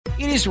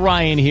It is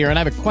Ryan here, and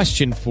I have a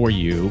question for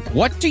you.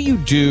 What do you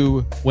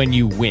do when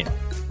you win?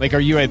 Like, are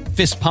you a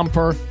fist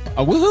pumper,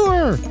 a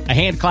woohooer, a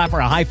hand clapper,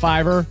 a high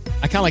fiver?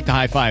 I kind of like the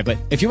high five, but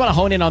if you want to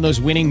hone in on those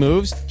winning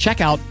moves,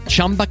 check out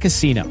Chumba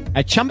Casino.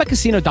 At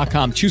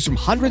ChumbaCasino.com, choose from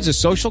hundreds of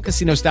social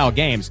casino-style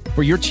games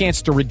for your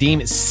chance to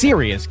redeem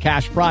serious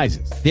cash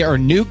prizes. There are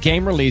new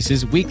game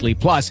releases weekly,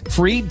 plus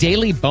free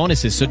daily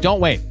bonuses. So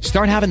don't wait.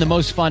 Start having the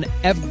most fun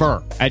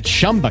ever at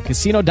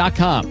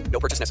ChumbaCasino.com.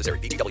 No purchase necessary.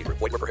 VGW. Void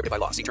where prohibited by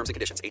law. See terms and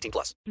conditions. 18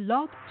 plus.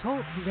 Blog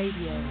Talk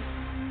Radio.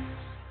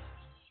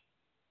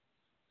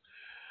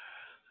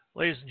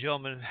 Ladies and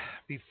gentlemen,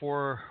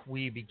 before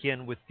we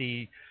begin with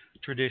the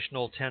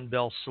traditional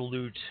 10-bell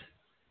salute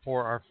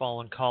for our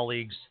fallen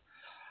colleagues,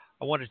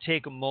 I want to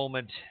take a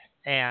moment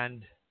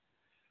and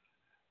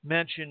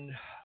mention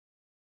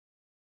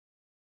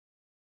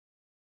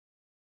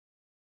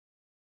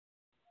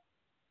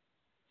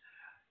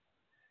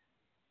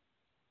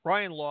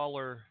Brian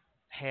Lawler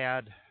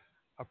had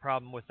a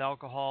problem with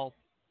alcohol.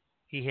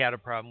 He had a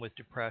problem with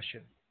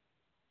depression.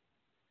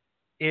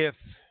 If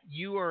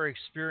you are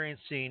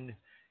experiencing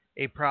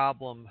a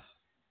problem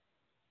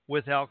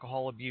with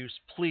alcohol abuse,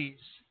 please,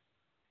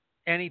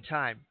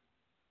 anytime,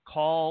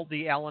 call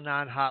the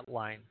Al-Anon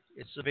hotline.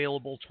 It's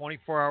available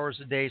 24 hours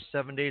a day,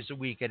 7 days a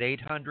week at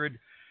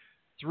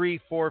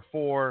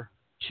 800-344-2666.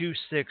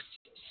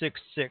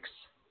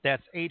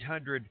 That's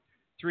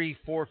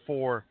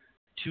 800-344-2666.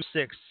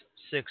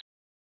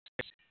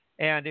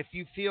 And if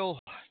you feel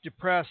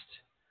depressed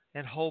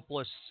and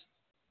hopeless,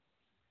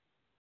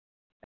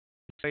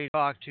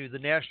 talk to the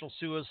National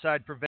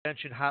Suicide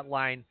Prevention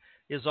Hotline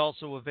is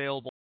also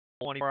available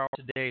 24 hours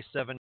a day,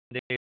 7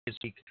 days a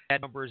week. That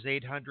number is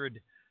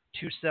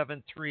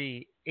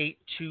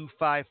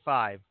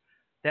 800-273-8255.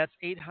 That's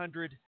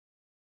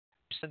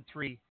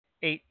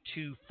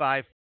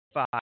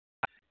 800-273-8255.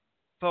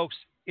 Folks,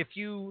 if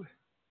you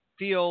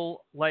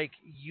feel like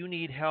you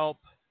need help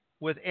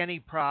with any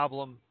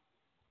problem,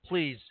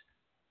 please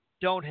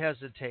don't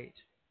hesitate.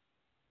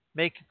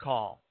 Make a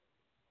call.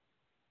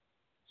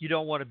 You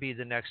don't want to be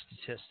the next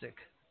statistic.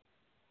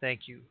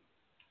 Thank you.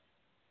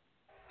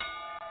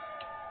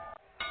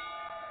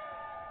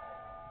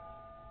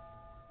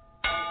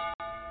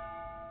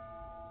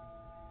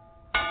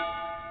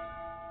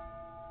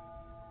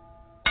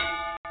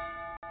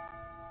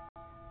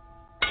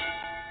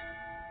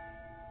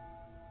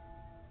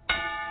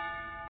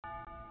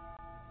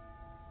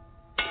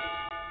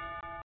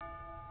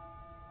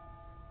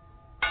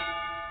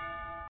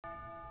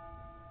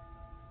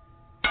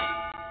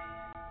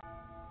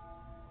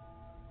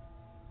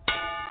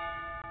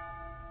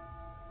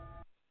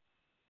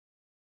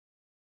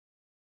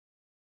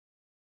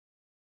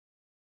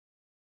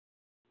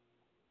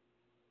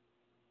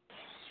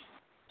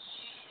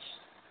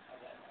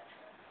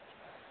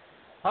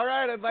 All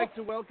right, I'd like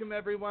to welcome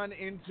everyone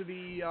into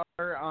the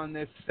ER on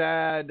this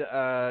sad,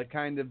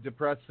 kind of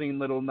depressing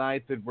little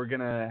night that we're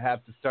going to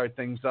have to start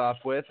things off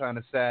with on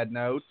a sad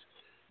note.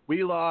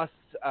 We lost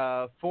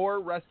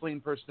 4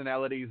 wrestling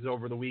personalities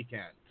over the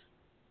weekend.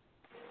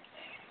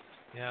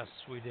 Yes,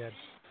 we did,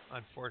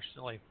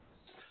 unfortunately.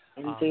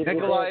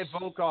 Nikolai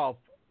Volkov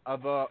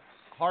of a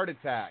heart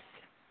attack.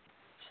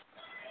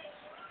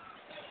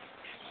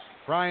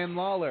 Brian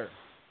Lawler,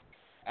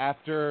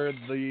 after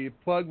the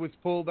plug was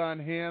pulled on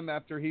him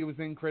after he was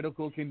in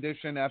critical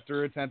condition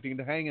after attempting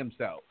to hang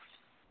himself.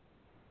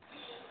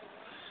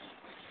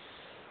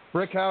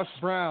 Brickhouse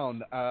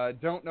Brown,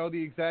 don't know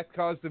the exact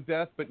cause of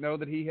death, but know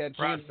that he had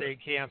prostate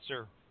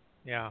cancer.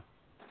 Yeah.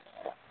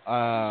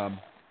 And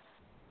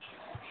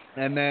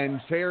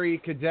then Terry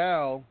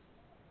Cadell.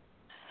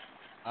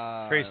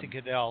 Tracy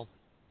Cadell.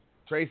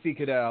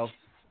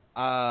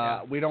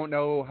 Yeah. We don't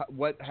know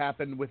what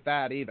happened with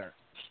that either.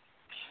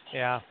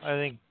 Yeah, I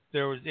think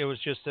it was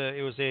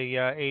a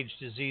age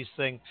disease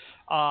thing.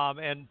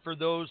 And for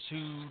those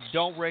who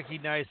don't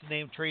recognize the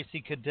name Tracy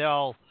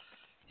Cadell,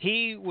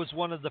 he was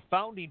one of the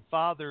founding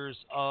fathers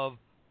of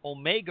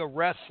Omega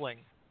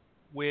Wrestling,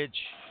 which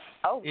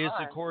is,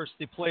 of course,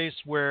 the place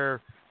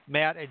where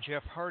Matt and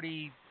Jeff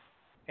Hardy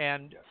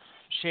and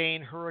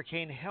Shane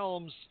Hurricane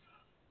Helms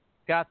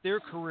got their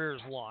careers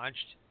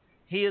launched.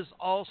 He is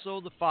also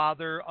the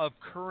father of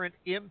current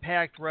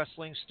Impact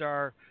Wrestling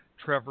star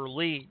Trevor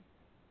Lee.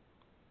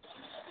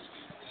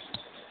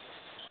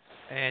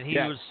 And he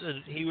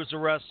was a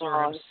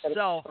wrestler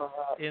himself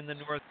in the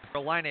North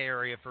Carolina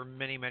area for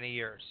many, many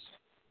years.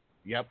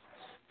 Yep.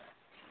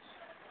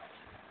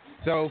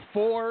 So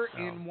 4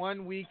 in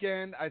one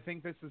weekend. I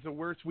think this is the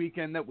worst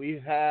weekend that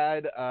we've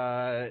had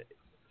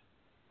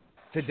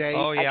today.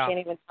 Oh, yeah. I can't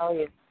even tell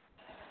you.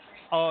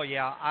 Oh,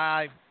 yeah.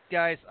 I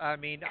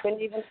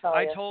couldn't even tell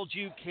I you. told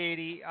you,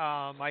 Katie,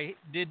 I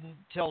didn't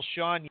tell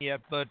Sean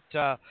yet, but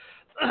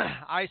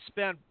I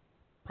spent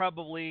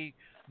probably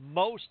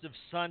most of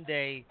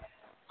Sunday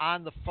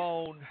on the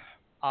phone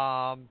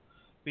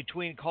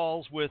between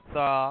calls with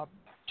 2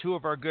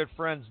 of our good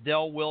friends,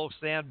 Del Wilkes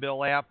and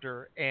Bill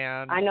Apter.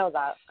 And I know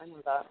that.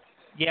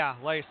 Yeah,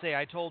 like I say,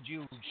 I told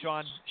you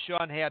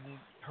Sean hadn't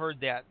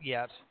heard that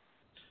yet.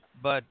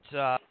 But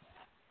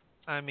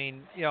I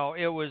mean,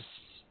 it was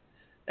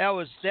that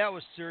was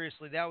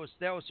seriously that was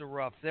a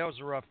rough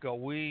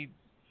go.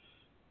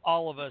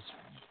 All of us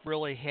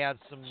really had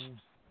some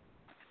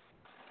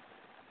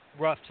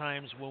rough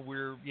times when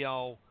we're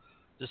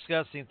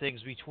discussing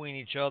things between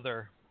each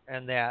other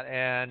and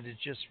it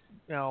just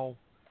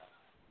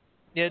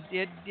it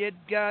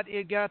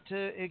got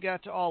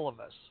to all of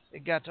us.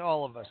 It got to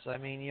all of us. I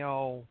mean,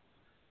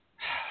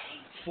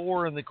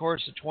 four in the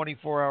course of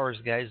 24 hours,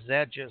 guys.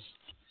 That just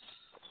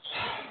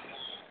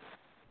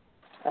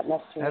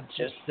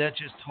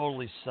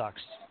totally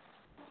sucks.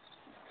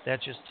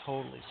 That just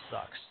totally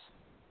sucks.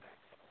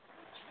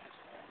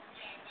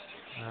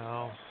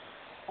 No.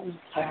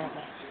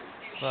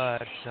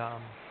 But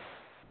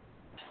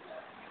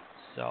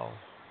so.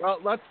 Well,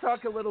 let's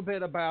talk a little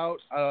bit about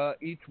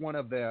each one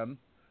of them.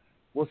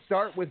 We'll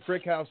start with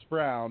Brickhouse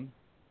Brown.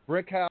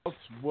 Brickhouse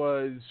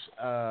was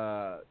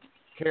a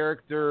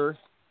character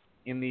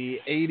in the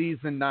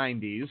 80s and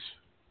 90s.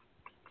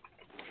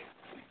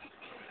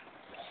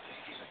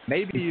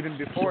 Maybe even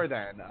before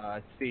then,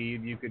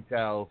 Steve, you could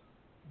tell.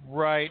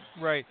 Right.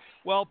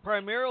 Well,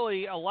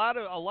 primarily, a lot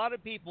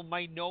of people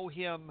might know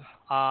him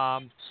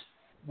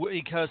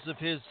because of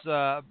his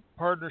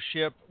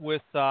partnership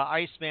with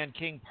Iceman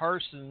King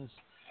Parsons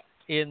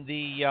in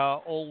the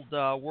old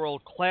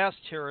world class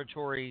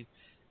territory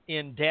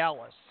in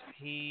Dallas.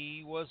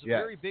 He was a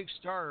very big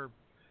star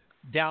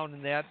down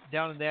in that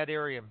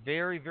area.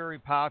 Very, very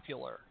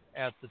popular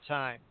at the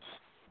time.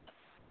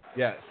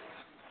 Yes.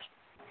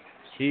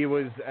 He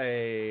was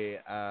a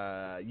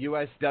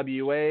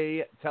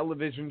USWA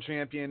television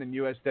champion and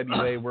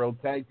USWA World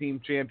Tag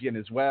Team champion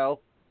as well.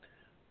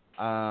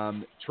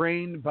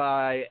 Trained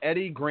by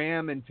Eddie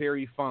Graham and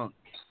Terry Funk.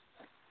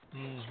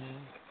 Mm-hmm.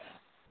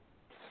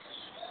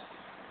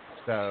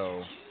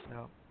 So,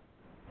 no.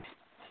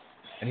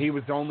 And he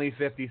was only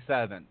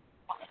 57.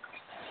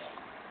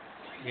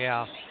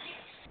 Yeah.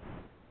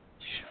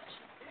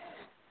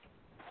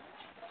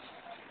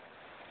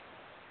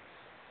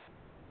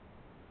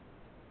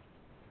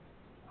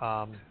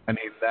 I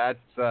mean, that's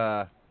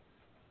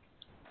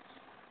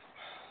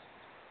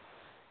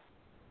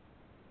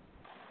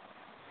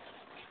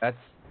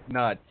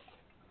nuts.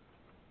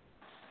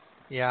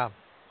 Yeah.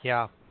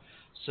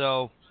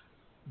 So,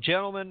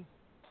 gentlemen,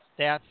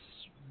 that's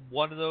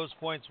one of those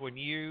points when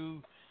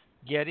you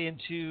get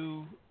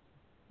into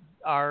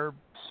our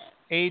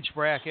age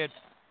bracket,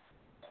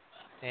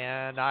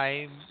 and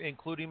I'm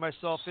including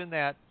myself in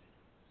that.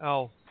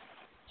 Oh,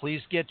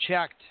 please get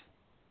checked.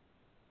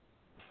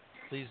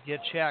 Please get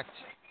checked.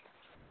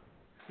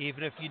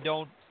 Even if you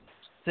don't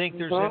think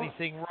there's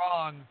anything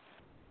wrong,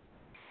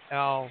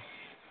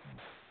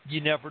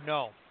 you never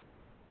know.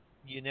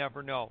 You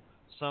never know.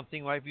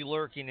 Something might be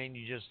lurking and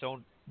you just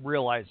don't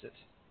realize it.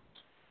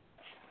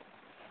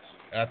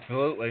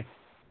 Absolutely.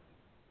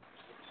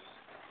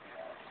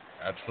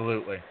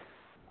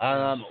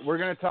 We're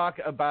going to talk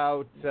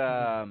about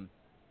and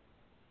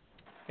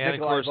Nikolai of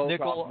course,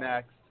 Volkov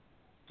next.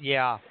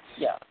 Yeah.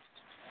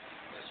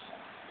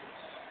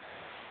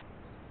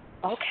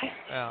 Okay.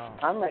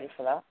 I'm ready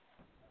for that.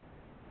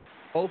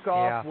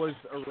 Volkov was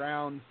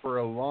around for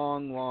a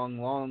long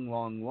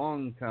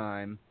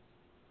time.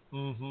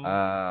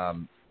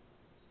 Mm-hmm.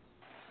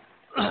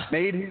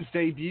 Made his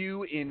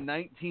debut in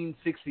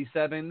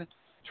 1967,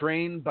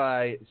 trained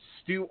by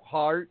Stu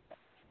Hart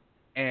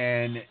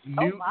and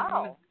Newton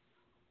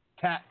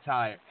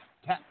Tatry.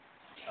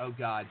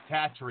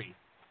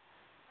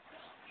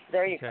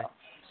 There you go.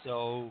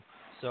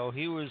 So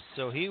he was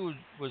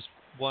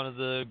one of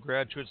the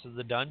graduates of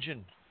the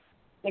dungeon.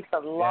 Makes a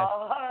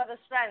lot of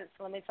sense.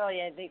 Let me tell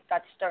you, I think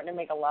that's starting to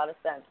make a lot of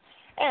sense.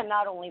 And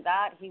not only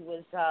that, he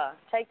was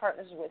tag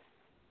partners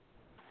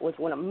with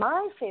one of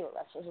my favorite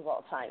wrestlers of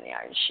all time, the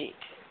Iron Sheik.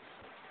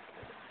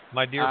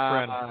 My dear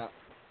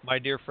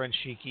friend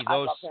Sheiky. I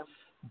love him.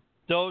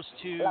 Those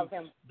two. Love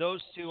him.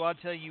 Those two. I'll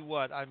tell you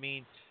what. I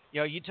mean,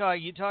 you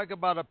talk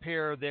about a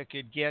pair that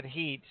could get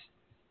heat.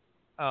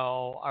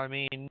 Oh, I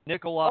mean,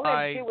 Nikolai. All he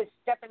had to do was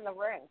step in the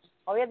ring.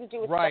 All he had to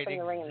do was step in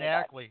the ring.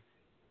 Exactly.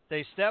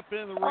 They stepped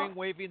in the ring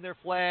waving their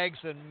flags,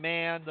 and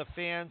man, the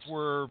fans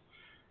were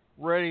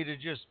ready to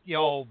just,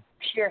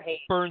 pure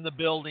hate, burn the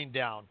building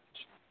down.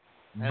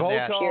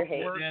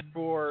 Volkov worked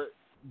for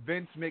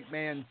Vince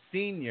McMahon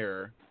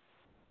Sr.,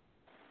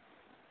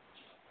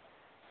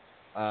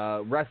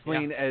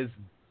 wrestling as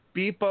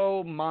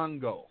Beepo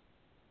Mongo.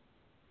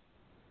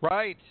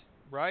 Right,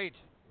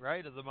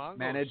 of the Mongols.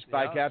 Managed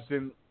by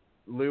Captain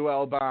Lou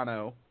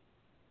Albano.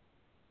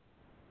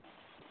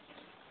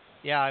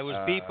 Yeah, it was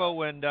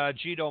Beepo and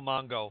Gito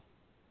Mongo.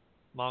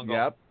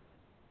 Yep.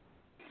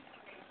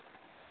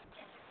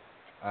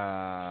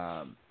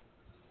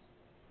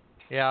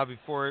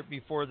 Before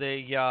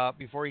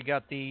he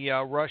got the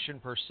Russian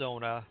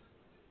persona,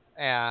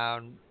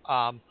 and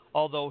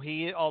although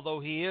he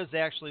is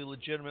actually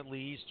legitimately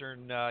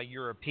Eastern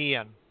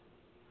European.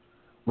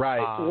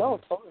 Right.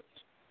 No, totally.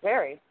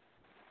 Very.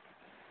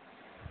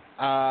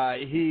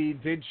 He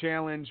did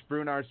challenge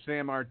Brunar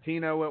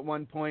Sammartino at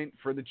one point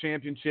for the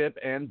championship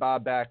and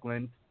Bob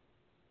Backlund.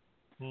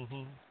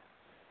 Mm-hmm.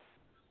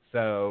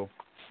 So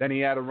then he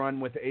had a run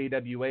with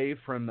AWA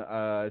from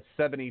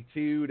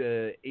 72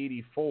 to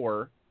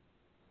 84.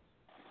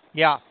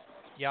 Yeah.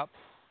 Yep.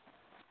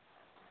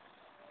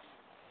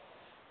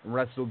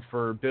 Wrestled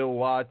for Bill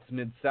Watts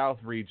Mid-South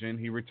region.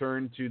 He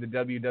returned to the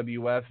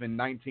WWF in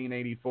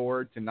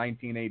 1984 to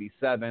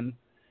 1987,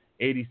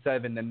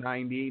 87 to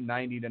 90,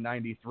 90 to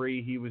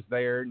 93. He was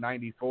there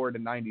 94 to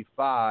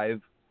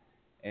 95,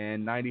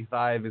 and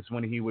 95 is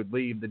when he would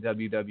leave the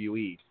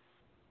WWE.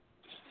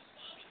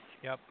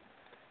 Yep.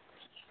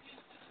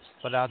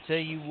 But I'll tell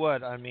you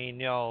what, I mean,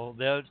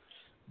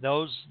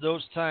 those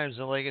times,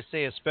 and like I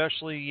say,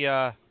 especially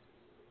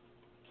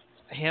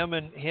him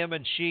and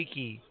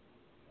Sheiky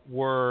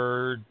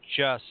were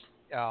just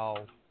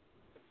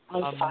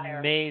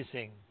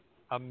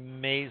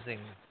amazing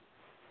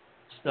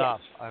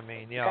stuff. Yeah. I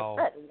mean,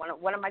 That's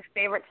it. One of my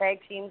favorite tag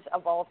teams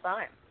of all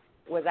time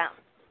was them,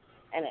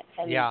 and it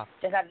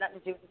just had nothing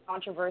to do with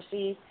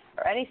controversy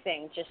or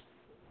anything. Just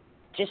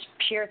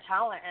pure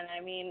talent. And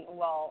I mean,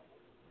 well,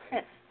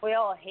 we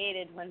all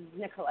hated when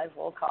Nikolai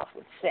Volkov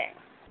would sing.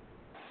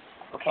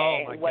 Okay,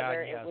 oh my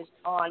whether God, yes. it was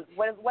on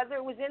whether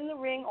it was in the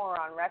ring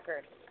or on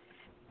record.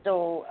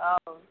 So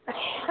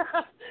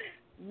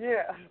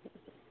yeah.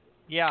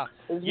 Yeah.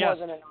 Yes.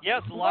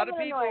 Yes. A lot of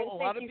people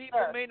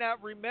sir. may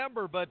not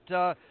remember, but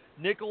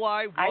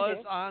Nikolai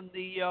was on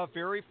the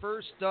very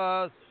first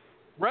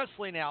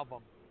wrestling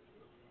album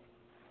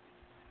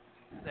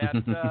that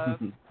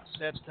the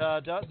then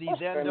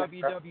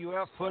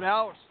WWF put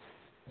out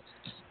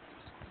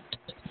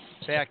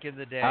back in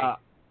the day.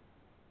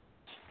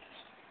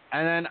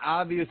 And then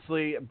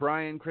obviously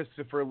Brian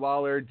Christopher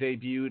Lawler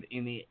debuted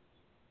in the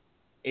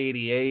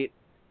 88.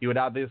 He would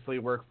obviously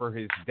work for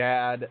his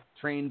dad,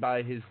 trained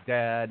by his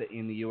dad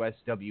in the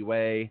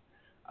USWA.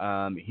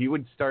 He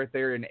would start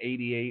there in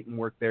 88 and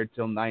work there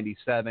till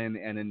 97,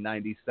 and in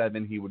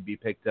 97 he would be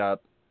picked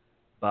up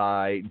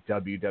by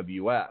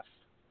WWF.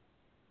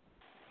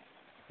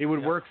 He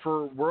would work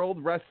for World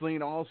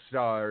Wrestling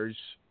All-Stars.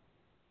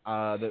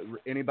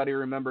 Anybody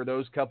remember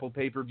those couple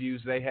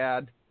pay-per-views they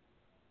had?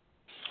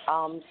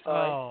 Sorry.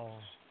 Oh.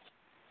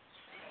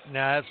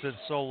 Nah, that's been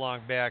so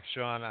long back,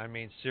 Sean. I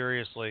mean,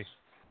 seriously.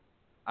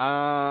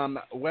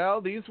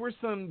 Well, these were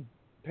some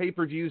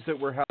pay-per-views that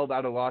were held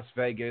out of Las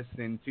Vegas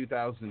in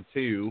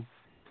 2002,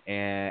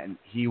 and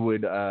he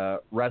would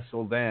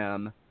wrestle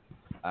them.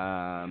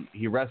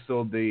 He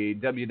wrestled the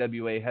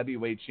WWA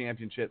Heavyweight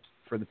Championship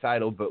for the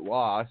title, but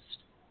lost.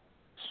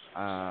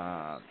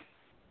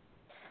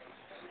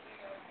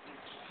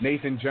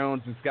 Nathan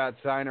Jones and Scott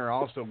Steiner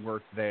also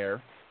worked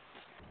there.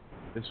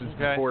 This was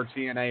before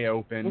TNA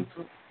opened.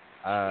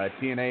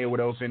 TNA would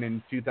open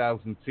in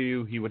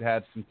 2002. He would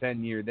have some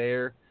tenure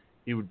there.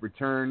 He would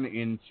return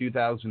in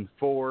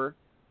 2004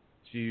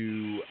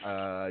 to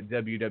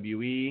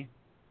WWE.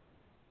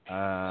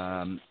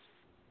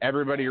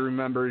 Everybody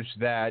remembers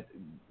that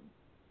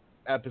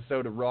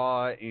episode of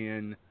Raw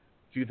in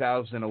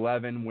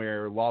 2011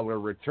 where Lawler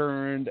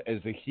returned as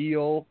a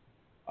heel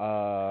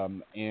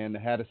and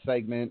had a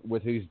segment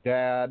with his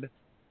dad.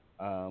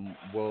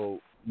 We'll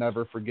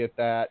never forget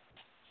that.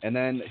 And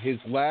then his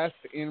last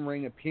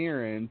in-ring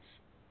appearance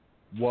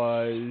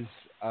was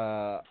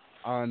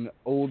on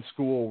Old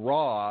School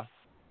Raw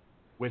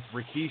with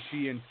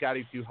Rikishi and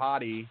Scotty 2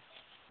 Hotty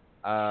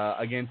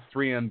against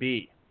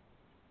 3MB.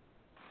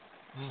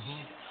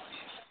 Mm-hmm.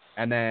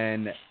 And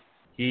then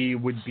he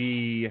would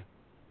be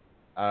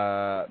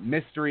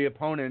mystery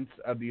opponents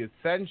of the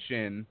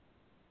Ascension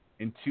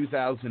in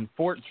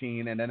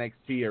 2014 and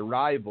NXT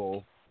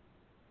Arrival.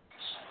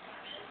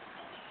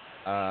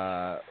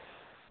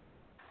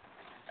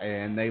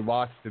 And they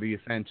lost to the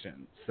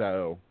Ascension.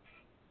 So,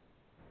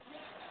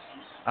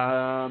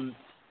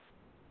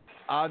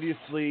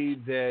 obviously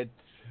that...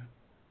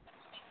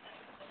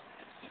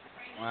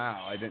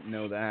 Wow, I didn't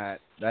know that.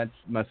 That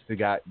must have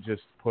got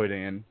just put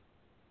in.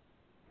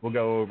 We'll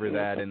go over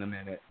that in a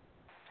minute.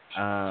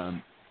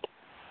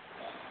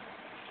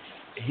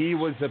 He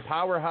was a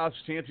Powerhouse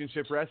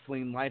Championship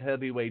Wrestling light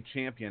heavyweight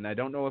champion. I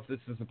don't know if this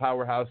is a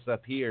powerhouse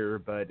up here,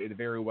 but it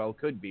very well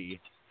could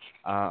be.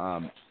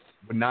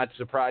 Would not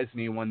surprise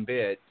me one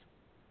bit.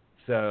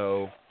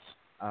 So,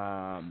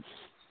 I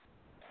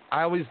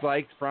always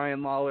liked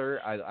Brian Lawler.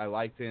 I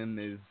liked him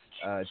as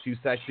Too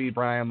Sexy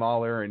Brian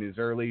Lawler in his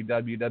early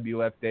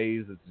WWF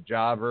days as a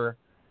jobber,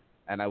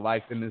 and I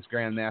liked him as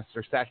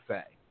Grandmaster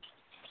Sexay.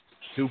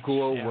 Too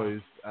Cool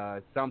was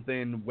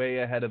something way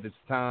ahead of its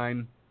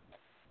time.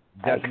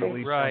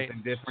 Definitely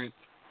something different.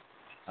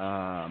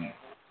 And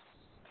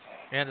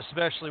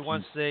especially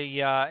once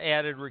they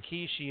added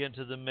Rikishi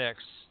into the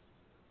mix.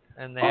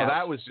 And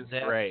that was just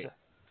great.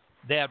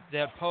 That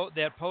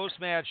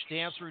post-match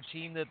dance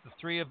routine that the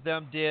three of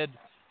them did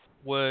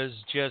was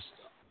just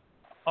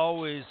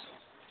always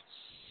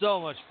so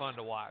much fun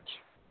to watch.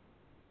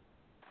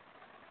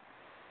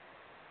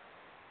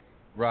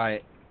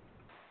 Right.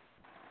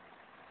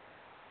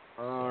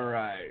 All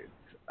right.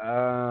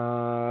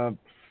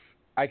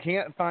 I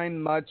can't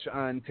find much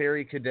on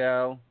Terry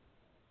Cadell,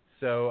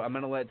 So I'm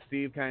going to let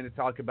Steve kind of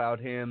talk about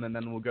him, and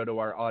then we'll go to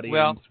our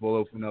audience. Well, we'll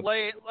open up.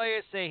 Like I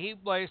say, he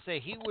was,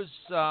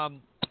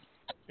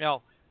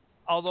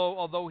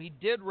 although he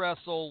did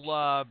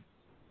wrestle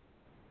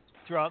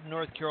throughout the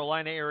North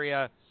Carolina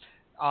area,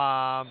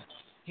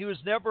 he was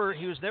never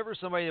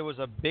somebody that was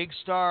a big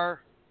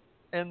star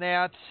in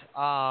that.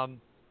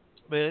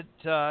 But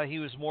he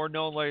was more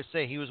known, like I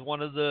say, he was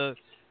one of the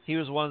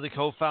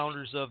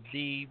co-founders of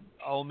the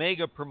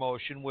Omega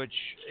promotion, which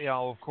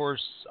of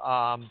course,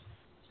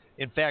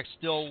 in fact,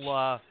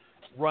 still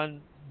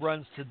runs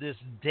to this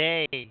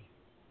day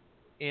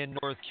in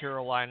North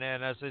Carolina.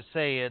 And as I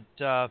say, it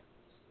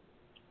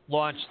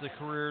launched the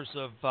careers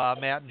of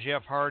Matt and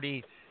Jeff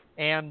Hardy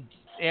and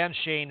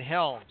Shane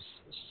Helms.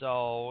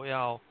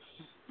 So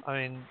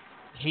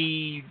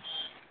he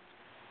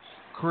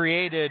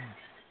created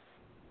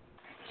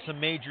some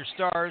major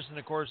stars, and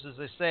of course, as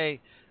I say,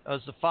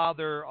 as the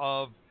father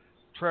of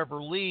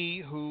Trevor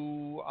Lee,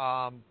 who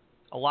a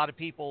lot of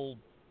people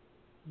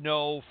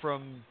know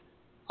from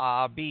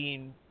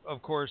being,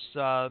 of course,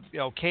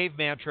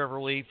 Caveman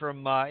Trevor Lee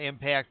from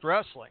Impact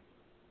Wrestling,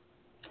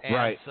 and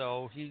right.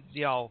 So he,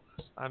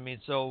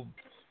 so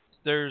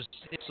there's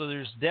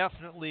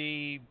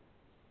definitely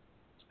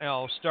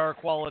star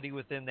quality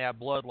within that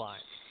bloodline.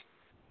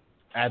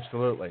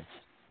 Absolutely.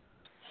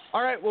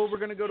 All right, well, we're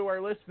going to go to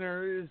our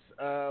listeners.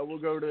 We'll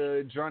go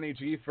to Johnny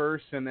G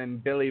first and then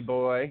Billy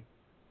Boy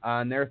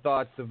on their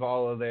thoughts of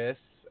all of this.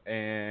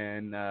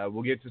 And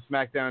we'll get to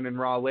SmackDown and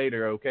Raw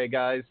later, okay,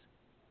 guys?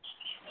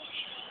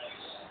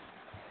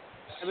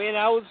 I mean,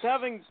 I was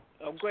having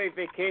a great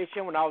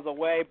vacation when I was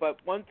away, but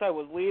once I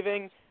was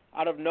leaving,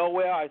 out of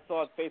nowhere, I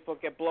saw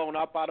Facebook get blown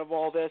up out of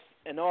all this.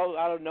 And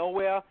out of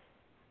nowhere,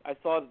 I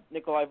saw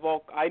Nikolai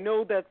Volk. I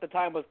knew that the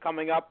time was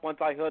coming up once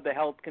I heard the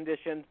health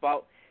conditions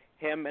about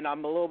him, and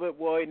I'm a little bit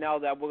worried now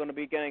that we're going to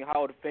be getting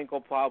Howard Finkel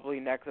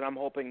probably next, and I'm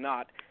hoping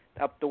not,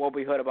 after what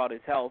we heard about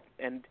his health.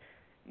 And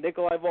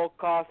Nikolai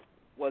Volkov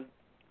was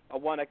a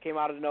one that came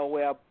out of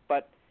nowhere,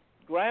 but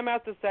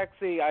Grandmaster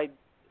Sexy, I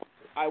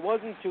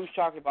wasn't too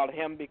shocked about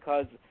him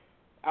because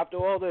after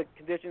all the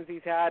conditions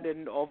he's had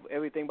and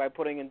everything by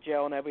putting in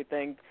jail and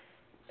everything,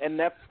 and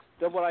that's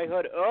what I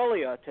heard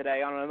earlier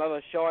today on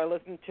another show I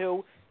listened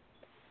to.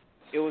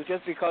 It was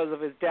just because of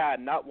his dad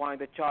not wanting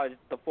to charge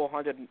the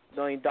 $400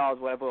 million,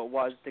 whatever it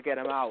was, to get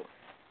him out.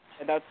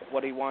 And that's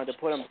what he wanted to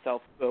put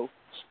himself through.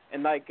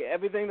 And, like,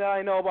 everything that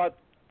I know about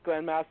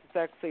Grandmaster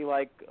Sexy,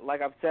 like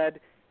I've said,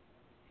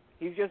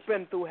 he's just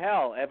been through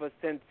hell ever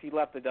since he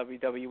left the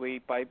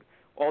WWE by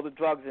all the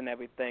drugs and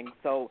everything.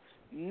 So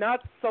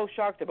not so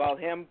shocked about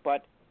him,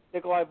 but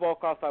Nikolai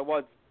Volkov, I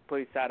was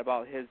pretty sad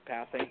about his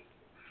passing.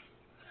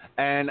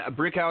 And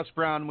Brickhouse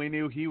Brown, we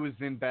knew he was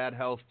in bad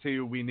health,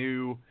 too. We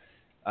knew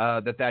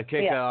that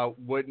kick out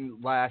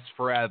wouldn't last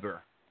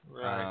forever.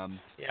 Right.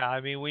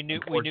 We knew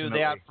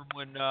that from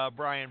when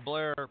Brian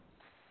Blair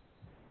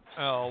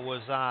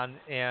was on,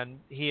 and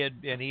he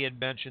had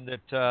mentioned that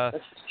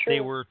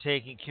they were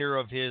taking care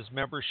of his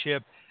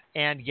membership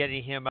and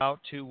getting him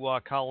out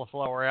to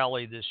Cauliflower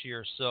Alley this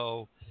year.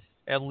 So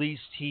at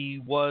least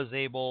he was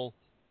able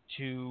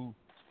to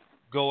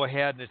go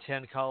ahead and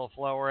attend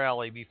Cauliflower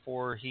Alley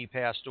before he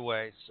passed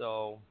away.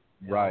 So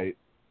right.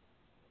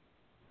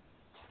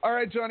 All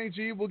right, Johnny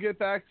G, we'll get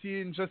back to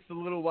you in just a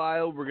little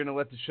while. We're going to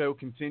let the show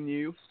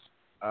continue.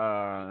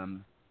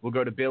 We'll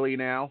go to Billy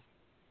now.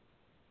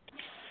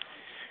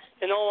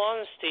 In all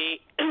honesty,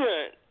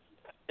 it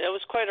was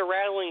quite a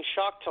rattling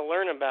shock to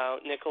learn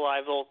about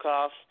Nikolai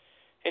Volkov.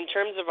 In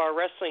terms of our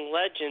wrestling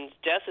legends,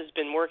 Death has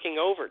been working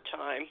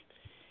overtime.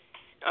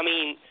 I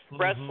mean,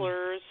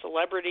 wrestlers,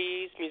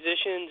 celebrities,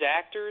 musicians,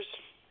 actors,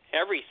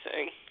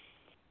 everything.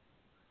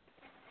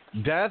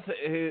 Death,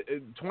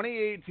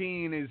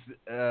 2018 is,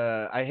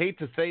 I hate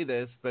to say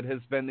this, but has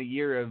been the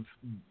year of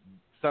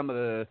some of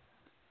the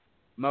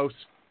most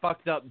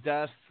fucked up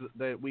deaths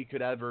that we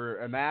could ever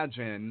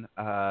imagine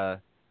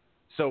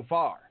so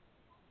far.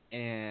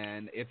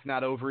 And it's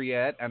not over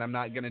yet, and I'm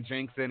not going to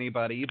jinx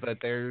anybody, but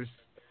there's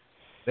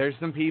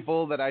some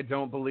people that I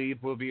don't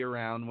believe will be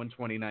around when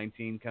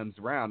 2019 comes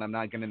around. I'm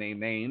not going to name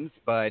names,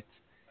 but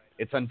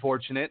it's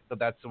unfortunate, but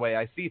that's the way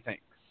I see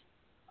things.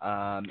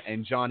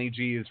 And Johnny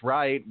G is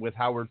right with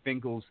Howard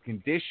Finkel's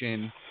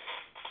condition.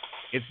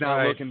 It's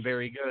not looking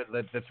very good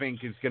that the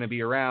Fink is going to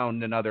be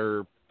around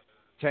another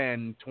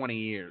 10, 20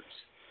 years.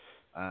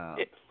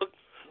 It looks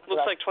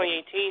like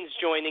 2018 is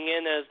joining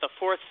in as the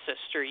fourth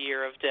sister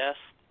year of Death.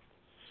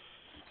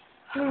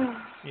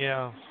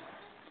 Yeah,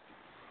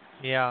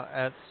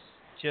 it's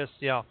just,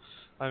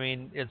 I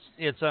mean,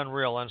 it's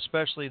unreal, and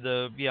especially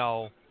the,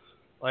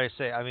 like I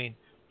say, I mean,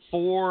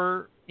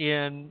 4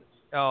 in,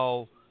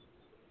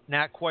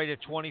 not quite a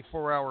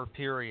 24-hour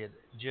period.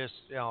 Just,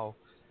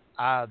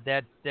 that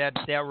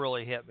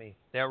really hit me.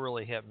 That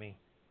really hit me.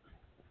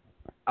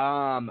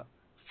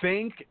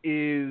 Fink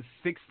is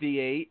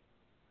 68.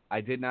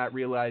 I did not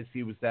realize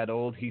he was that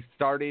old. He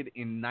started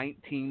in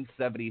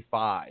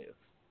 1975.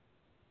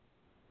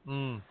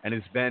 And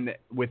has been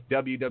with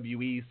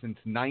WWE since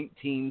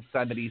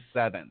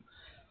 1977.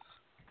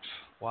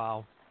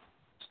 Wow.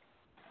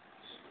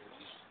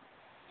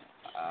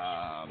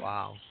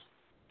 Wow.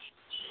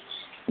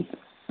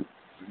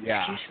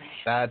 Yeah,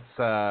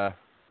 that's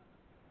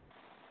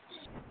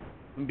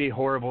it'd be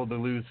horrible to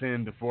lose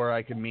him before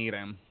I could meet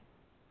him,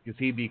 because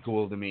he'd be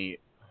cool to meet.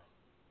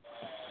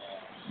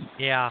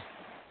 Yeah.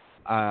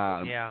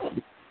 Yeah.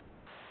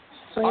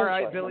 All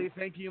right, Billy,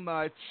 thank you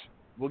much.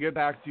 We'll get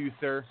back to you,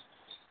 sir.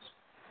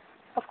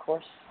 Of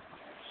course.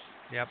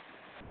 Yep.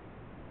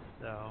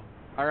 So.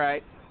 All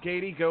right,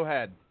 Katie, go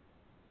ahead.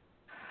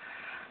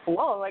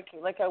 Well, like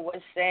I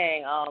was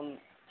saying,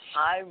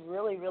 I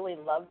really, really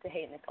love to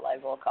hate Nikolai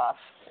Volkov.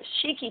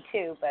 Cheeky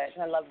too, but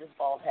I loved his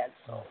bald head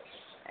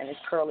and his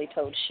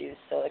curly-toed shoes,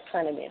 so it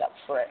kind of made up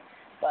for it.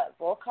 But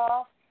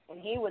Volkov, when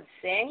he would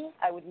sing,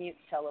 I would mute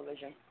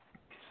television.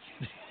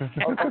 Just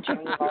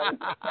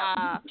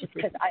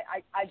because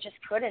I just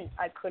couldn't.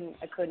 I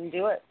couldn't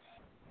do it.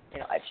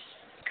 I just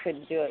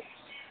couldn't do it.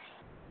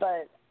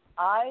 But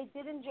I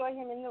did enjoy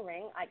him in the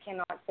ring. I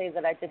cannot say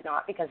that I did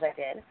not, because I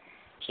did.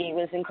 He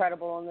was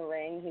incredible in the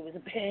ring. He was a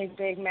big,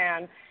 big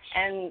man.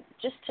 And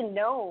just to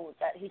know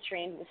that he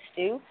trained with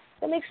Stu,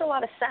 that makes a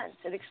lot of sense.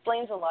 It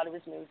explains a lot of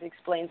his moves. It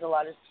explains a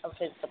lot of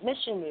his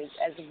submission moves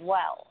as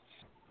well.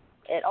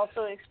 It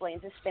also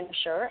explains his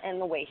finisher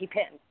and the way he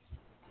pinned.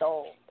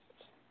 So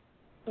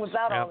with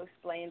that all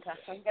explained,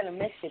 I'm going to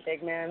miss you,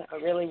 big man. I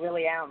really,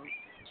 really am.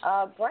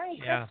 Brian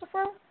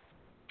Christopher,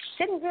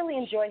 didn't really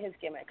enjoy his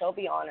gimmick, I'll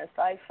be honest.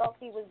 I felt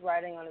he was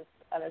riding on his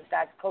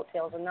dad's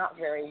coattails and not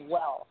very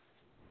well.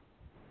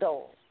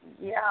 So,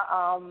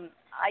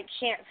 I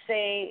can't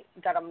say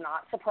that I'm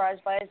not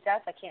surprised by his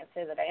death. I can't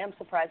say that I am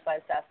surprised by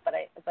his death, but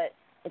it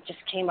just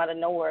came out of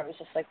nowhere. It was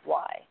just like,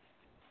 why?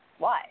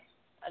 Why?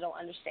 I don't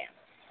understand.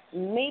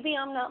 Maybe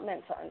I'm not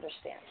meant to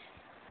understand.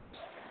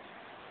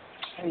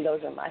 And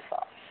those are my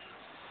thoughts.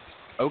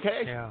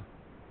 Okay. Yeah.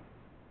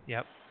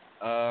 Yep.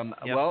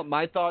 Well,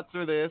 my thoughts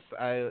are this.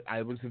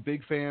 I was a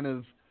big fan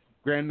of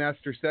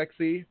Grandmaster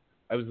Sexy.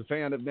 I was a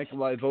fan of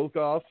Nikolai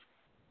Volkov.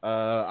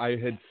 I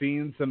had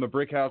seen some of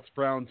Brickhouse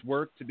Brown's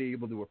work to be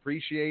able to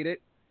appreciate it.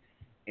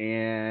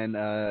 And,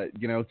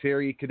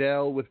 Terry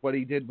Cadell with what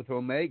he did with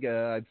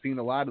Omega, I've seen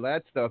a lot of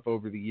that stuff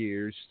over the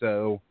years.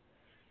 So,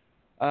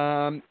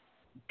 kind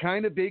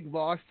of big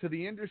loss to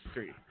the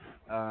industry.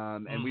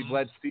 And we've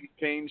let Steve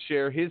Kane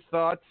share his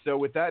thoughts. So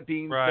with that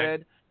being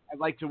said, I'd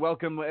like to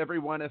welcome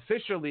everyone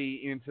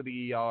officially into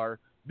the ER.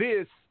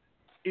 This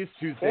is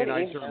Tuesday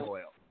Night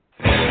Turmoil.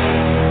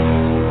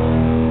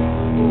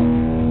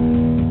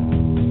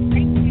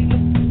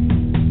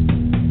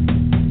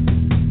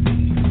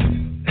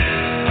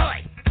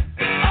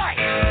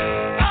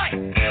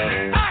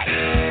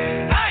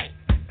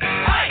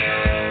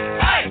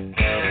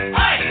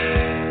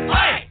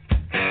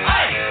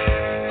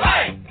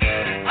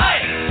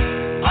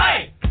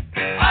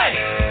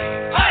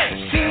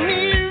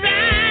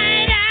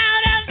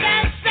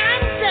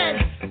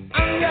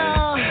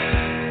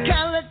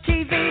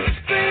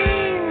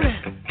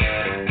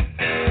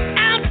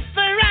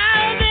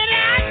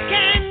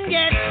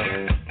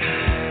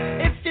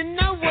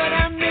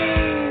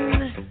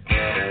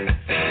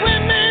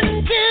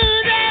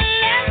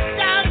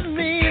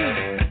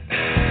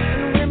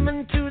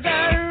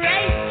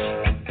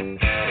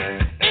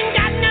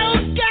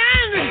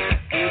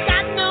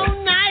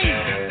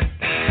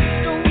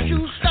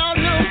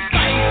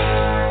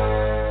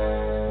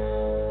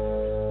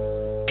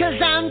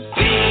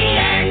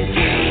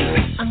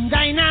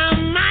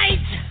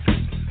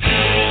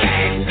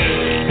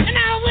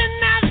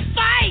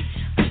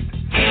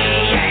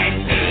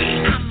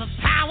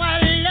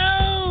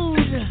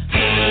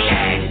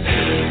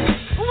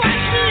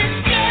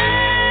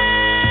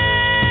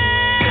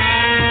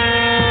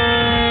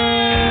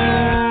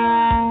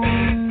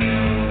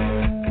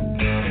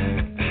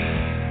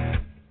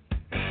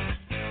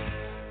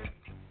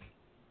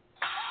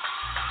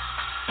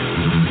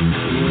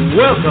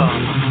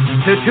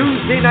 Welcome to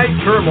Tuesday Night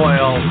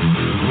Turmoil,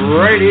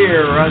 right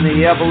here on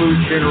the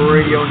Evolution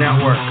Radio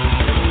Network,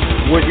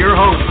 with your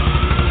host,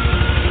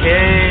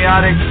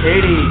 Chaotic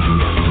Katie,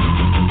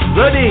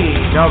 the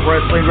Dean of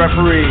Wrestling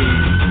Referees,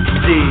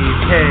 Steve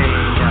Kane,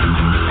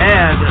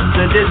 and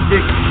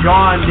Sadistic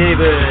Sean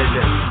David.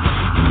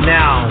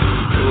 Now,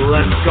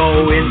 let's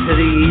go into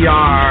the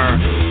ER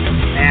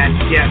and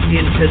get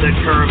into the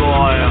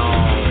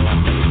turmoil.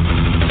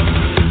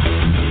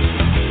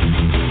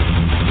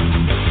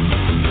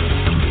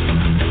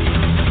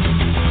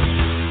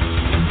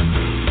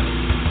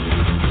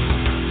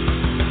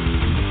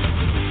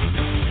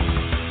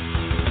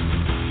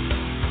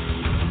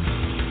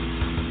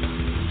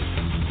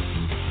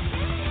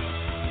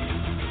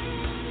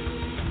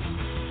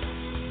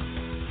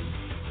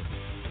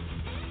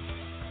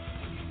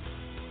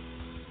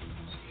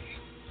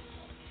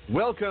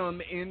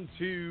 Welcome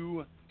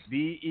into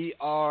the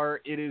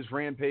ER. It is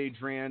Rampage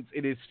Rants.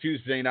 It is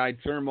Tuesday Night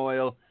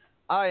Turmoil.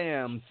 I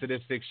am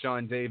Sadistic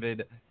Sean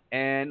David,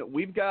 and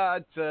we've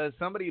got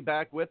somebody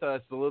back with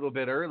us a little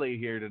bit early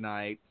here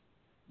tonight.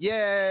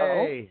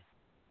 Yay!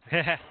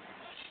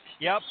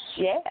 Yep.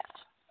 Yeah.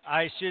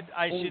 I should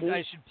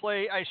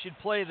play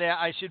that.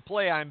 I should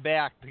play I'm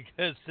back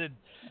because it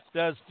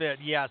does fit.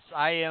 Yes,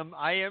 I am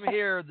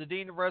here, the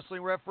Dean of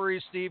Wrestling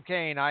referee Steve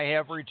Kane. I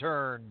have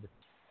returned.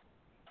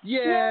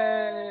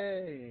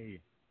 Yay!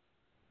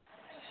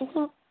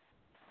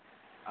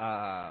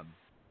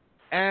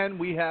 And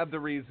we have the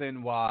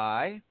reason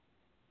why.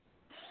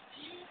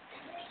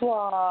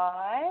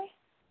 Why?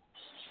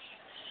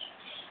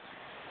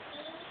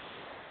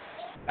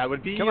 That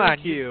would be Come your on,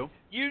 cue.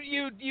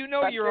 You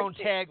know your own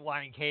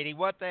tagline, Katie.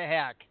 What the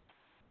heck?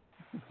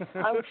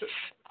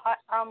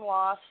 I'm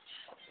lost.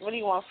 What do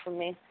you want from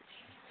me?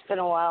 It's been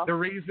a while. The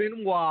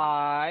reason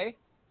why.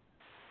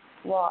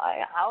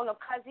 Why? I don't know.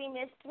 'Cause he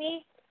missed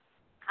me.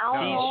 I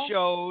don't know. These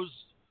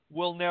shows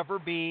will never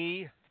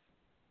be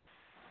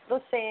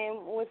the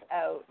same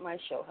without my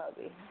show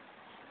hubby.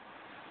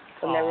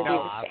 It'll never be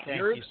the same.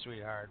 Thank you,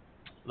 sweetheart.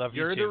 Love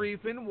you You're too. the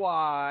reason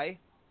why.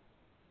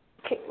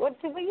 Okay,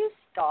 will you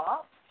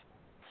stop?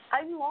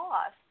 I'm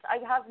lost. I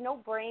have no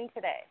brain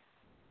today.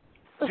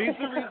 She's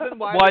the reason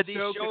why the these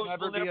show shows can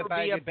never will be never a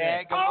bag of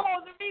dicks. Oh,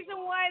 the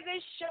reason why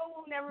this show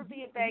will never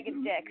be a bag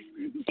of dicks.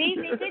 See,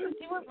 they didn't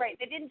do it right.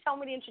 They didn't tell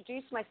me to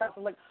introduce myself.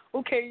 I'm like,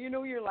 okay, you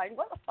know your line.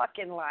 What a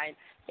fucking line.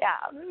 Yeah,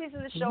 the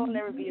reason the show will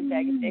never be a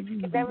bag of dicks.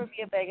 It can never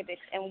be a bag of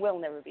dicks and will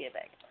never be a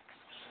bag of dicks.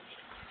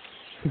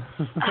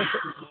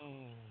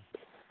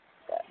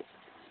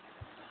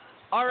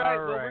 All right,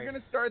 well, we're going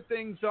to start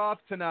things off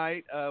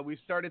tonight. We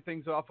started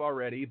things off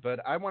already,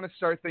 but I want to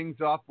start things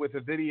off with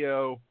a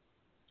video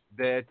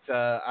that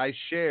I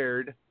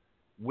shared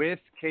with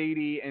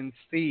Katie and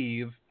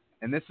Steve,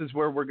 and this is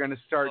where we're going to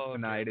start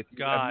tonight. If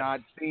you have not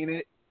seen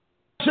it.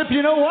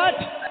 You know what?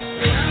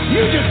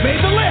 You just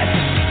made the list.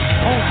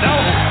 Oh, no.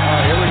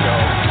 Oh, here we go.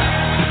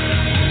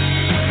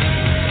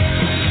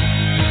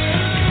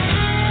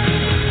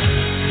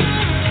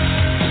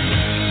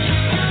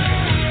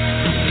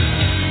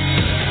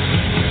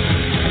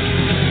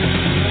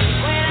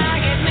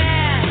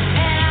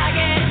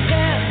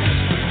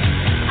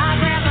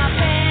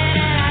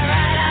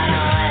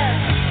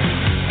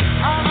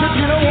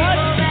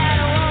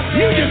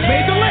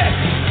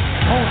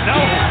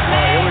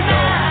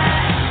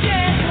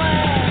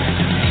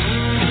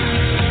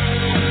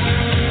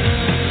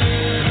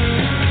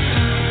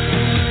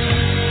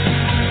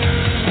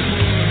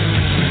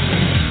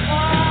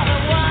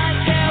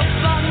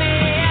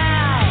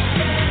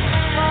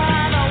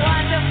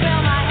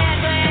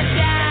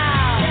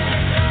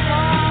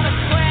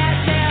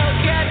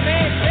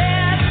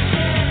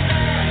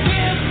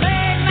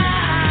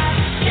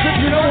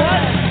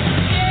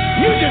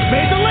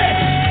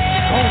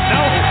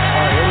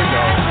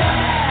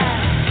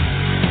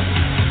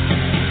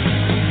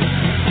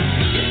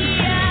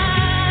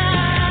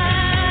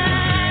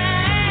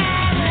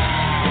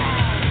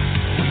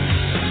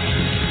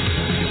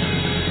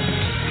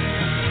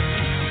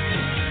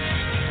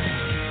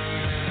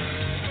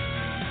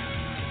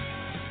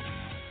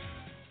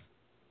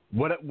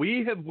 What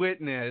we have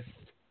witnessed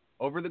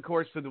over the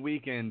course of the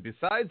weekend,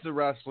 besides the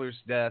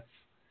wrestlers' deaths,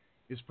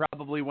 is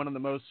probably one of the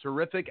most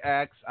horrific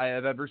acts I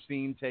have ever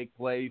seen take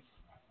place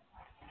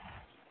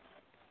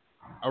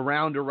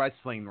around a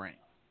wrestling ring.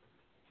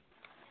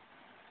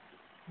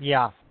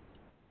 Yeah.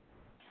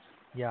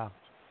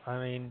 I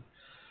mean,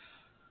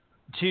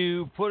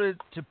 to put it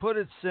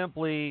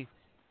simply,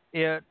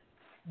 it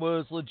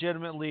was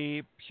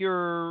legitimately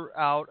pure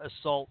out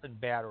assault and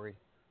battery.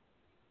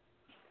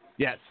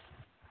 Yes.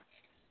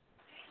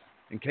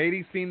 And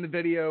Katie's seen the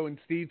video, and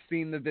Steve's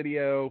seen the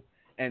video,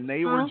 and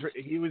they were.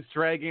 He was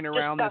dragging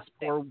around this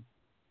poor.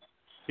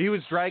 He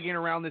was dragging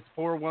around this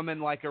poor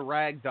woman like a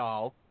rag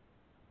doll.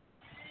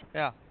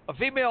 Yeah, a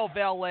female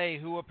valet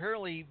who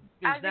apparently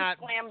is not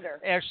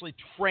actually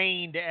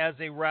trained as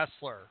a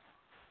wrestler.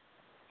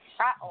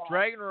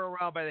 Dragging her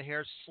around by the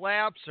hair,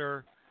 slaps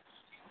her,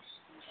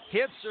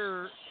 hits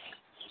her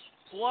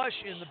flush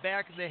in the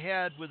back of the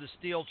head with a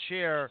steel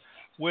chair,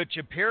 which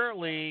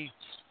apparently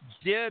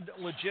did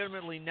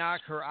legitimately knock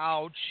her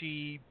out.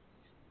 She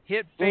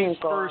hit face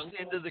first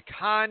into the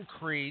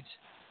concrete.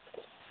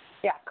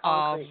 Yeah,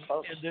 concrete.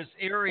 In this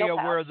area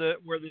where this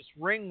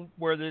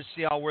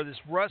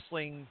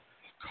wrestling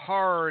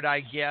card, I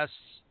guess,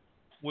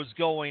 was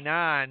going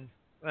on.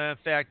 In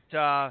fact,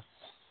 there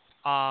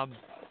are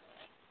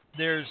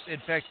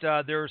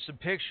some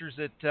pictures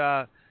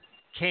that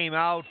came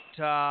out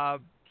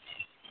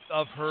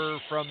of her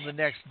from the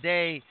next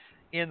day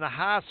in the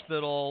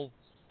hospital,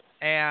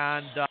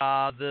 and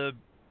the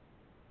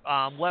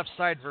left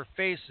side of her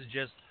face is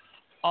just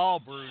all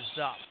bruised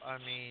up. I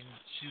mean,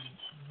 she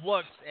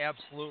looks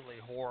absolutely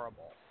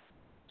horrible.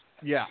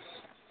 Yeah.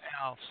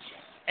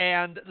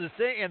 And the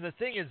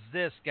thing is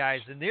this,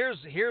 guys, and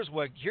here's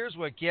what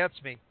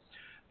gets me.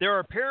 There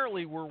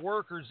apparently were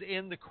workers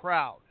in the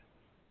crowd.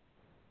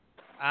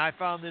 I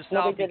found this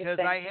out because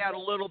I had a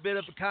little bit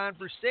of a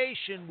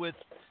conversation with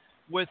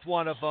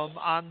one of them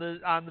on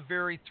the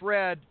very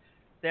thread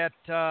that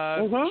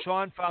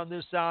Sean found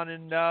this on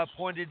and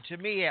pointed to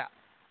me at.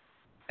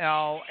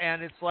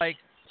 And it's like,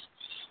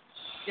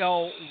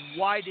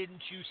 why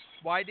didn't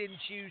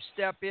you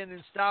step in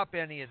and stop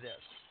any of this?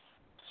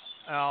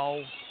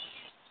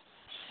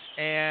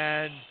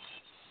 And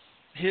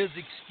his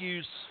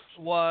excuse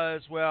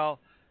was, well,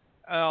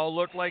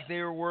 looked like they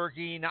were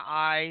working.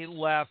 I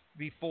left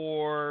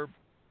before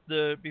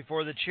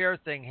the chair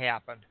thing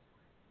happened.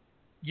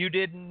 You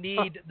didn't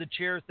need the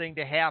chair thing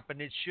to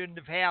happen. It shouldn't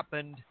have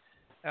happened.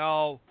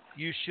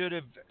 You should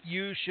have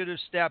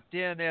stepped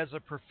in as a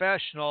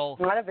professional.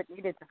 None of it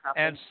needed to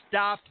happen. And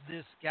stopped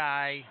this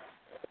guy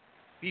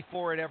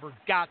before it ever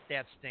got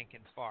that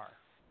stinking far.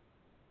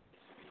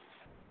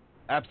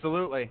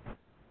 Absolutely.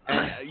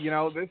 And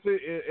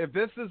if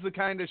this is the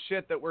kind of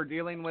shit that we're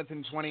dealing with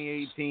in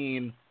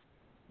 2018,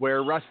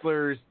 where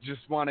wrestlers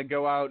just want to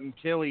go out and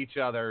kill each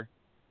other,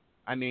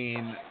 I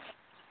mean,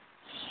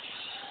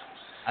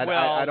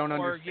 I don't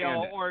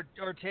understand it. Or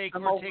take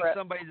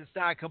somebody that's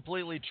not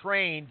completely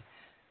trained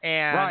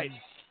and right.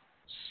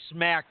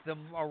 smack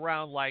them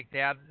around like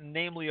that,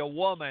 namely a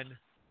woman.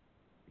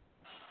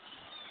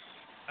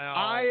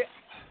 I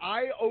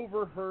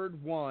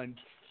overheard once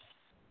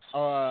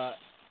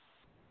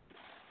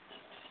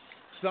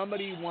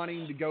somebody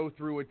wanting to go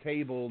through a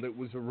table that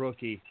was a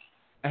rookie,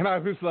 and I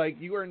was like,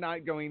 "You are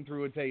not going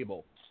through a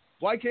table.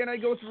 Why can't I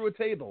go through a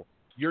table?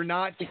 You're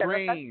not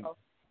trained."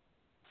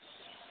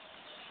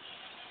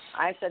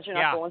 I said you're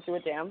not going through a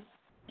damn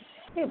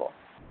table.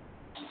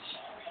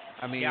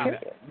 I mean,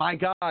 my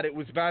God, it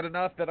was bad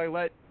enough that I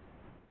let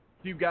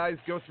you guys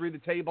go through the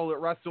table at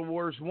Wrestle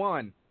Wars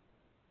 1.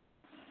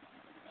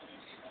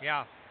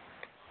 Yeah.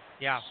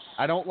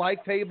 I don't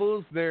like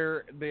tables.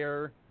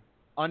 They're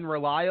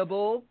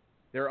unreliable.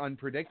 They're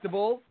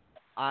unpredictable.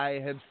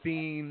 I have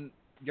seen,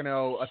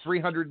 a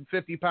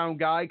 350-pound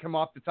guy come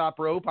off the top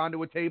rope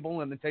onto a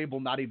table and the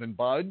table not even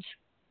budge.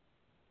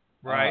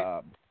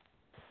 Right.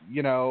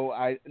 No.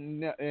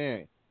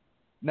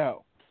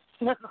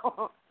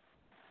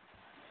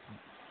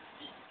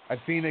 I've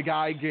seen a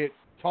guy get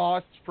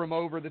tossed from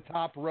over the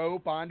top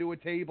rope onto a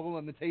table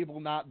and the table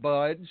not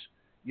budge.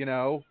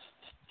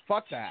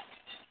 Fuck that.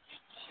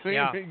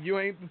 Yeah. You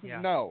ain't.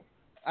 Yeah. No,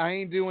 I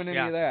ain't doing any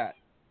of that.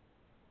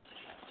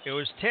 It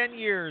was 10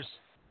 years.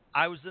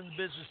 I was in the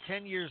business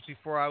 10 years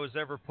before I was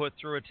ever put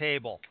through a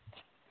table,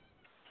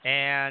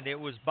 and it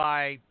was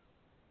by,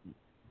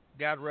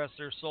 God rest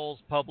their souls,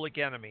 Public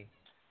Enemy.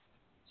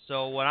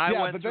 So when I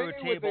went through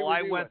a table,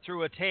 I went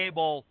through a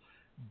table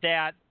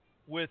that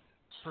with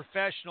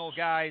professional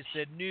guys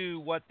that knew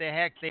what the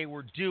heck they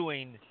were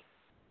doing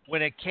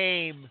when it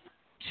came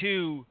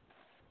to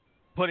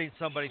putting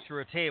somebody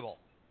through a table.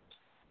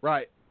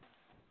 Right.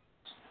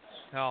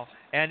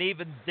 And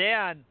even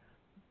then,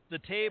 the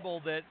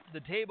table that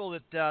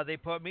they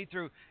put me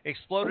through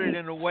exploded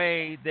in a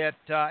way that,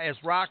 as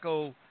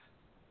Rocco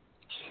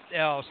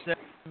said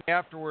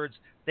afterwards,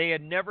 they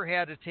had never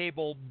had a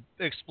table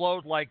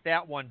explode like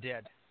that one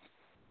did.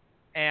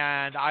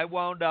 And I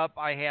wound up.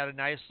 I had a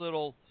nice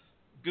little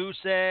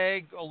goose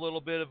egg, a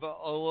little bit of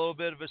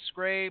a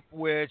scrape,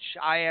 which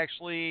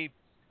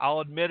I'll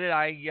admit it.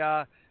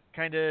 I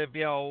kind of,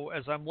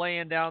 as I'm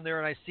laying down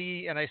there and I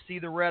see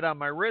the red on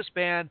my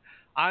wristband,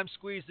 I'm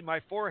squeezing my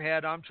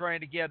forehead. I'm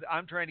trying to get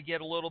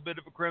a little bit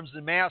of a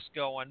crimson mass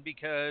going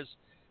because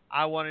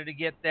I wanted to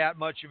get that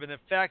much of an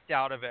effect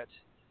out of it.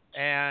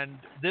 And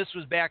this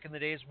was back in the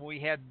days when we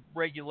had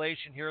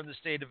regulation here in the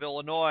state of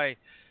Illinois.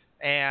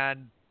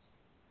 And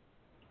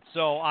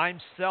so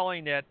I'm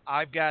selling it.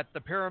 I've got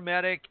the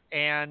paramedic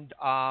and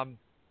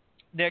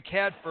Nick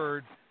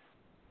Hedford.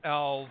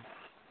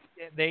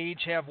 They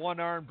each have one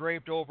arm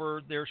draped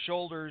over their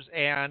shoulders,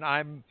 and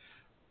I'm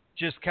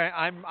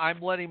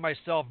letting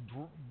myself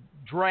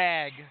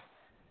drag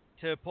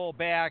to pull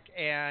back,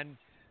 and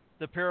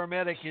the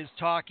paramedic is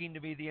talking to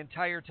me the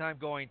entire time,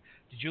 going,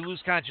 "Did you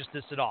lose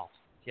consciousness at all?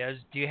 Yes.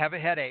 Do you have a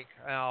headache?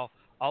 All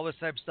this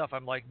type of stuff."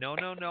 I'm like, no,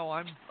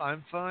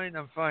 I'm fine.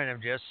 I'm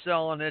just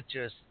selling it.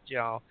 Just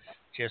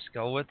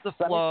go with the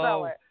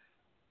flow.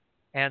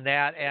 And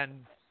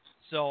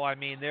so, I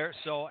mean,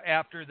 so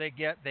after they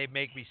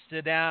make me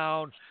sit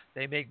down,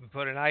 they make me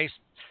put an ice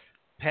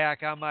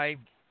pack on my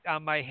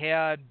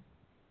head.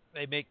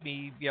 They make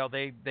me,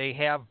 they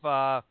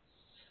have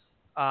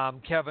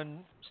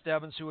Kevin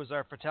Stebbins, who was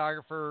our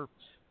photographer,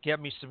 get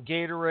me some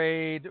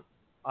Gatorade.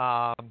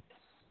 I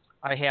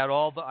had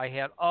all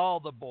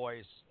the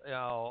boys,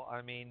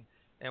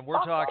 and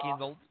we're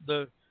talking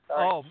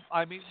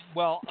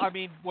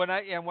when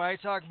I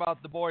talk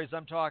about the boys,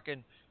 I'm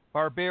talking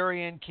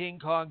Barbarian, King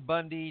Kong,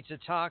 Bundy,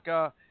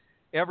 Tatanka.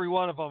 Every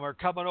one of them are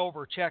coming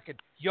over, checking.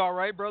 You all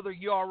right, brother?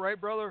 You all right,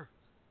 brother?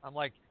 I'm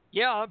like,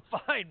 yeah, I'm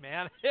fine,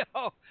 man.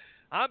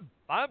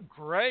 I'm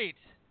great.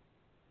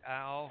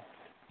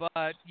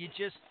 But you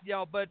just,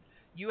 but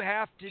you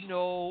have to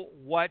know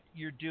what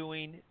you're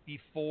doing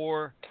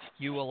before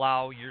you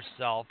allow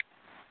yourself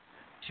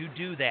to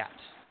do that.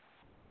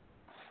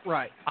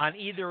 Right. On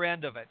either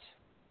end of it.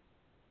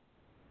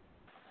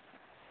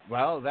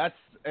 Well, that's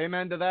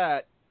amen to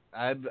that.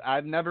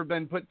 I've never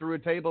been put through a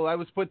table. I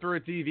was put through a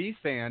TV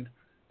stand.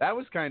 That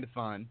was kind of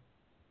fun.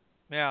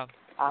 Yeah.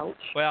 Ouch.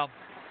 Well,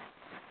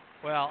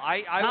 Well,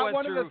 I Not went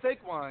one through. of the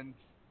thick ones.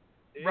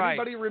 Right.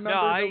 Anybody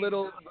remember the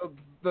little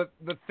the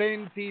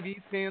thin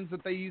TV stands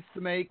that they used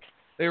to make?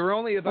 They were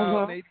only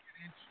about maybe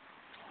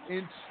an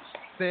inch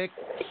thick,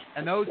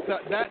 and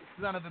that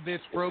son of a bitch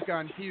broke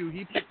on cue.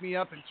 He picked me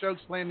up and choke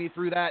slammed me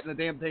through that, and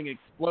the damn thing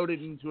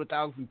exploded into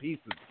 1,000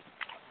 pieces.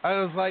 I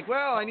was like,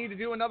 well, I need to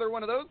do another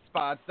one of those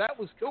spots. That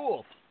was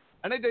cool,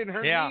 and it didn't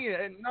hurt me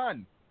and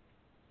none.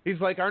 He's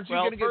like, aren't you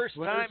going to get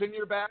splinters in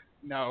your back?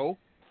 No.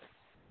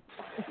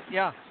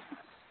 Yeah.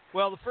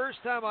 Well, the first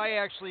time I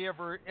actually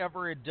ever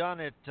had done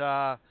it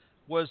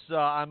was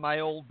on my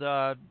old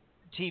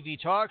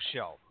TV talk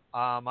show.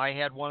 I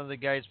had one of the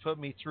guys put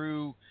me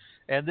through,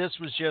 and this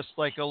was just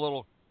like a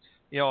little,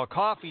 a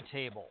coffee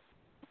table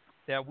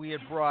that we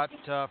had brought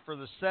for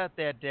the set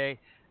that day.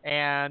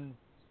 And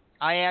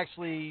I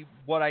actually,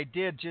 what I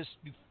did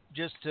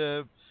just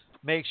to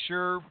make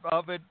sure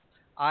of it,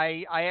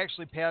 I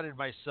actually patted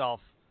myself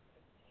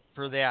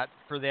for that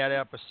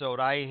episode.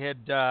 I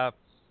had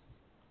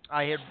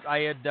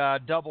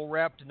double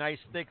wrapped a nice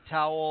thick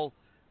towel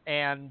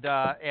and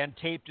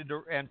taped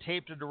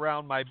it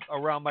around my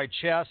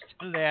chest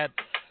that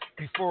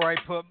before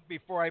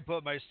I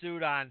put my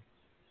suit on.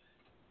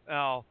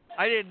 I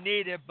didn't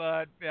need it,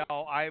 but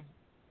I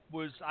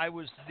was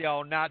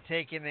not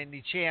taking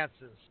any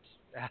chances.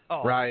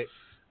 Right.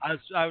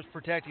 I was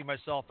protecting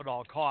myself at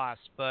all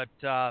costs, but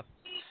the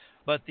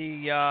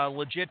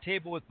legit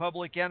table with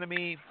Public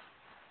Enemy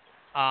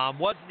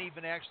wasn't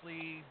even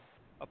actually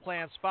a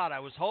planned spot. I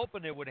was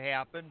hoping it would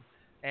happen,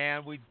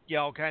 and we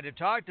kind of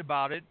talked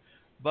about it,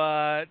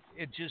 but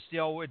it just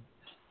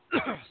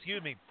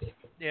excuse me,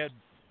 it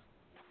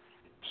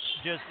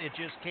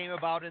just came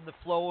about in the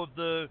flow of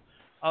the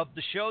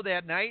show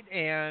that night,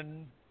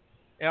 and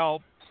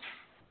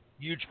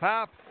huge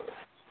pop.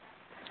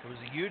 It was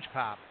a huge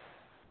pop.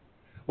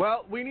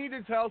 Well, we need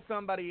to tell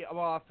somebody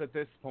off at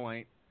this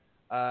point.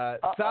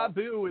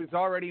 Sabu is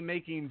already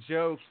making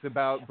jokes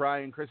about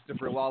Brian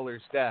Christopher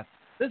Lawler's death.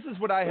 This is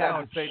what I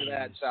have to say to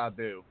that,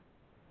 Sabu.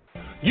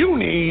 You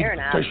need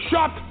to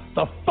shut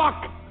the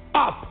fuck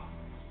up.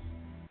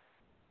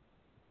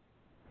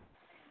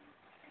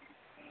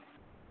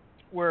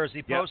 Where is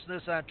he posting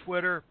this on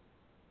Twitter?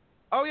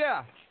 Oh,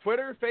 yeah.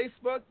 Twitter,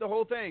 Facebook, the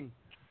whole thing.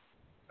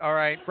 All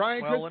right.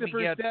 Brian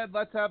Christopher said,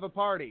 let's have a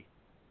party.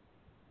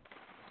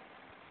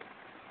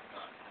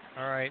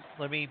 All right.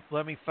 Let me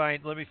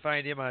find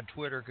him on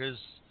Twitter, because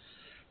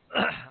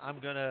I'm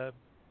gonna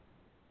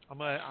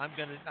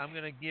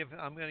give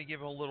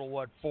him a little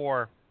what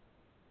for.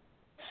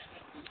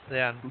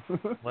 Then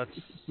let's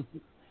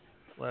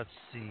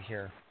see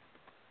here,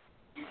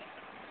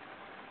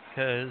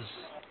 because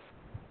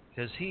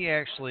he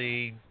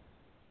actually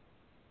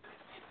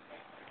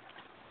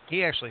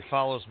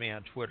follows me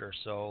on Twitter.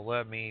 So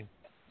let me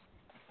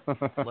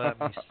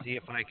see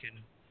if I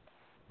can.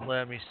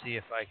 Let me see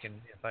if I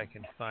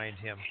can find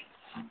him.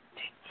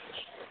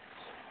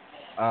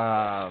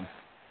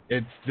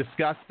 It's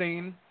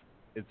disgusting.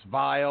 It's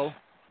vile.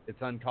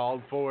 It's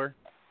uncalled for.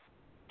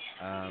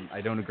 I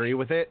don't agree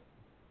with it,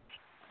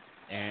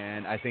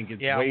 and I think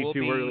it's way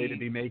too early to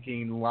be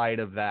making light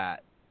of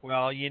that.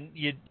 Well, you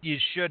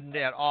shouldn't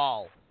at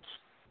all.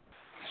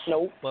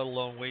 Nope. Let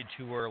alone way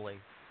too early.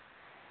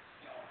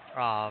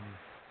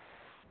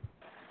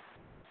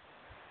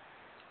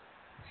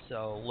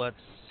 So let's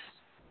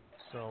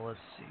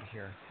see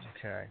here.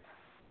 Okay.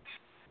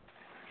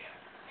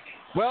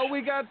 Well,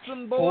 we got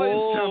some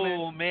boys coming.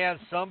 Oh man,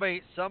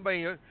 somebody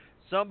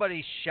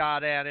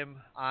shot at him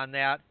on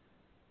that.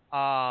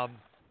 The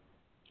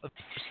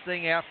first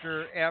thing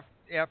after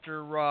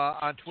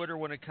on Twitter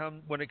when it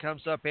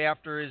comes up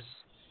after his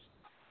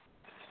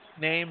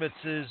name, it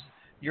says,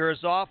 "You're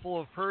as awful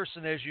a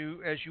person as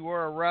you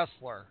are a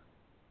wrestler."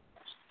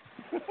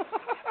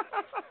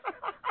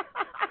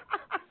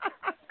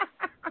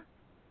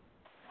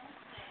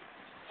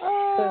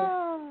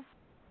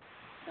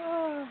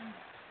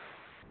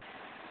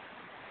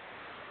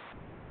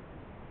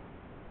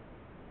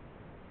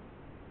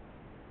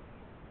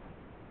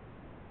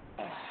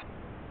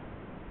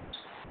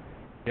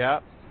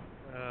 Yep.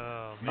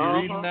 You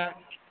reading Uh-huh. that?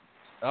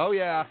 Oh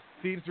yeah,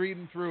 Steve's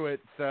reading through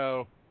it.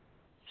 So.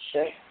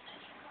 Shit.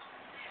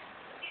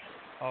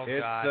 Oh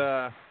it's,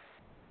 God.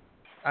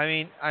 I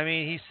mean,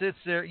 he sits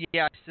there.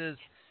 Yeah, he says,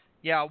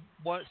 "Yeah,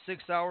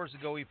 6 hours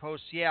ago he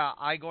posts, yeah,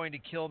 I going to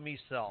kill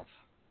myself."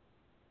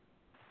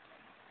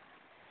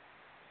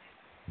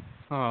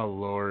 Oh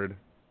Lord.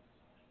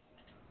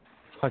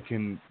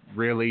 Fucking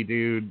really,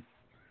 dude.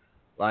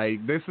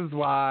 Like, this is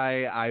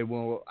why I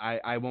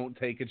won't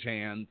take a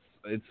chance.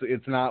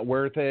 It's not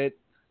worth it.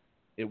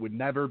 It would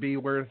never be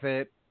worth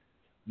it.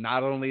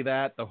 Not only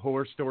that, the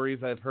horror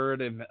stories I've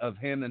heard of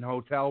him in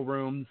hotel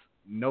rooms,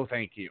 no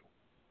thank you.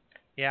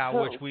 Yeah,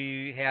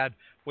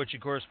 which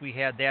of course we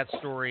had that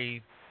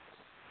story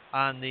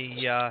on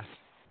the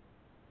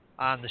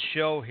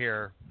show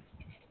here.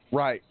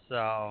 Right.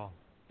 So.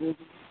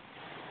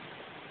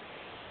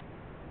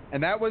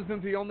 And that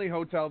wasn't the only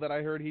hotel that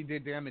I heard he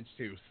did damage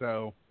to,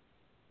 so.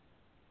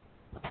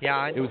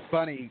 Yeah. It was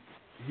funny.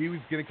 he was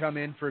going to come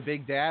in for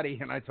Big Daddy,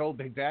 and I told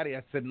Big Daddy,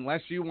 I said,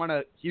 unless you want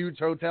a huge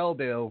hotel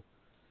bill,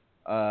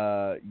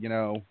 I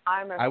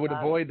would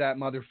avoid that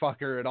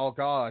motherfucker at all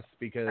costs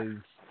because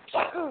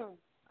I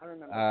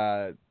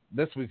remember.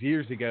 This was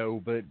years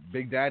ago, but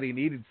Big Daddy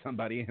needed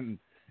somebody, and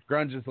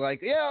Grunge is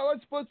like, yeah,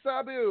 let's put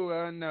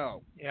Sabu.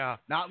 No. Yeah.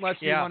 Not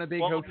unless you want a big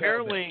hotel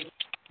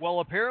bill.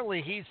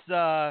 Apparently he's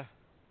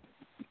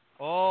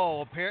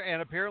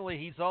apparently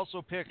he's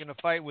also picking a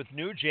fight with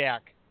New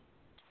Jack.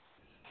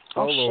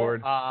 Oh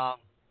Lord.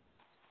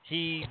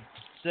 He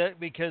said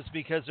because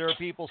there are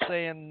people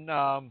saying,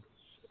 I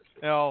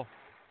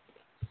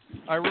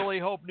really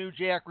hope New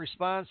Jack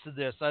responds to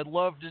this. I'd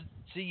love to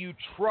see you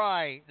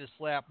try to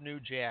slap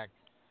New Jack.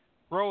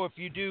 Bro, if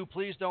you do,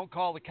 please don't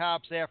call the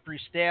cops after he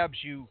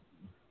stabs you,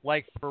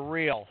 like for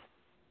real.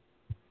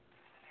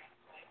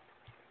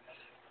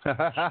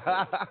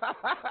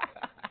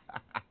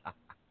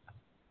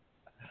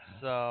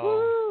 So.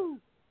 Woo!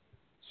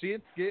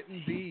 Shit's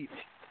getting deep.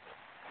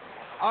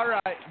 All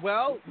right,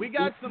 well, we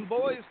got some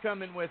boys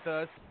coming with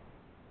us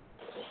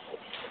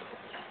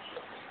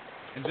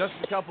in just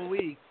a couple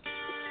weeks.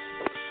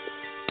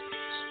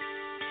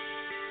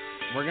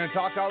 We're going to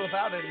talk all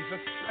about it in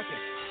just a second.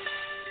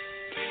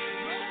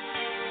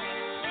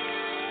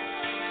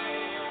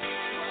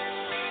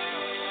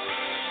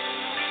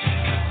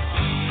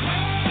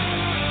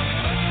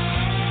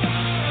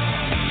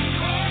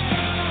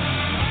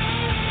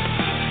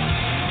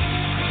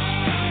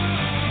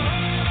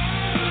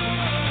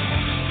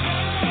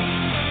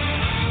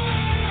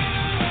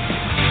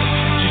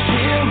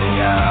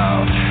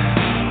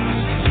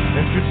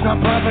 It's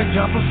not perfect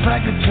or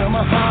perfected till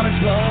my heart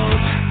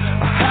explodes.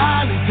 I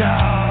highly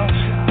doubt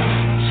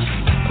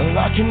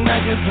I can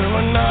make it through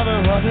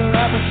another 100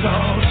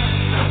 episodes.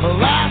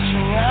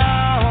 Lashing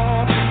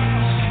out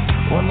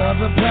one of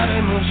the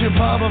petty moves you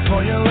pull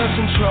before you lose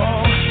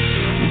control.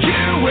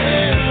 You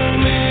will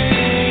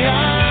me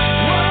out,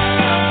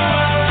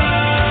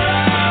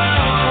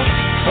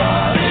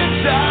 but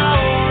it's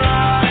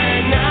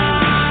alright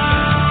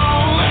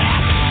now.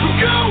 Let's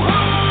go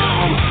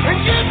home and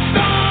get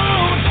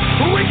stoned.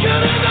 We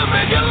could end up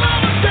making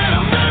love instead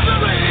of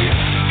misery.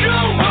 Go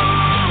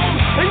home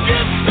and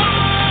get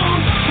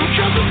stoned,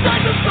 'cause the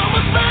sex is so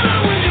much better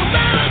when you're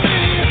mad at me.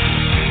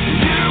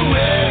 You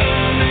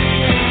will me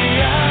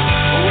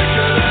out. We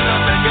could end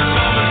up making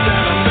love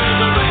instead of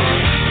misery,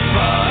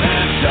 but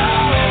it's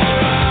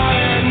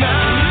alright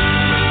now.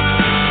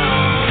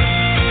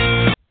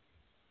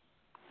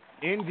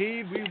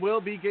 Indeed, we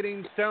will be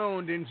getting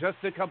stoned in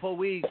just a couple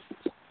weeks.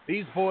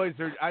 These boys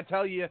are, I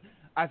tell you,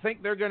 I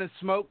think they're going to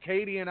smoke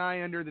Katie and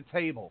I under the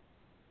table.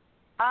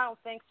 I don't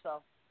think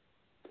so.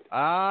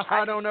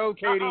 I don't know,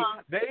 Katie.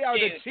 They are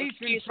the Cheech and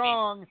Excuse me.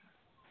 Chong.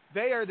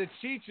 They are the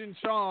Cheech and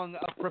Chong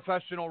of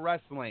professional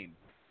wrestling.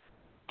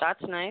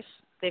 That's nice.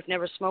 They've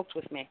never smoked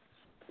with me.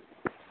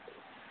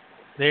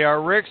 They are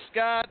Rick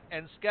Scott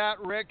and Scott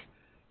Rick,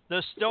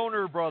 the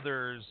Stoner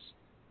Brothers.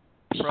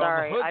 From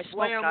Sorry, Hood I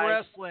smoke Slam guys.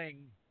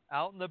 Wrestling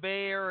out in the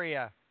Bay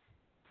Area.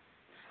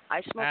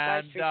 I smoke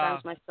guys 3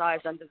 times my size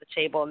under the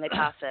table and they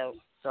pass out,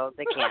 so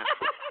they can't.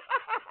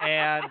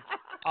 And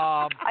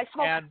I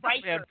smoke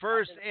and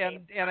first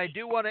and I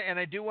do want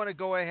to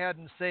go ahead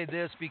and say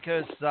this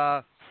because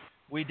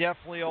we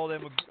definitely owe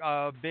them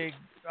a big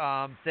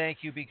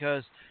thank you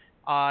because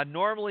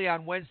normally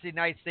on Wednesday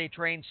nights they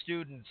train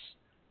students.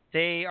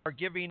 They are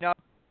giving up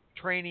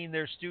training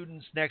their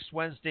students next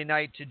Wednesday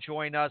night to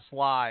join us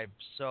live.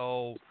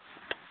 So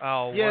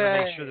want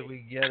to make sure that we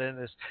get in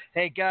this.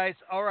 Hey guys,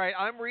 all right,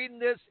 I'm reading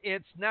this.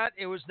 It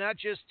was not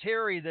just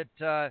Terry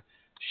that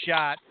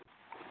shot.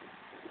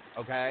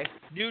 Okay.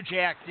 New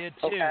Jack did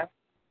too. Okay.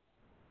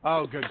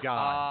 Oh, good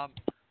God.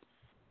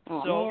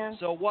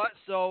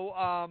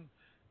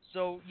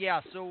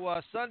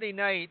 Sunday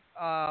night,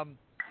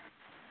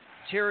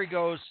 Terry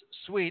goes,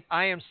 sweet,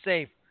 I am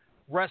safe.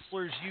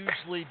 Wrestlers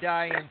usually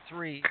die in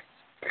 3s.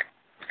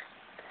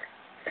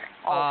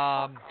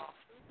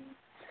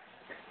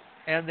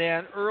 And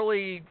then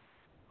early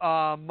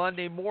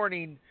Monday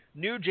morning,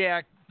 New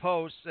Jack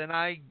posts, and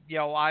I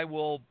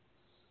will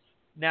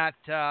not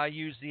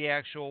use the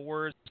actual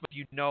words, but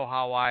you know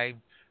how I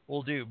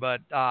will do.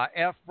 But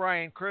F.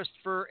 Brian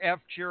Christopher, F.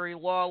 Jerry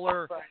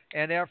Lawler,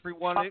 and every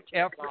one of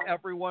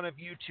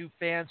you 2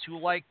 fans who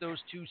like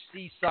those 2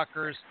 sea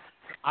suckers.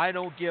 I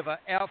don't give a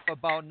F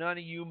about none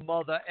of you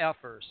mother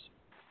effers.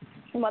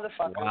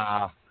 Motherfuckers.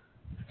 Wow.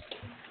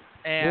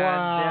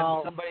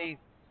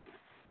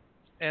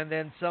 And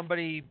then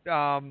somebody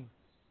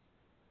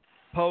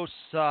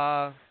posts,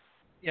 to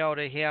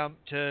him,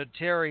 to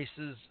Terry,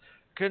 says,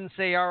 couldn't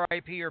say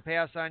R.I.P. or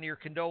pass on your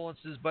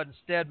condolences, but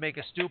instead make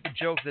a stupid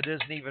joke that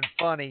isn't even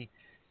funny. ...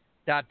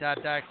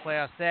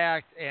 class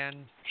act.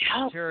 And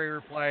Terry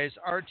replies,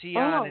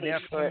 RTN and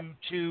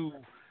FU2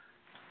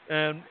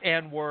 and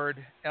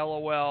N-word,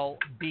 LOL,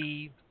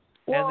 B.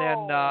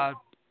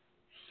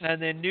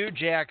 And then New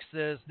Jack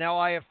says, now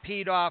I have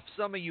peed off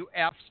some of you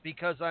Fs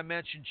because I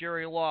mentioned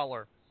Jerry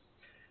Lawler.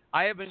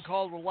 I have been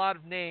called a lot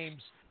of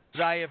names,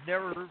 but I have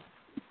never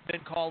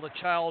been called a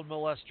child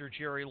molester,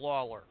 Jerry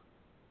Lawler.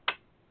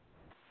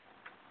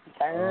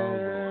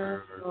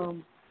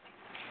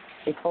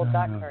 He pulled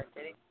that card,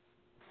 did he?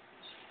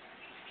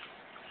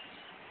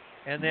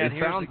 And then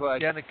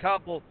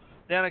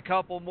then a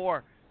couple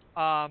more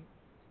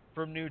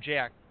from New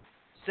Jack.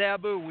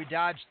 Sabu, we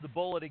dodged the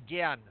bullet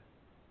again.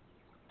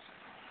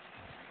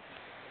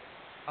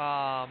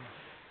 And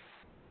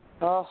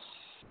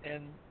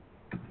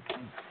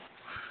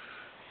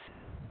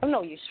I'm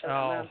no use for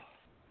that,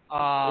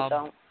 man.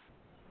 Don't.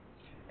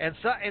 And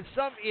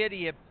some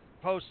idiot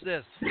posts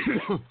this.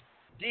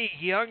 D,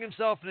 he hung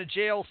himself in a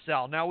jail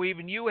cell. Now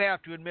even you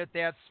have to admit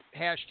that's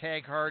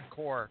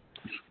 #hardcore.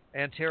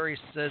 And Terry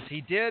says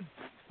he did.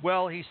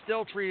 Well, he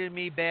still treated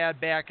me bad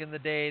back in the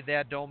day.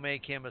 That don't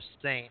make him a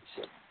saint.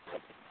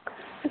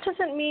 It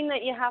doesn't mean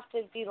that you have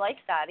to be like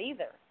that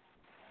either.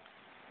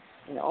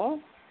 You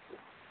know.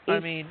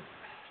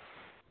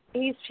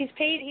 He's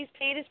paid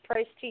his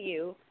price to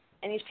you,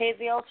 and he's paid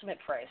the ultimate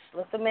price.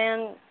 Let the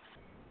man,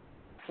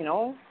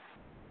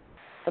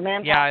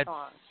 pass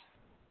on.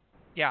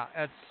 Yeah,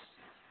 it's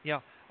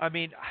I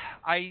mean,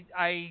 I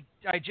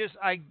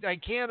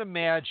can't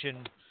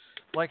imagine.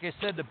 Like I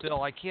said to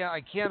Bill, I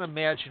can't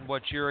imagine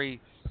what Jerry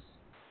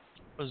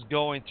was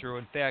going through.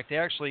 In fact,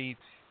 here's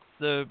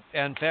the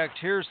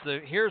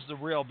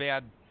real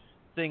bad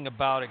thing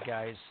about it,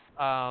 guys.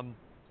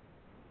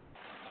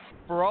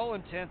 For all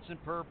intents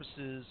and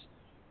purposes,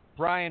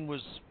 Brian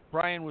was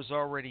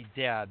already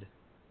dead.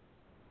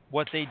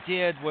 What they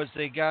did was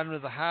they got him to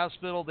the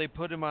hospital. They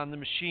put him on the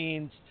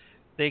machines.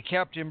 They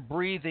kept him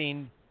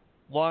breathing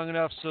long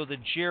enough so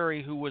that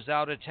Jerry, who was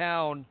out of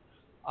town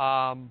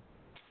on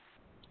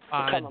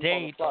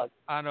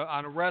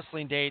a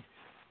wrestling date,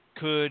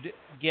 could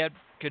get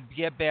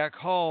back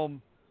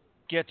home,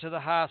 get to the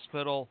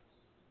hospital,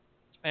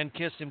 and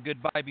kiss him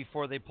goodbye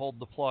before they pulled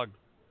the plug.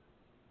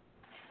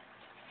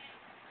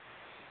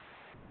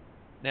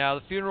 Now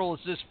the funeral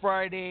is this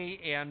Friday,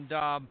 and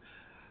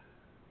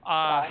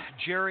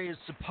Jerry is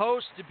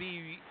supposed to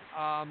be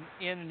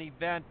in an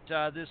event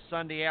this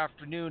Sunday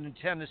afternoon in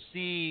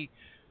Tennessee,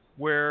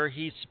 where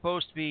he's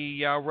supposed to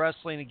be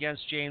wrestling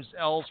against James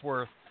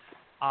Ellsworth.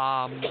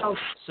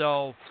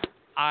 So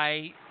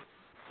I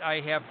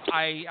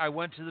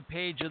went to the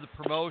page of the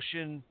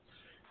promotion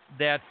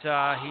that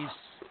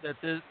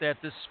this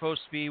is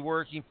supposed to be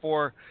working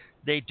for.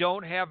 They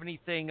don't have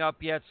anything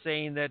up yet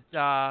saying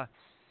that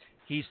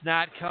he's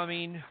not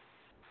coming,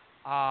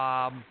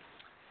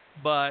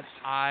 but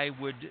I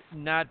would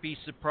not be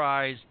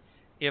surprised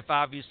if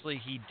obviously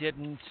he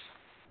didn't.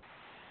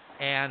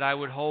 And I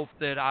would hope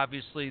that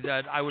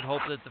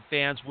the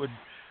fans would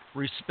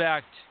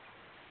respect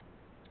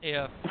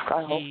if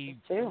he,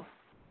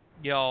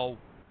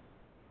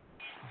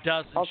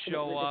 doesn't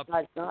show up.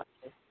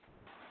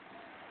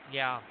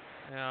 Yeah,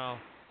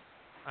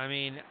 I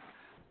mean,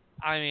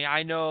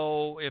 I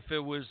know if it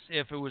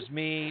was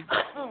me,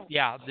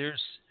 yeah,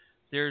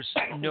 there's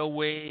no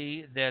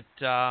way that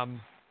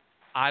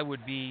I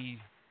would be.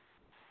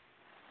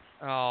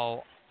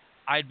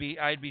 I'd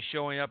be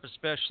showing up,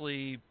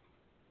 especially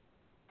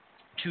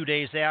 2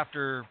 days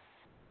after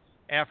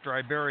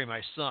I bury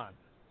my son.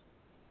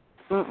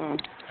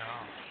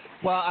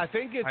 Well, I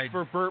think it's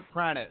for Burt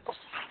Prentice.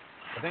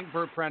 I think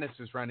Burt Prentice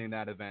is running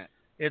that event.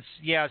 It's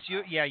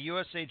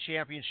USA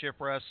Championship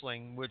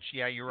Wrestling, which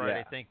you're right. Yeah.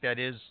 I think that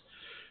is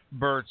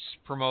Burt's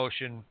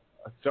promotion.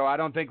 So I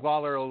don't think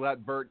Lawler will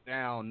let Burt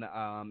down.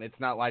 It's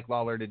not like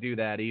Lawler to do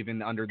that,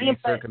 even under these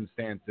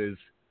circumstances.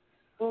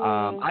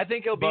 I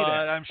think he'll be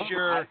there. I'm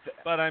sure.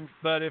 But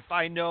if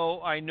I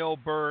know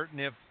Burt,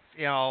 and if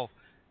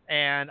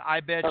and I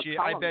bet you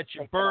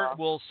Burt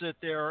will sit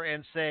there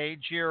and say,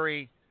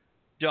 Jerry,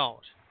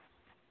 don't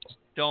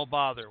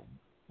bother.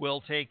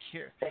 We'll take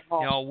care.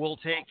 We'll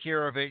take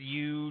care of it.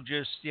 You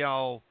just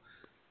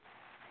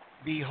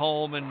be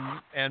home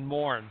and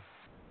mourn.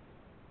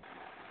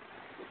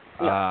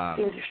 We're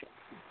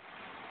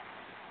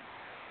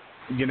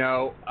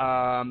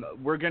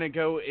going to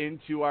go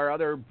into our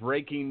other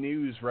breaking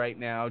news right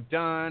now.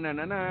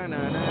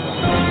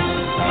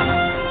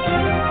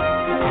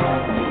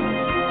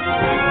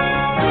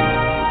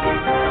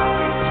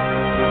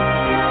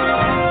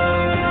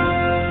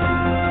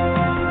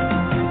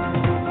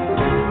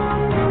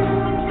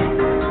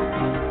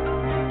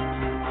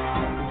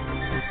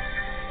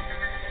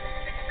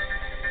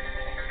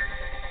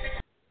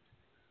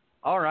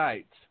 All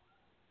right.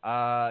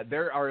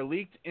 There are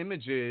leaked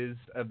images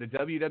of the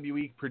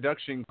WWE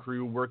production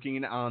crew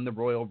working on the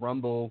Royal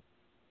Rumble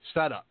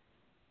setup.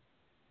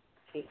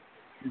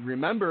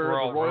 Remember,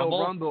 the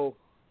Royal Rumble?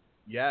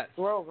 Yes.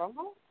 Royal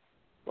Rumble?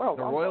 The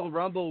Royal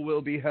Rumble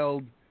will be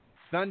held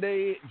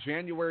Sunday,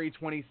 January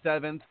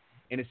 27th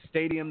in a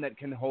stadium that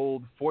can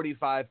hold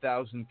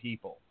 45,000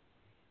 people.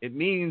 It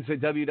means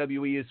that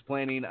WWE is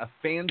planning a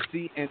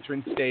fancy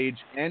entrance stage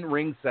and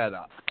ring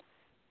setup.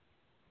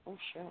 Oh,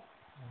 shit.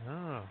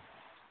 Oh.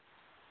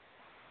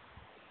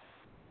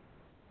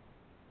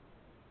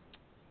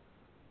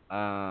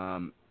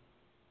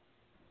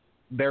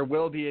 There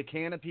will be a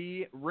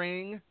canopy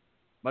ring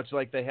much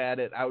like they had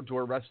at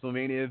outdoor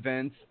WrestleMania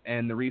events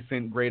and the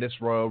recent Greatest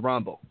Royal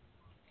Rumble.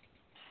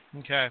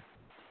 Okay.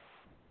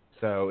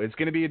 So it's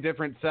going to be a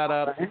different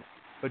setup,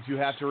 but you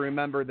have to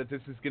remember that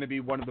this is going to be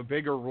one of the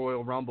bigger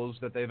Royal Rumbles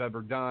that they've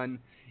ever done.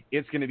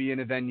 It's going to be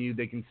in a venue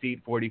that can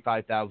seat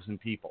 45,000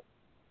 people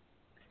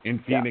in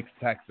Phoenix,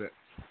 Texas.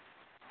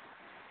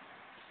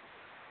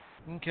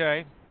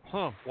 Okay.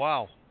 Huh.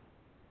 Wow.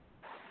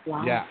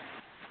 Yeah.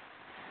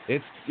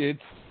 It's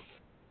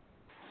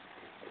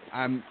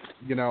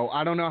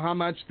I don't know how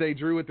much they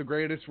drew at the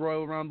Greatest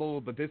Royal Rumble,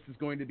 but this is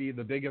going to be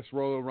the biggest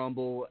Royal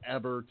Rumble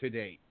ever to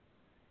date,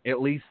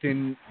 at least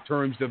in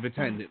terms of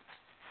attendance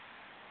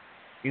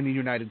in the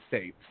United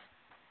States.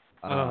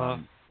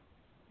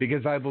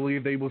 Because I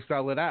believe they will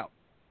sell it out.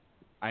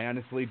 I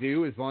honestly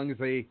do, as long as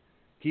they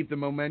keep the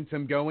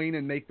momentum going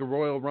and make the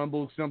Royal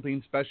Rumble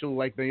something special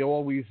like they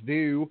always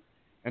do.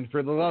 And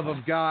for the love of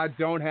God,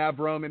 don't have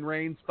Roman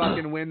Reigns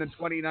fucking win the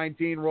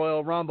 2019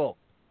 Royal Rumble.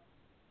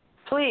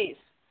 Please,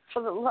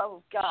 for the love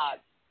of God.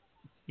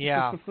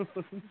 Yeah.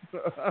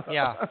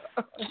 Yeah.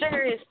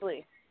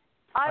 Seriously.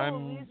 I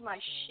will lose my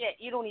shit.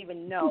 You don't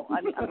even know.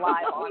 I'm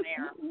live on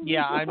air.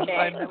 Yeah,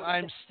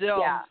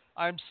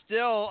 I'm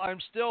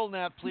still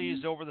not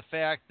pleased over the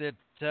fact that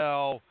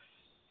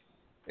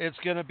it's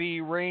going to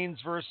be Reigns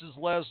versus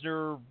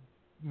Lesnar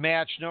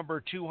match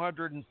number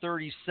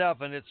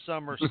 237 at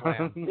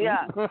SummerSlam.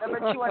 Yeah, number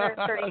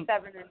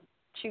 237 and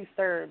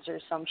 2/3 or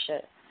some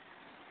shit.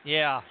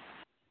 Yeah.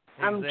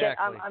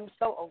 Exactly. I'm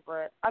so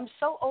over it. I'm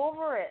so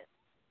over it.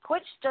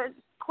 Quit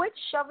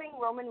shoving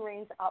Roman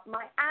Reigns up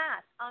my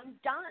ass. I'm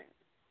done.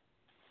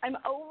 I'm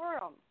over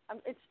him.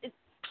 It's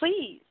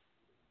please.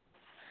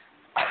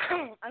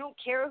 I don't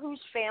care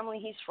whose family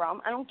he's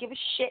from. I don't give a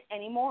shit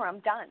anymore. I'm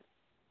done.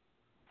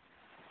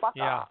 Fuck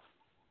off.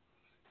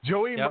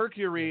 Joey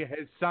Mercury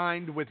has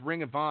signed with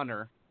Ring of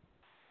Honor.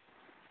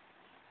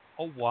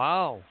 Oh,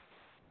 wow.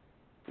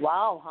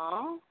 Wow,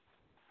 huh?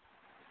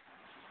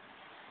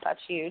 That's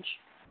huge.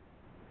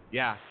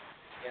 Yeah.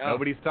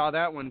 Nobody saw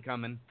that one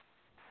coming.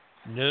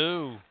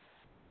 No.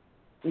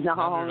 No,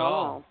 not at no.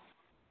 all.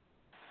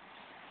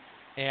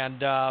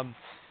 And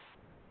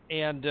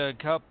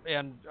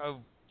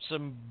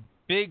some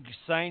big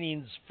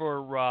signings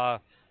for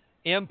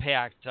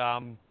Impact.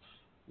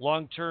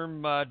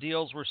 Long-term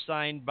deals were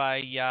signed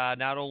by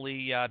not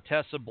only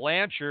Tessa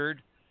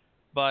Blanchard,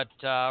 but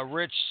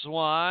Rich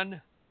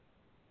Swann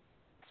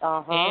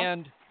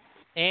and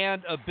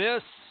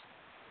Abyss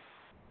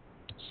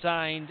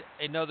signed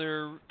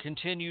another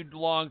continued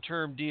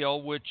long-term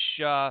deal, which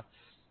has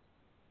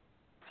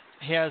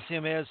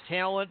him as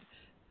talent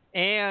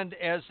and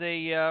as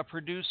a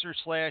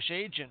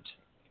producer/agent.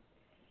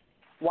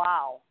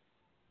 Wow.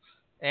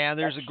 And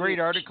there's a great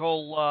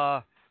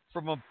article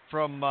from one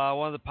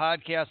of the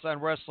podcasts on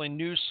Wrestling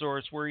News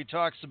Source where he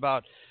talks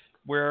about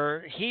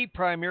where he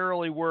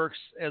primarily works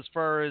as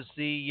far as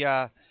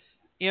the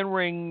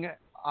in-ring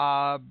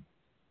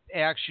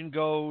action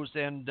goes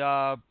and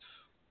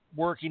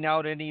working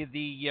out any of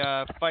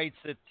the fights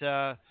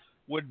that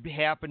would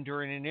happen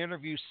during an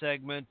interview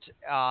segment.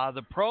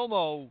 The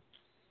promo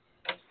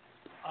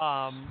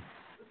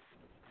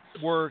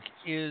work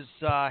is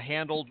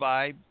handled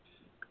by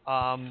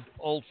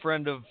old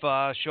friend of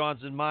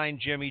Sean's and mine,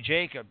 Jimmy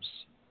Jacobs.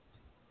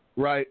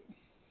 Right.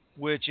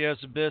 Which, as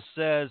Abyss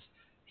says,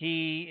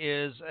 he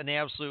is an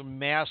absolute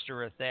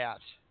master at that.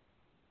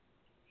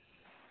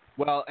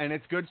 Well, and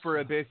it's good for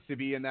Abyss to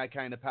be in that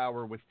kind of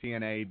power with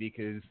TNA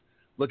because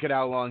look at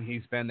how long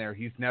he's been there.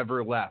 He's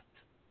never left.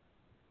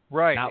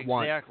 Right. Not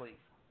exactly.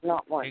 Once.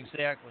 Not once.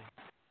 Exactly.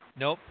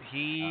 Nope.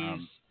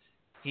 He's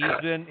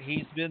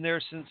been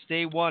there since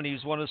day one.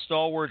 He's one of the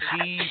stalwarts.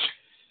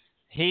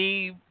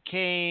 He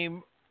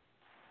came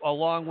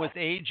along with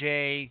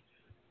AJ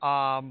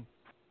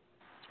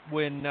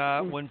when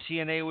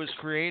TNA was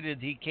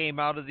created. He came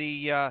out of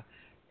the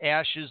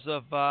ashes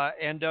of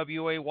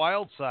NWA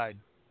Wildside,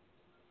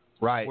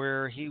 right?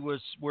 Where he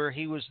was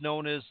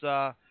known as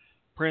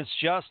Prince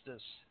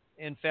Justice.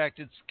 In fact,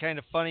 it's kind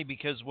of funny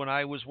because when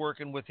I was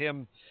working with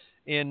him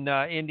in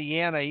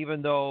Indiana,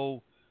 even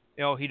though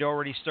he'd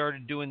already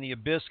started doing the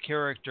Abyss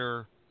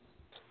character.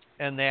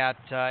 And that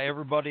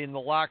everybody in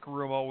the locker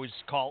room always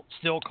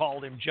still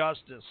called him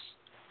Justice,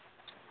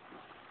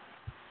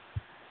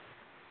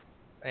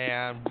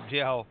 and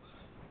that's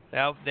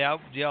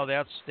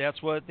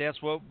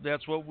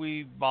what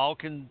we all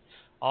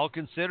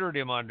considered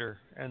him under,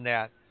 and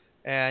that,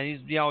 and he's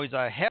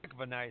a heck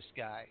of a nice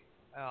guy.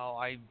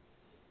 I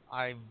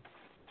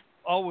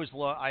always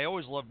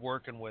loved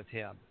working with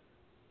him,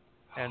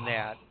 and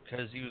that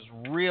because he was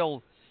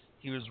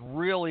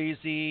real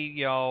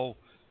easy,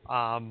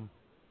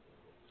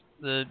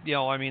 the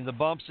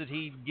bumps that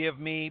he'd give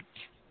me,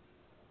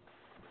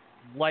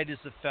 light as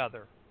a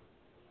feather.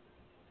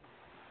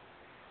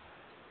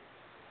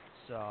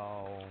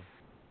 So.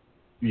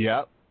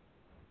 Yep.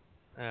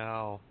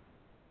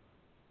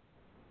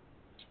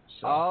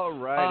 So, all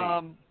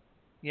righty.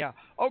 Yeah.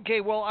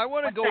 Okay. Well, I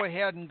want to go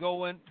ahead and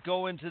go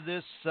into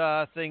this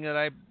thing that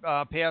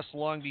I passed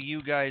along to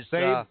you guys.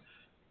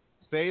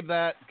 save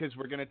that because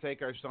we're going to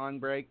take our song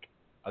break.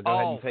 I'll go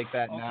ahead and take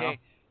that now. Okay.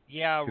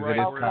 Yeah,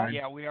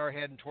 right. We are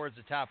heading towards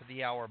the top of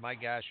the hour. My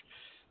gosh.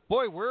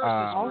 Boy, where is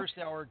this first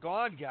hour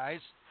gone, guys?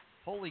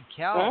 Holy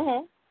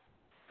cow.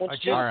 I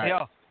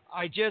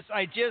just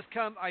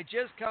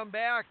come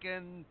back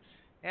and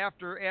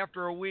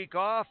after a week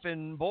off,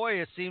 and boy,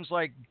 it seems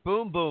like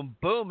boom, boom,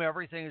 boom,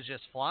 everything is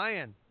just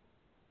flying.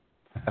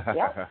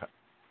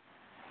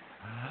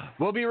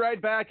 We'll be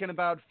right back in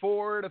about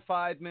 4 to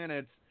 5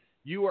 minutes.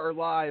 You are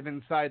live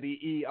inside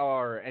the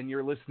ER, and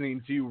you're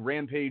listening to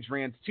Rampage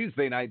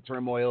Rants-Tuesday Night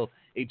Turmoil,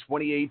 a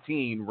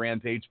 2018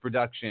 Rampage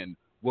production.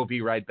 We'll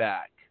be right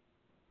back.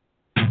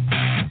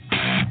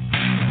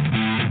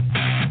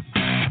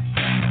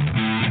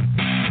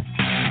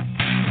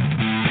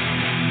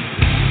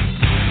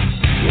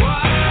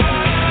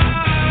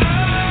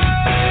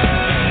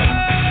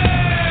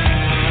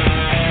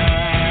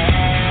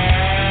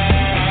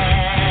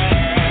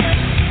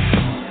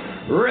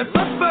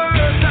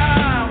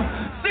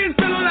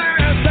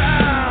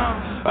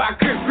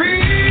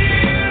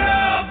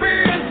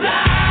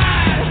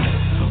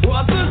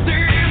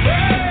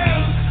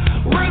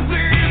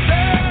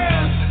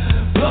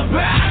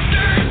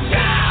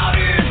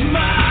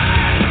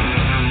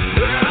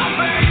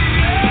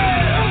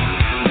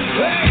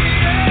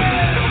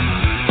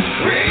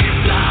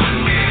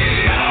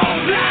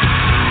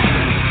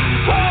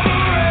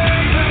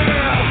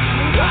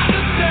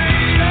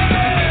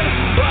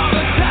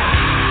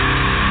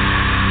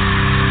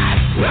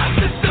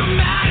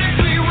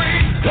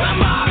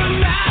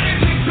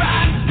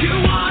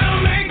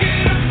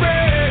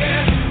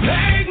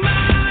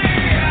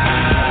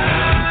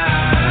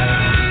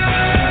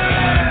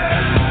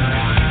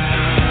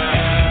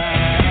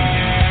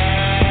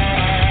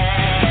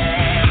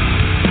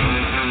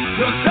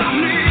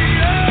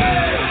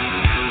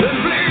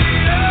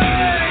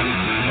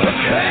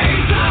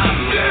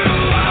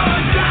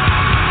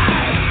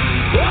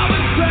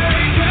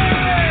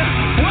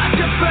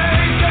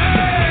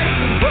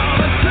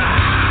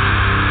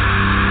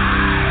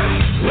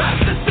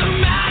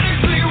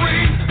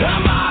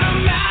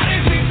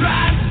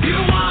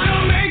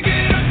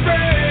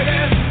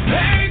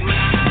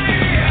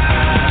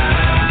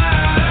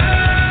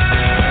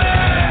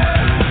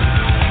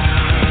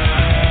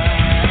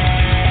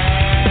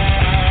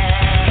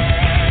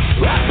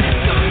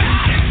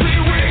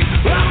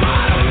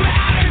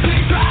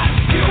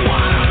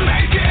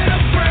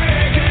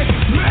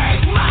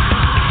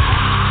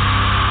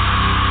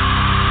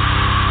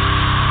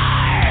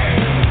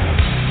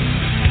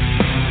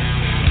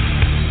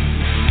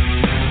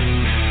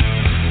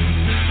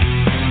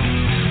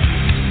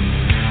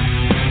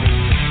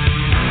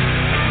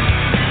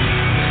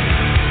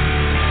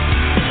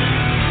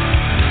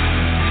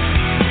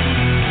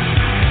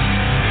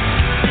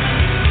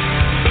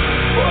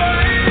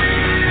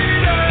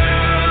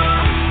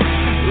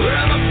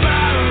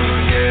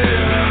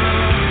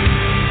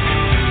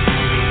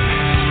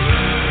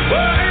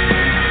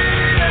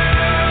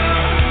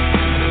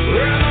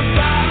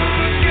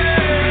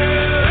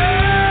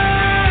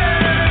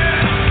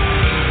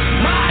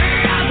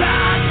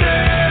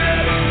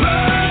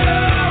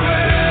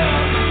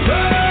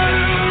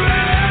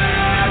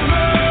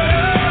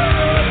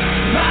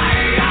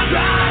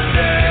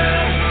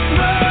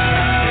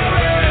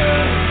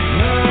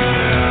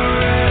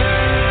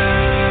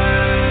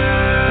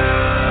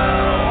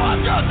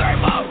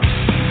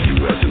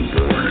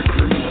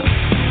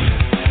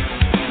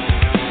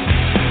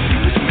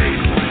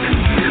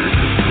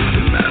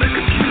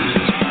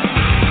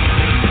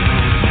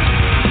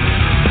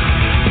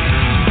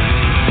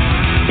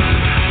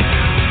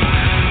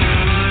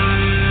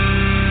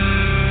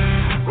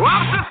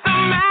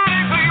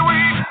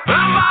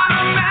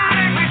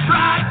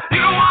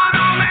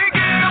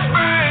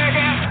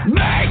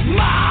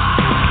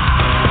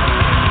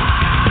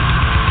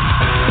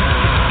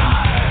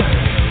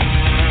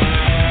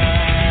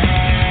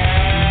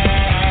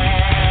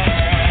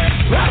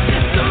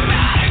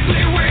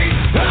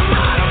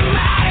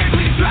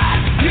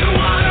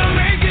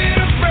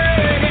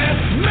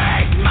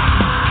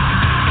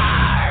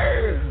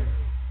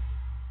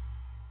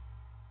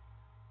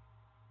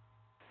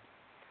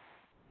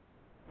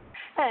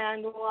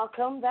 And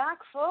welcome back,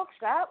 folks.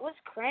 That was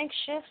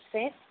Crankshift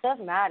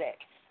Systematic.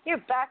 You're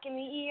back in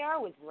the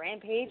ER with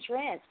Rampage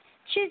Rants,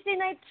 Tuesday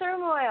Night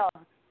Turmoil.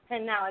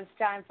 And now it's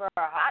time for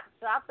our hot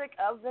topic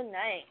of the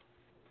night.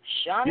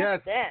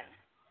 Jonathan.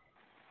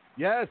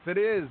 Yes, it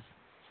is.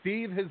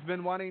 Steve has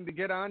been wanting to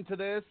get onto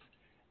this,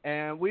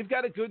 and we've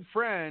got a good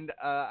friend.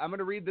 I'm going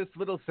to read this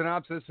little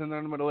synopsis, and then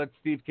I'm going to let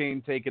Steve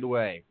Kane take it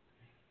away.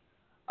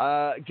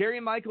 Gary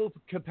Michael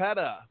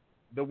Capetta,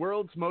 the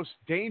world's most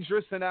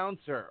dangerous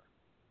announcer,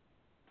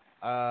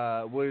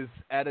 was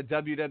at a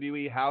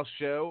WWE house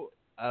show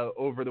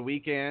over the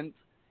weekend,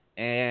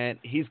 and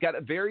he's got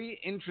a very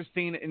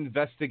interesting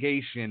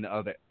investigation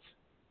of it.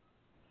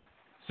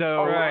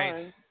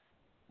 So,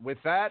 with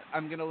that,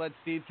 I'm going to let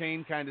Steve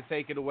Kane kind of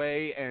take it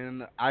away,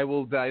 and I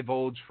will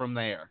divulge from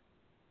there.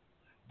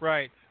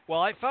 Right.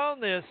 Well, I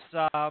found this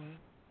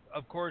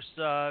of course,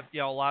 a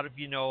lot of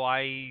you know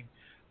I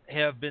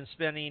have been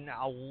spending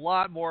a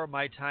lot more of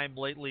my time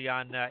lately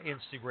on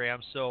Instagram.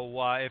 So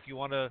if you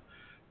want to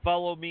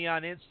follow me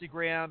on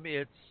Instagram,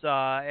 it's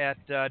at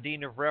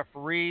Dean of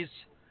Referees.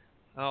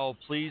 Oh,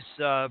 please,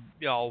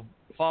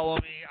 follow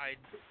me. I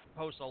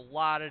post a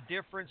lot of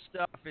different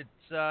stuff. It's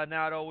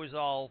not always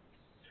all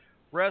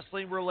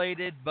wrestling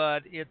related,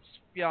 but it's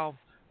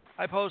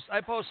I post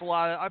a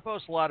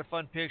lot of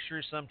fun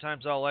pictures.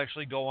 Sometimes I'll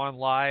actually go on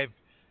live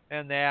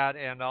and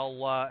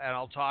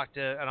I'll talk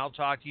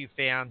to you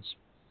fans.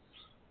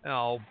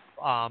 But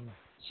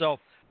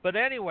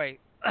anyway,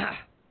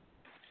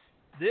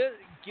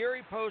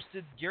 Gary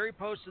posted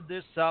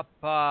this up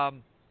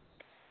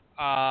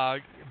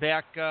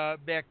back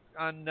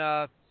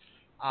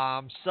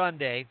on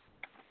Sunday,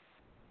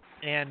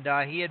 and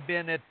he had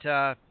been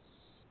at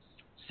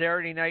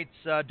Saturday night's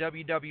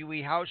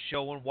WWE house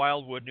show in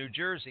Wildwood, New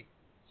Jersey,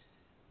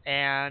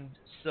 and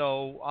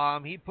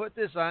so he put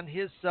this on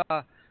his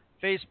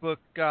Facebook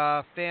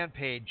fan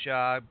page,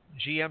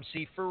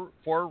 GMC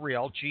for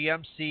Real,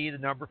 GMC the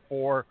number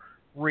 4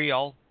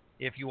 Real,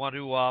 if you want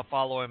to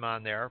follow him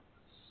on there,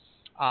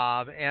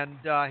 and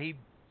he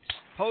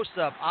posts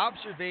up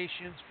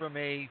observations from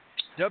a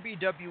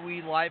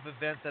WWE live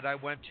event that I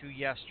went to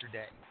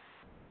yesterday.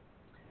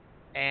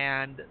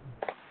 And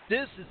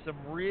this is some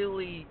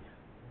really,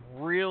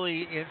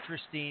 really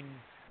interesting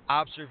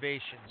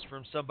observations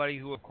from somebody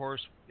who, of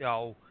course,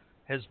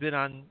 has been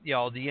on,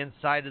 the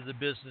inside of the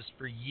business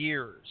for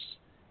years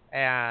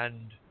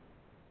and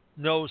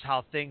knows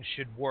how things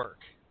should work.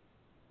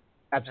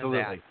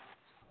 Absolutely.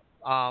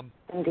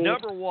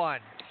 Number one,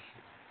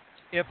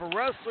 if a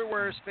wrestler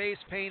wears face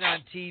paint on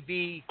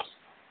TV,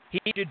 he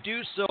should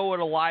do so at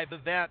a live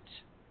event.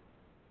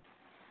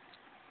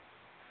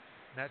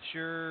 Not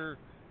sure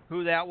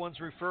who that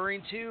one's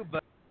referring to,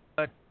 but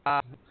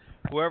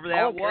whoever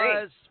that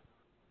was,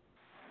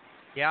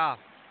 yeah,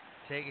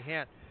 take a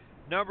hint.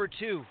 Number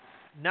 2,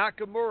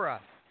 Nakamura,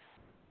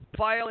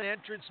 file an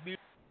entrance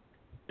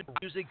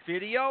music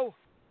video.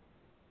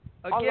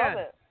 Again, I love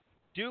it.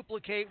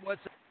 Duplicate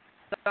what's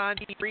on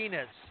the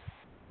arenas.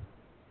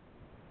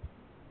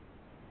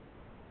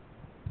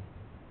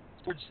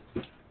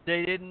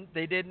 They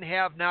didn't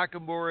have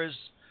Nakamura's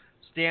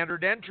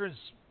standard entrance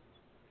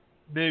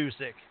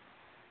music,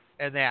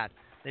 and that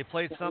they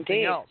played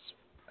something else.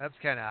 That's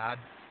kind of odd.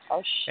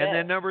 Oh shit! And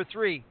then number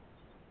 3,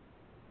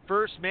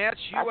 first match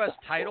U.S.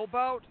 title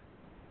bout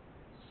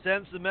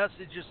sends the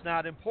message it's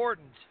not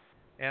important.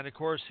 And of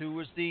course, who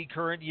was the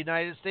current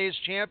United States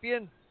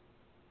champion?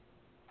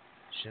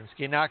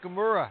 Shinsuke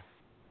Nakamura.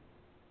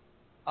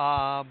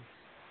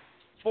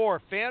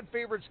 4, fan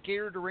favorites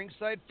cater to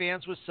ringside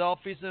fans with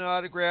selfies and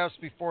autographs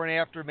before and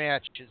after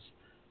matches.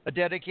 A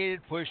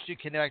dedicated push to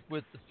connect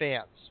with the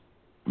fans.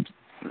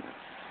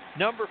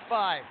 Number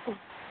 5,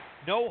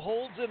 no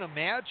holds in a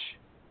match.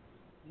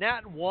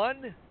 Not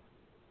one.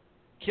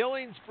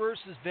 Killings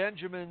versus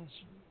Benjamin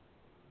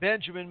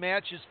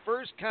match's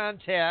first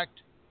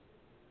contact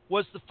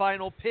was the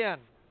final pin.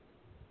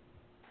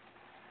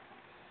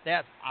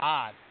 That's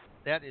odd.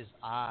 That is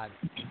odd.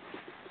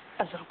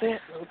 A little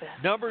bit.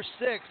 Number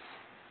 6,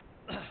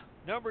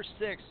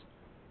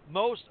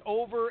 most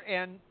over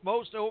and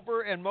most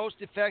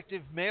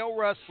effective male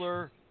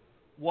wrestler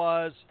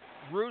was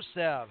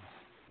Rusev.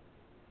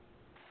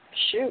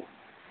 Shoot.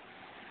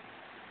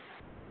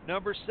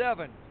 Number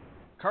 7,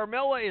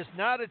 Carmella is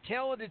not a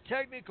talented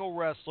technical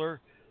wrestler,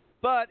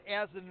 but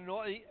as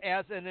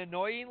an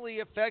annoyingly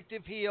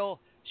effective heel,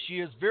 she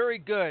is very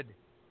good.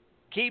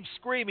 Keep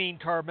screaming,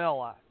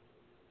 Carmella.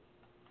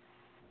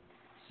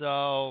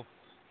 So,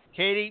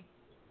 Katie,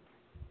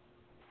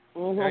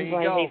 there you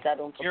go.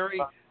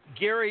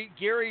 Gary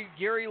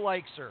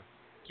likes her.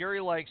 Gary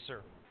likes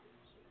her.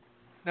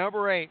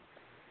 Number 8,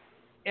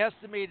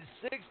 estimated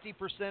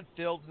 60%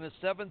 filled in a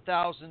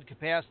 7,000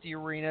 capacity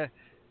arena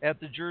at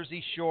the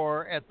Jersey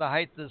Shore at the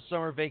height of the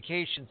summer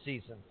vacation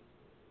season.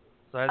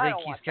 So I think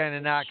he's kind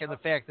of knocking the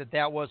fact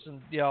that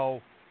wasn't,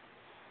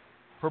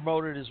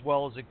 promoted as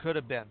well as it could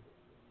have been.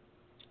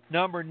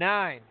 Number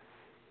 9,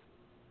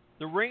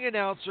 the ring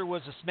announcer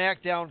was a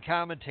SmackDown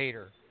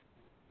commentator.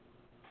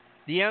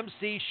 The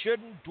MC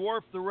shouldn't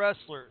dwarf the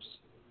wrestlers.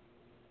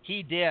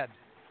 He did.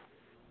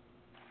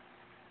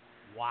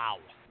 Wow.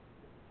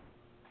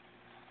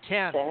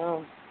 10.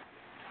 Damn.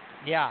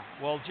 Yeah,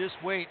 well, just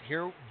wait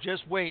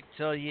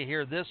till you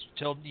hear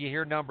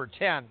number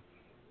 10.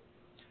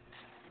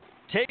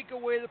 Take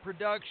away the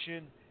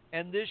production,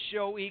 and this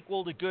show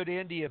equaled a good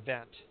indie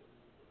event.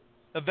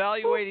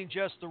 Evaluating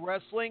just the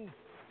wrestling,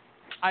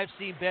 I've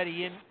seen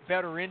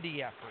better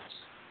indie efforts.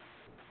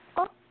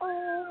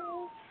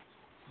 Uh-oh.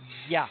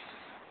 Yeah.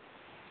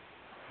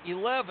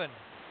 11.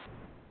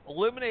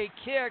 Eliminate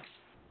kicks,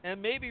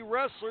 and maybe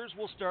wrestlers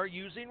will start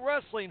using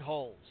wrestling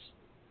holds.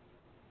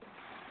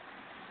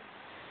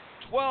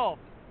 12.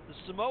 The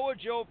Samoa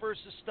Joe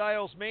versus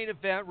Styles main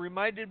event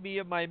reminded me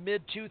of my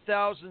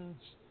mid-2000s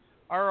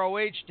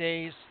ROH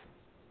days,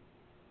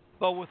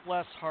 but with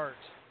less heart.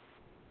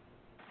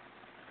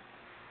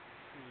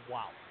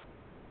 Wow.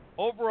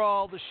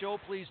 Overall, the show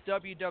pleased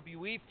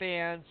WWE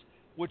fans,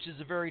 which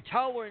is a very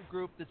tolerant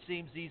group that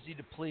seems easy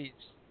to please.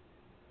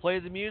 Play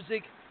the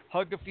music,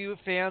 hug a few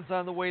fans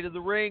on the way to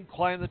the ring,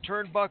 climb the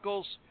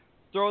turnbuckles,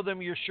 throw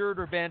them your shirt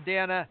or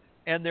bandana,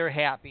 and they're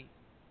happy.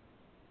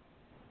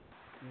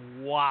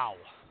 Wow.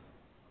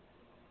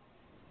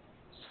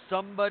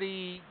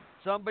 Somebody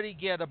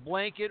get a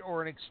blanket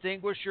or an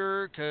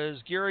extinguisher,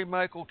 because Gary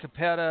Michael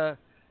Capetta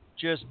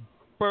just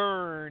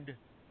burned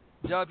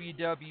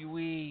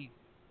WWE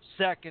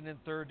second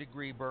and third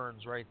degree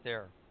burns right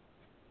there.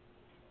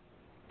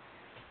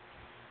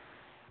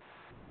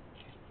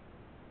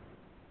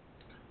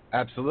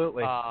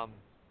 Absolutely.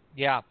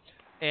 Yeah.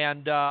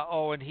 And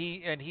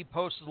and he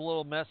posted a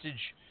little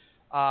message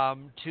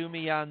to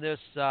me on this,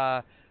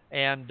 so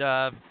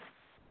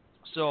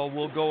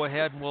we'll go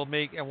ahead and we'll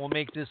make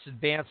this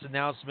advance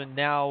announcement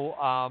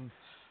now.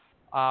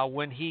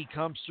 When he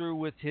comes through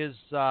with his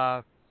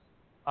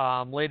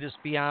latest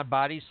Beyond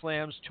Body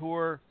Slams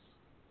tour,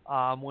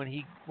 when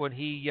he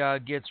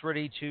gets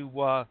ready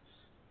to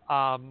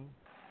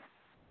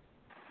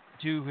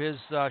do his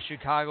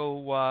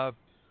Chicago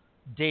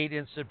date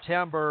in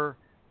September,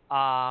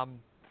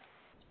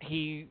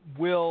 he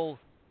will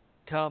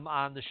come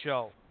on the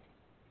show.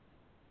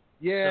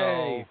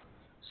 Yay!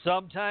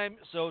 Sometime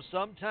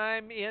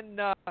in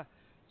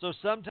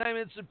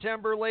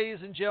September, ladies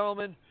and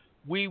gentlemen,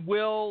 we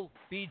will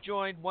be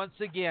joined once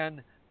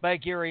again by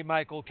Gary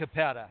Michael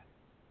Capetta.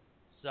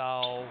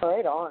 So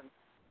right on.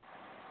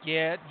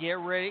 Get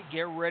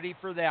ready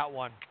for that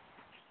one.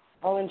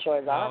 I'll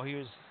enjoy that. No,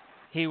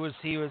 he was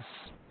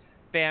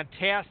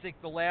fantastic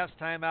the last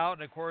time out,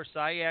 and of course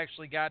I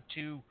actually got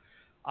to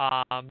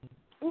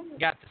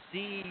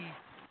see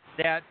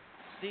that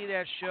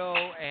show,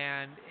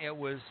 and it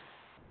was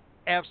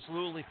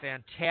absolutely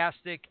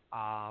fantastic.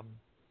 I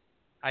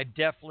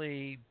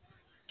definitely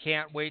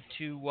can't wait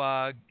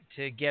to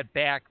get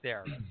back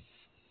there.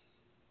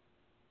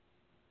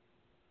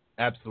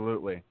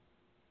 Absolutely.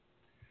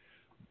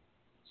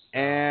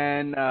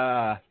 And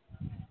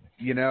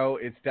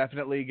it's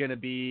definitely going to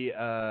be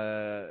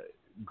a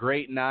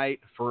great night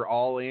for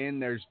All In.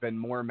 There's been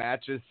more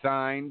matches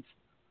signed.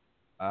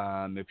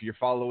 If you're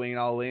following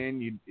All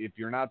In, if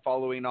you're not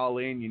following All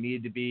In, you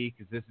need to be,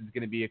 because this is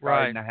going to be a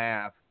card and a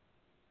half.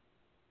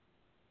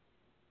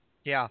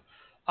 Yeah.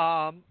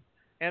 And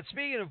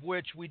speaking of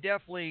which, we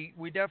definitely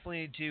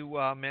need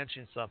to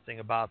mention something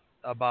about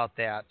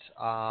that.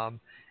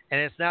 And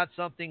it's not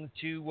something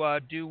to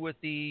do with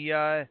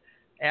the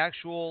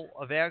actual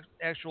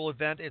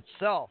event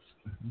itself.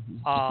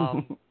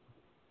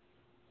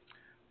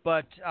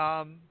 But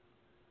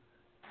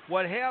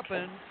what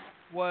happened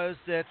was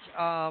that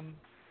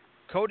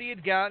Cody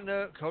had gotten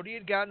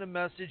a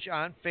message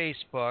on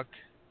Facebook,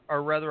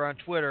 or rather on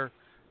Twitter,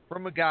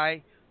 from a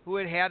guy who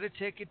had a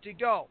ticket to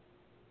go,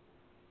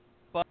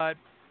 but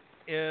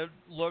it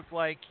looked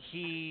like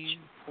he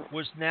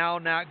was now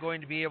not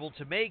going to be able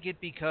to make it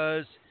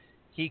because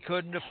he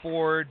couldn't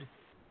afford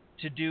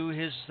to do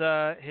his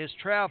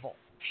travel.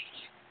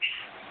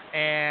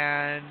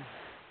 And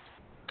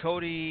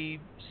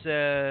Cody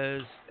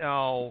says,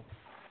 "Oh."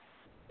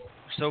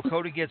 So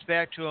Cody gets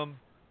back to him.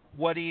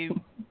 What do you,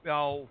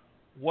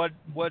 what's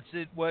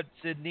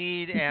it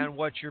need, and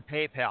what's your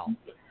PayPal?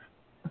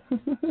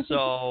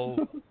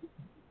 So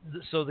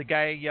the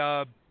guy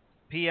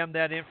PM'd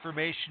that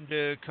information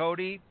to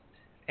Cody,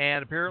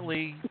 and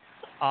apparently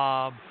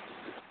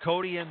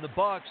Cody and the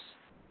Bucks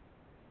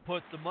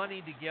put the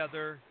money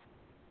together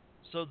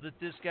so that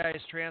this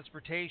guy's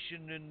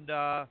transportation and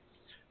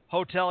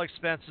hotel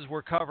expenses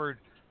were covered,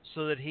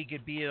 so that he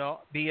could be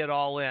at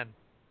All In.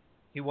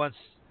 He wants.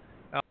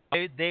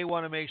 They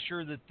want to make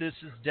sure that this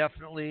is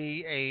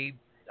definitely a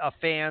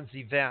fans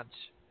event.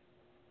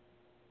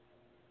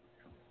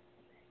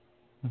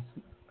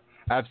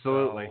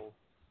 Absolutely.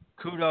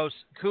 So,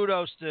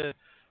 kudos to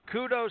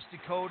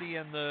Cody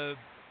and the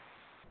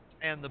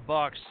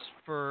Bucks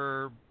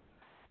for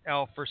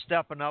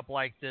stepping up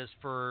like this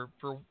for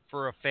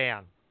a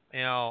fan.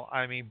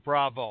 I mean,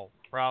 bravo.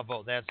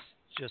 That's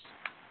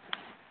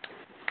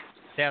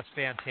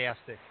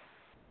fantastic.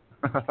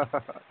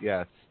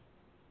 Yes.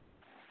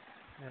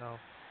 So,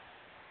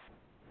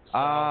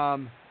 oh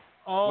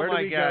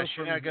my gosh,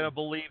 you're not going to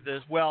believe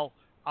this. Well,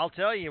 I'll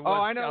tell you.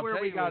 I know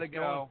where we got to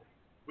go.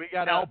 We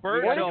got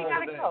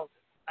Alberto.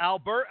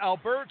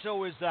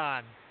 Alberto is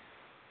on.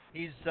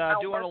 He's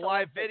doing a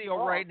live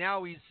video right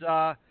now. He's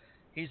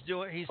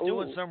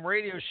doing some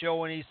radio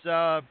show, and he's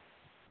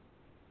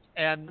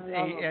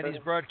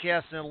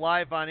broadcasting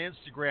live on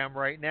Instagram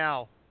right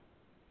now.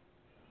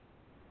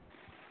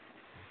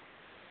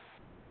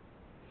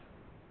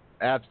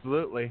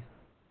 Absolutely.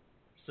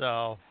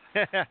 So,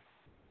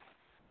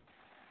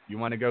 you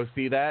want to go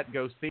see that?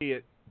 Go see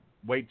it.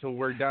 Wait till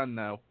we're done,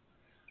 though.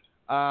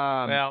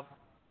 Well,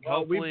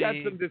 we've got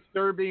some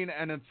disturbing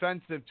and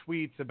offensive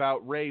tweets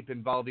about rape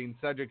involving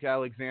Cedric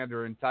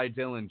Alexander and Ty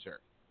Dillinger.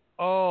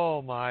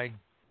 Oh my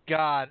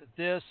God!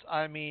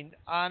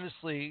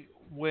 Honestly,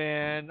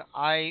 when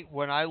I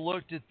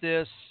looked at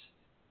this,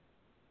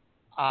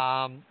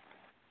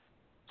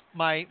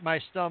 my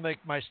stomach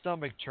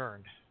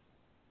turned.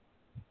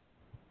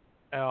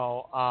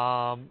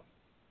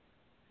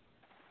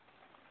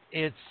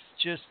 It's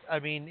just, I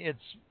mean, it's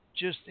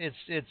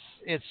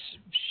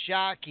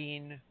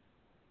shocking.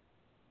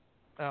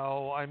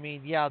 I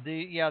mean, these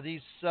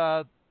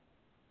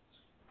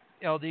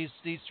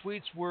these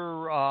tweets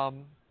were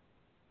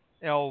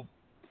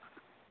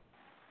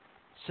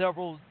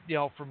several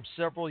from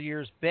several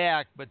years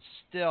back, but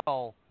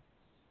still,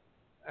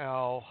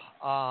 in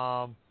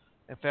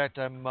fact,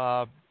 I'm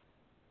gonna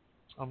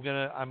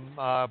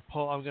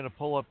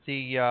pull up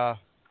the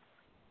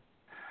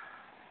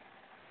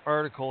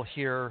article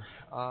here.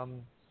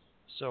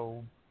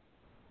 So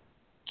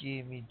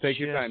give me Take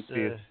your time,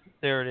 Steve.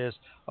 There it is.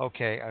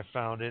 Okay, I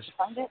found it.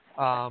 Found it?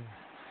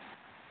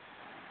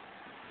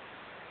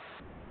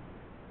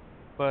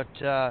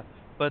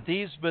 But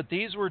these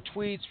were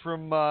tweets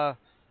from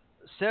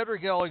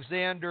Cedric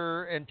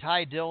Alexander and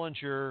Ty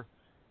Dillinger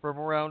from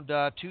around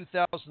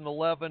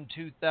 2011,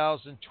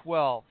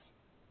 2012.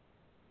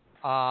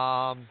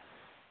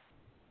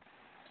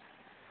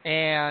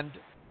 And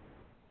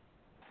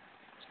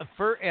the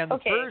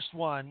first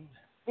one.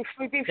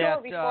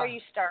 Before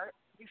you start,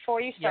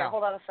 yeah.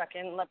 Hold on a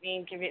second. Let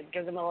me give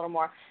them a little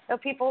more. Now,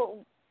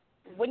 people,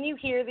 when you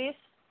hear this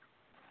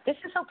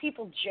is how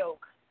people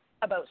joke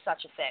about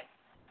such a thing.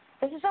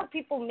 This is how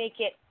people make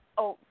it.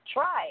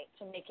 Try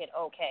to make it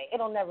okay.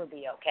 It'll never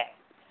be okay.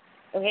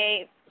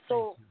 Okay.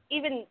 So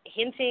even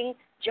hinting,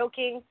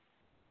 joking,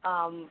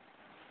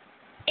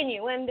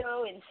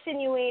 innuendo,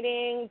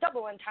 insinuating,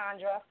 double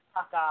entendre.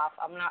 Fuck off.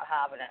 I'm not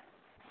having it.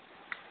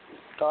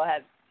 Go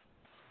ahead.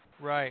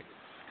 Right.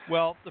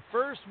 Well, the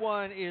first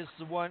one is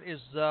one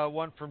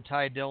from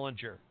Ty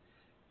Dillinger,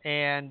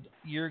 and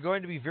you're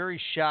going to be very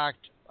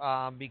shocked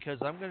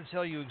because I'm going to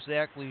tell you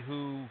exactly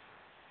who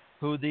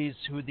these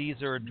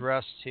are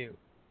addressed to.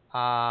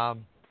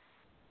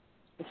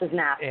 This is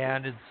nasty.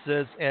 And it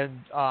says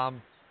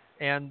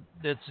and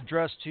it's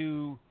addressed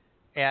to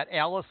at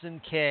Allison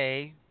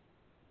K,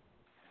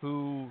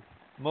 who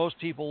most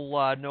people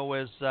know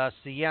as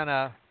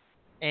Sienna,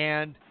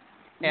 and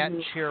at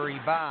Cherry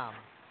Bomb,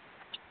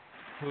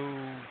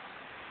 who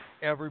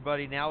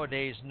everybody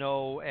nowadays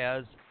know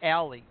as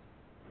Allie.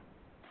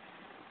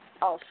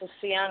 Oh, so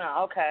Sienna,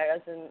 okay.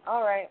 As in,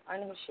 all right, I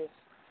know who she is.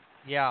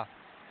 Yeah.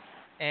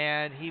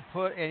 And he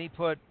put,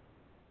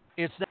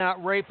 it's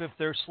not rape if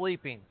they're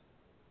sleeping.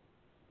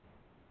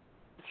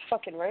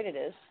 Fucking right it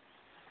is.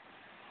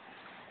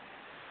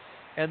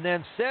 And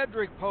then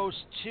Cedric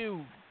posts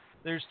two.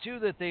 There's two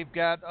that they've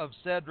got of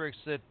Cedric's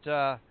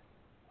that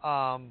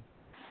are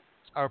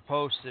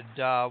posted.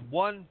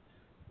 One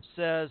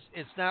says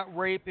it's not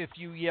rape if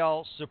you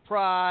yell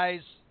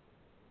surprise.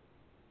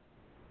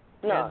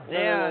 No.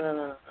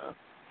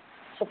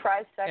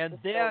 Surprise sex is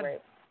still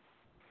rape.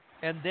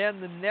 And then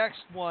the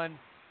next one,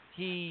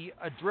 he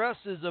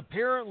addresses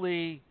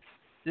apparently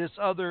this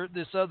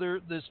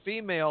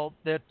female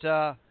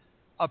that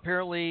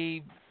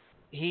apparently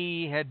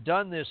he had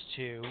done this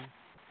to.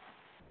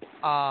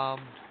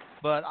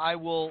 But I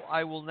will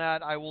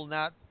not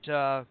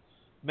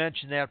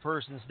mention that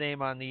person's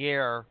name on the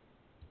air.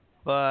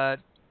 But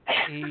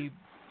he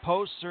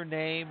posts her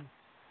name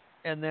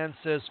and then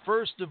says,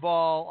 first of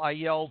all, I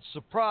yelled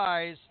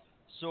surprise,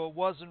 so it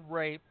wasn't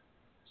rape.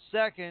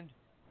 Second,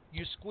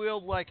 you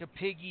squealed like a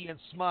piggy and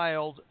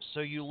smiled, so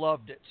you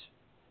loved it.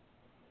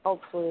 Oh,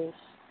 please.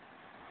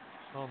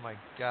 Oh, my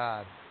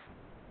God.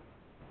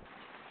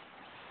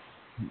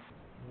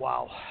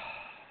 Wow.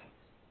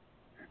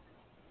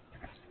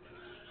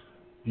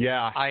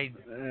 Yeah. I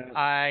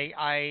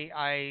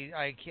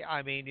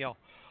mean, you know,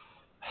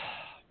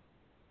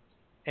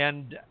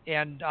 and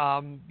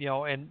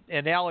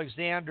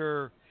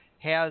Alexander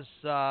has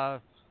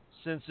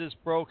since this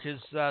broke has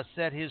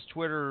set his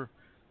Twitter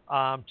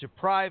to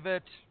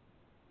private.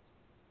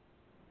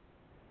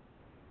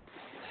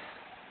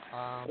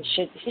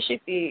 He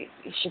should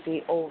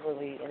be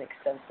overly and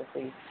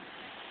extensively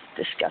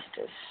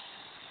disgusted.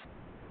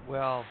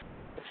 Well,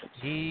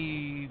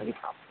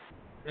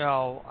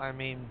 I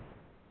mean,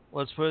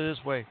 let's put it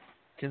this way: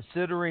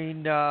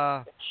 considering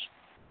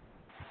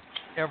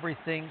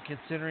everything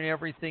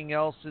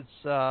else that's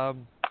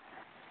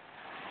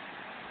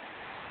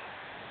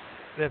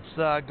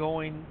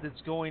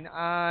going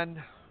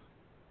on,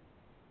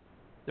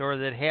 or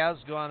that has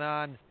gone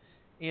on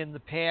in the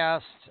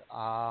past.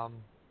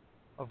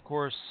 Of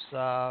course,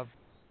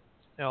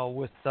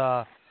 with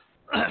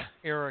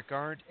Eric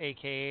Arndt,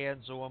 aka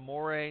Enzo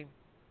Amore.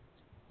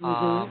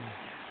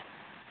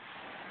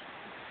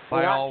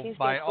 By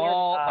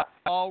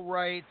all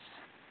rights,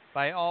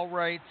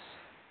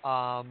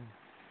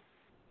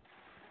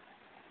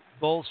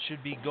 both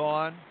should be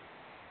gone.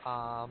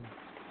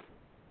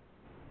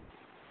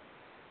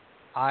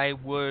 I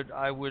would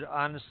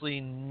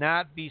honestly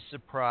not be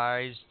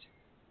surprised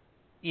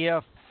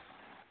if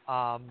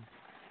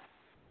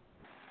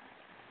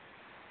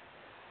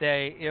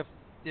if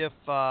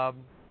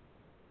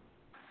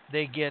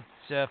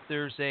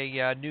there's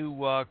a new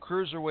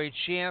cruiserweight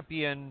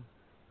champion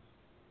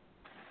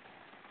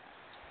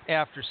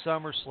after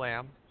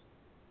SummerSlam.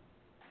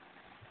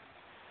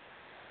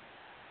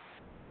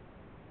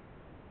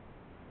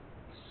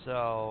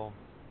 So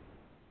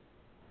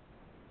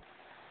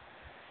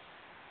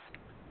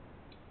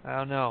I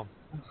don't know.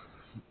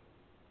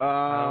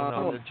 I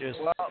don't know.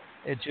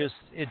 It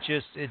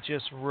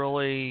just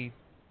really.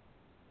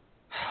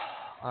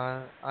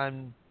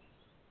 I'm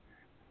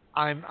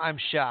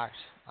shocked.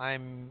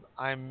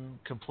 I'm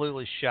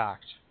completely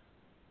shocked.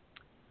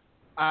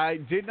 I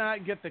did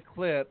not get the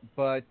clip,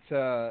 but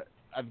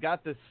I've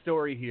got this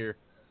story here.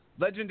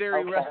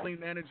 Legendary wrestling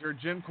manager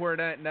Jim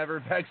Cornette never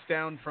backs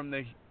down from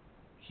the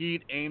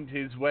heat aimed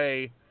his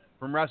way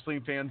from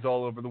wrestling fans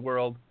all over the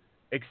world,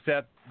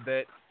 except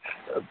that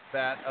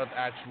of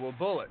actual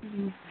bullets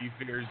he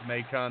fears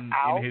may come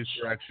in his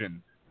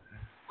direction.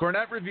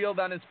 Cornette revealed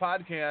on his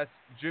podcast,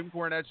 Jim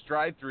Cornette's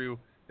Drive-Thru,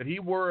 that he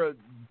wore a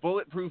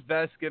bulletproof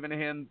vest given to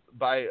him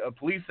by a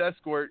police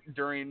escort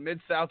during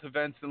Mid-South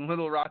events in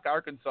Little Rock,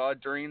 Arkansas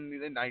during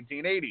the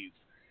 1980s.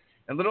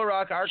 In Little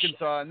Rock,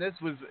 Arkansas, and this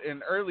was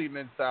an early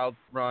Mid-South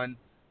run,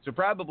 so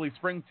probably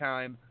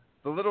springtime,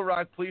 the Little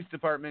Rock Police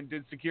Department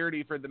did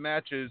security for the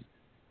matches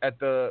at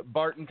the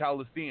Barton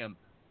Coliseum.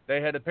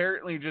 They had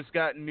apparently just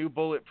gotten new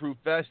bulletproof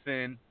vests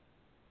in,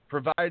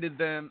 provided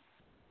to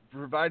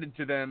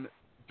them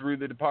through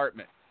the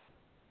department.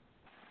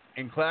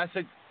 In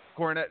classic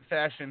Cornette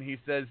fashion, he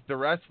says the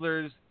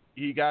wrestlers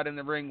he got in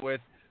the ring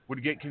with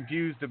would get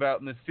confused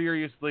about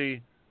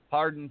mysteriously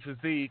hardened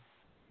physique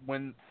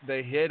when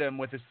they hit him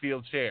with a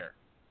steel chair.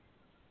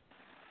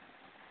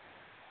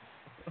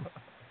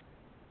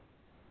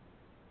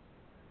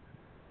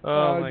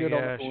 Oh my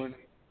gosh.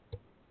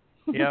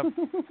 Yep.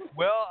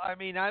 Well, I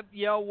mean, I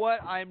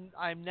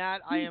am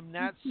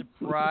not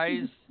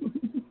surprised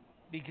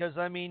because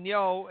I mean,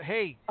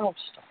 hey,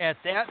 at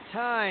that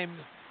time,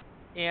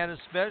 and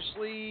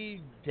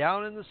especially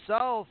down in the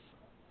South,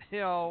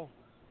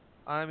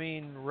 I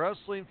mean,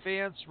 wrestling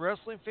fans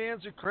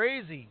are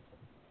crazy.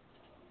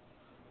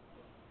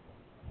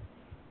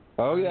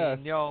 Oh yeah.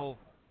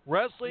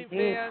 Wrestling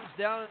fans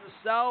down in the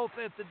South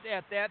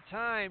at that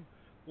time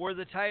were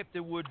the type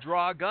that would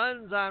draw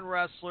guns on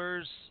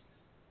wrestlers.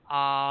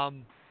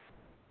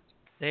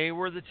 They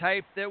were the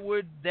type that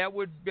would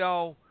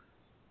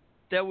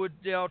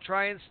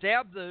try and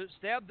stab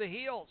the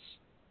heels,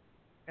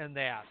 and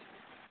that.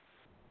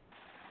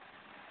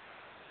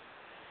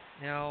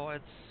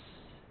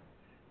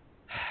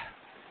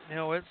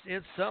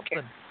 It's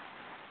something.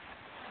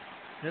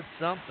 It's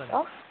something.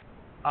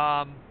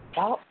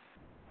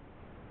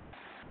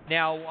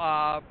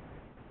 Now,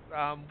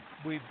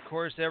 we of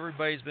course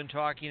everybody's been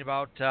talking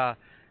about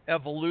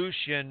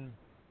Evolution,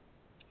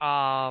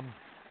 but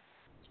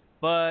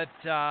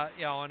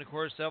and of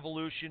course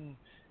Evolution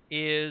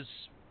is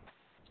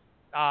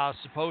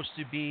supposed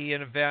to be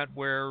an event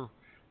where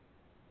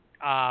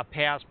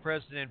past,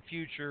 present, and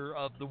future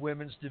of the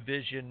women's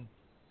division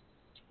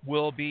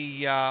will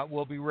be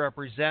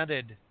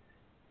represented,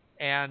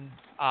 and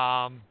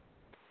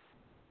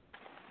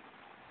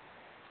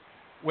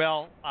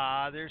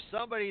there's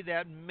somebody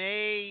that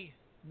may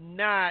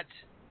not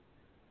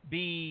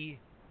be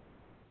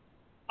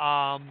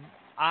on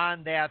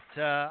that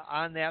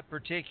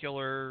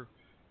particular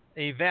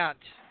event,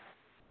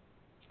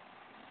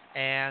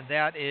 and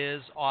that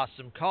is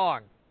Awesome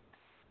Kong,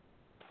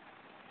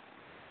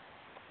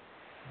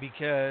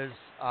 because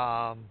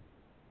a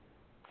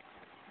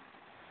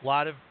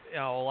lot of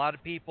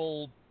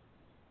people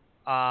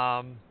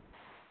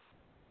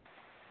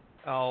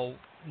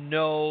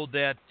know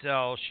that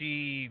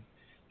she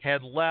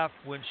had left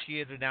when she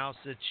had announced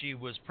that she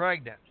was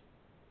pregnant.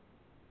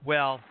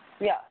 Well,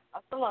 yeah,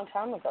 that's a long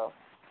time ago.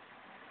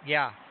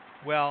 Yeah,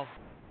 well,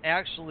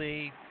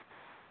 actually,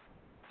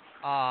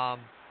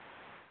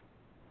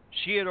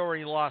 she had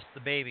already lost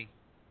the baby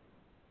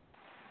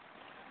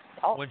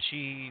when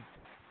she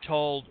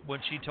told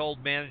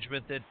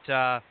management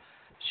that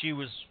she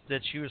was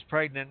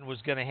pregnant and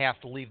was going to have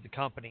to leave the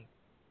company.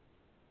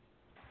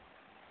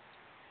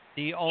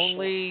 The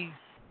only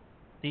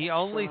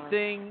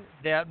thing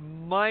that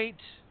might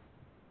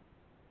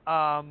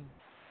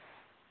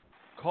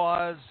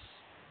cause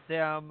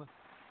them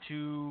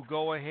to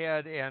go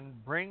ahead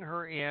and bring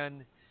her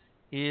in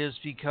is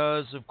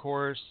because, of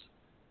course,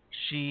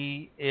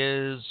 she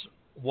is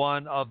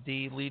one of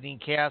the leading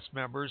cast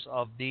members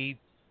of the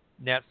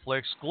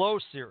Netflix Glow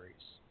series.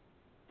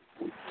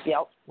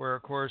 Yep. Where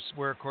of course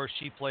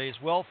she plays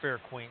Welfare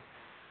Queen.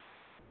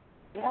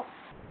 Yep.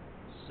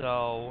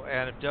 So,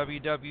 and if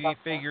WWE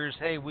figures,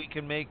 hey, we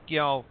can make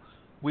a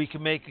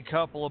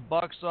couple of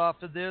bucks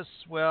off of this,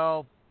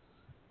 well,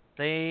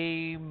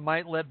 they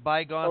might let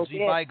bygones be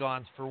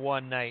bygones for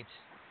one night.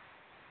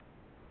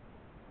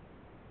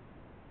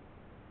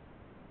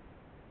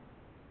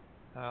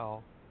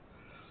 Oh,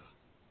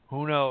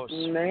 who knows?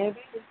 Maybe.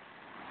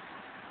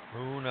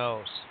 Who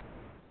knows?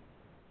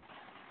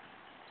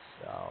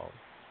 So,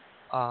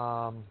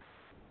 I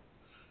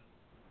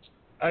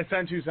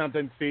sent you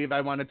something, Steve,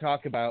 I want to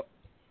talk about.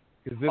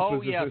 Because this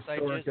was a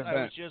historic event.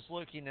 I was just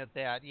looking at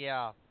that,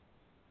 yeah.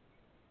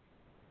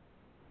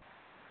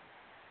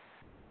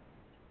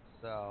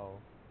 So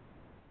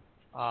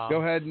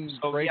Go ahead and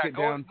break it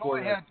down go for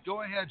ahead. us.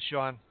 Go ahead,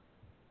 Sean.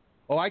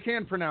 Oh, I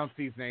can pronounce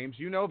these names.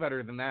 You know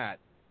better than that.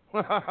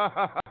 That's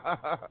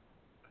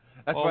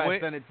why I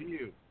sent it to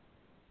you.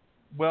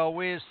 Well,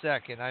 wait a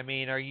second. I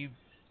mean,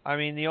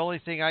 the only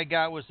thing I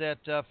got was that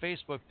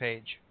Facebook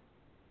page.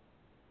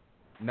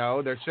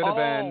 No, there should have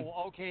been.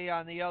 Oh, okay,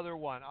 on the other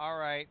one. All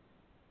right.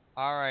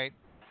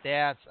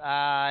 That's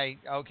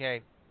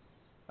okay.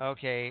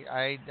 Okay,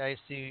 I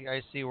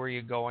see where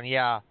you're going.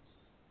 Yeah.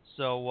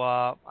 So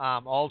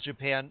All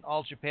Japan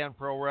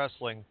Pro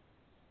Wrestling.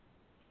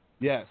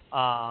 Yes.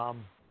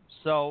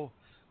 So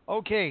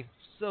okay.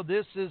 So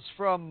this is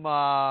from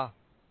the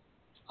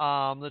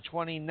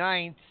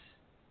 29th.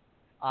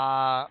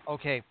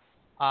 Okay.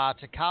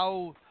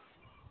 Takao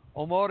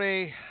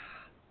Omori,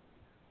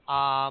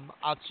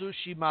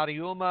 Atsushi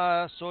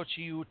Mariuma,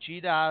 Sochi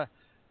Uchida,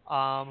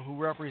 who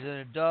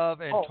represented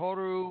Dove, and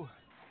Toru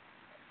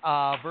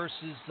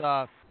versus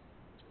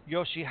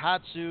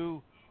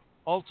Yoshihatsu,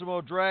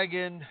 Ultimo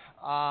Dragon,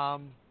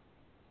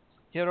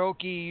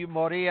 Hiroki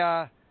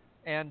Moriya,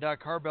 and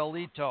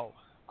Carmelito.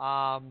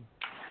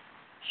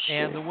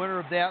 And the winner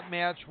of that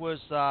match was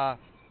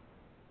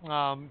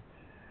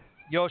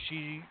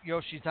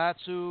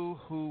Yoshitatsu,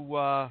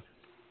 who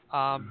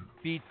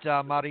beat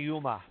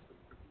Mariuma.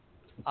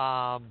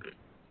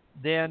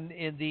 Then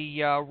in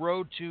the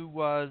Road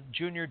to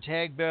Junior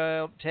Tag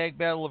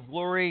Battle of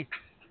Glory,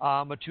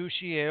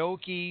 Matushi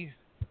Aoki,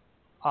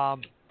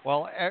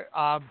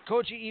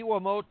 Koji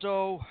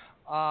Iwamoto,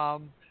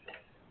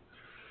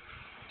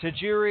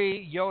 Tajiri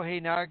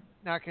Yohei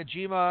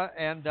Nakajima,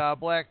 and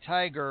Black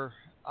Tiger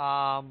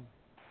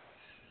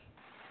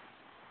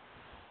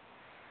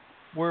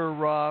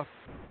were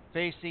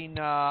facing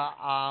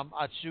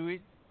Atsushi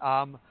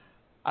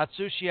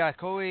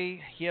Akoi,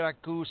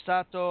 Hiraku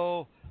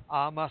Sato,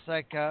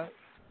 Masaki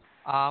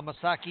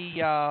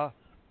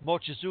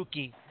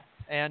Mochizuki,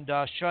 and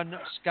Shun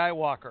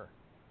Skywalker.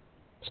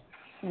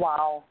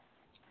 Wow.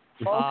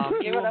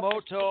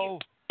 Iwamoto.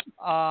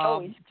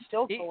 He's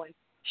still going.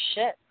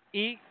 Shit.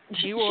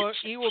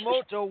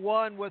 Iwamoto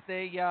won with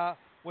a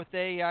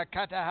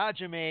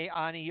Katahajime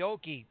on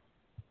Ioki.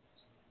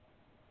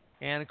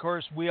 And of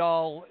course, we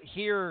all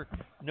here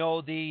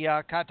know the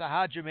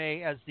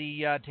Katahajime as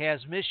the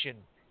Tasmission.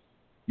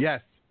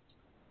 Yes.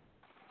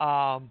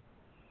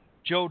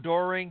 Joe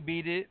Doring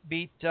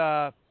beat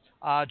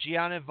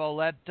Gianni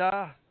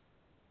Valletta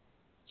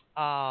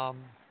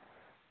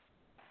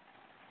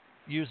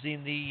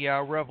using the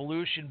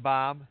Revolution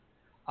Bomb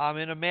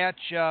in a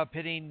match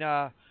pitting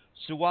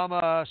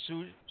Suwama,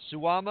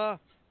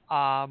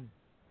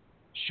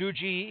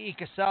 Shuji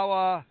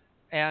Ikasawa,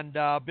 and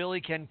Billy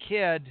Ken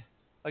Kid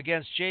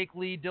against Jake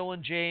Lee,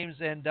 Dylan James,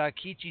 and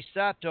Kichi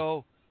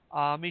Sato.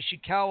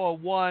 Mishikawa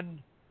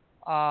won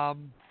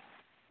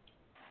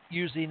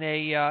using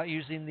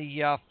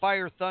the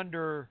Fire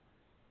Thunder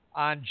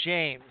on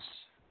James,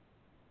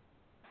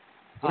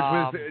 which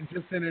was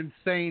just an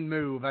insane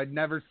move. I'd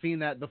never seen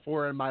that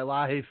before in my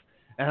life,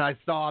 and I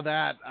saw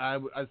that. I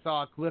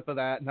saw a clip of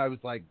that, and I was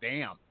like,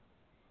 "Damn."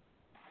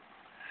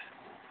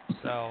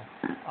 So,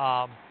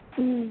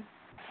 and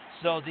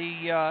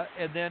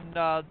then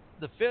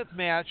the fifth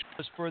match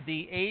was for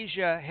the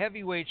Asia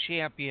Heavyweight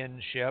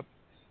Championship,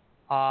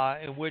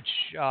 in which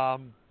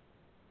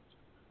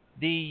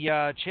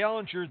the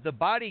challenger, the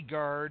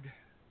Bodyguard,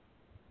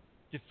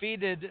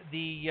 defeated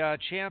the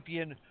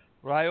champion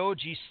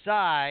Ryoji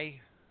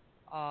Sai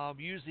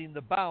using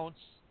the bounce,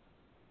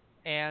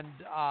 and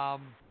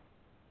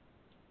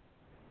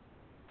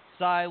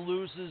Sai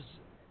loses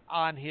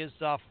on his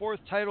fourth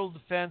title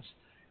defense,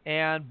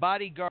 and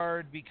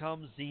Bodyguard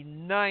becomes the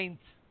 9th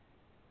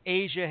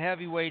Asia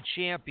Heavyweight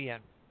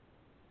Champion.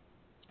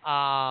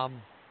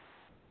 And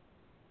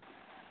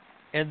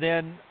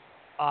then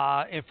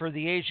and for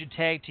the Asia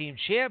Tag Team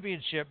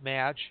Championship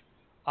match,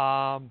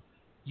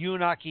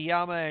 Yun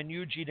Akiyama and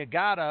Yuji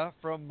Nagata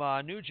from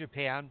New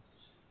Japan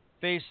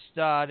faced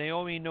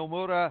Naomi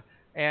Nomura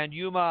and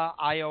Yuma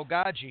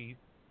Aoyagi.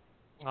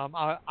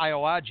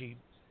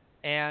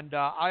 And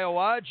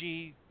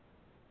Aoyagi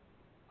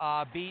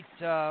beat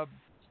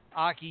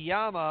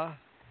Akiyama,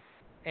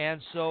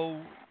 and so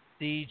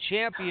the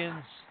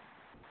champions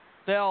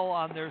fell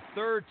on their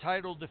third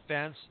title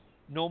defense.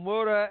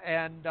 Nomura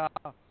and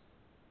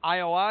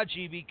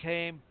Aoyagi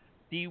became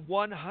the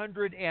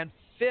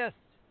 105th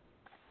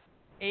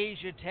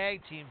Asia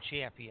Tag Team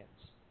Champions.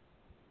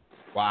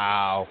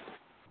 Wow.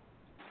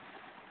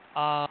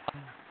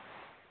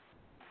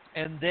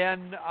 And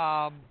then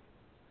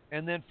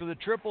for the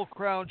Triple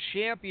Crown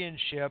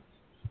Championship,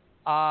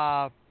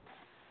 Kento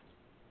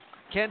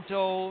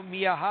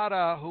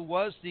Miyahara, who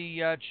was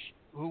the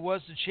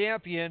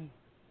champion,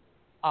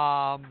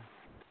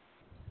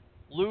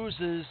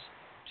 loses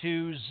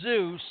to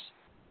Zeus.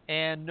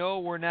 And no,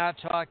 we're not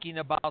talking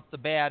about the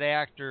bad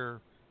actor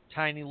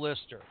Tiny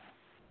Lister.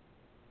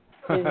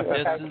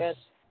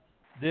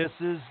 This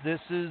is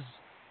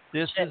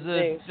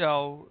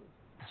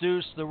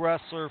Zeus, the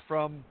wrestler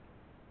from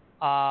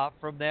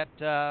that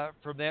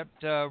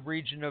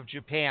region of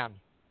Japan.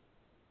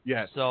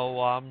 Yes.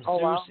 So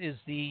Zeus is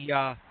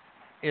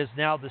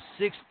now the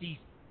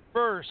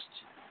 61st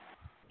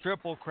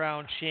Triple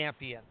Crown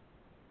champion.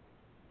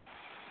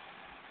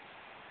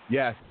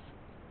 Yes.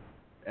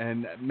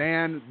 And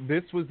man,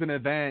 this was an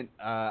event.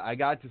 I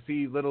got to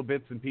see little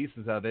bits and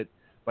pieces of it,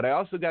 but I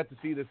also got to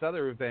see this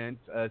other event.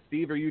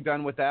 Steve, are you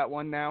done with that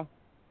one now?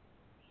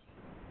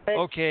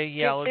 Okay,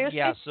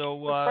 yeah. So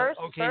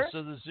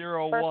so the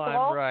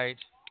 0-1, right?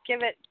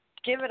 Give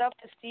it up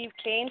to Steve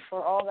Kane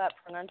for all that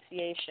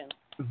pronunciation.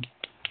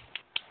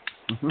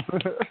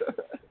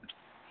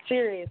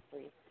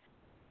 Seriously.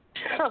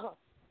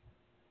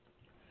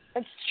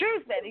 It's true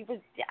that he was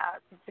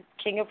the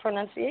king of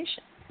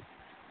pronunciation.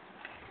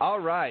 All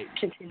right.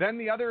 Then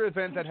the other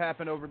event that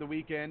happened over the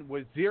weekend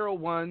was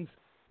 01's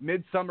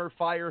Midsummer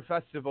Fire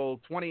Festival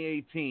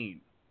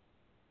 2018.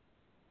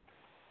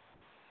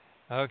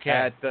 Okay.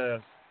 At the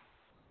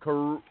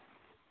Korakuen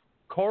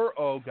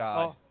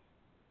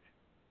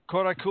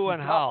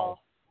Hall.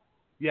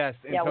 Yes,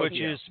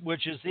 which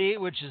is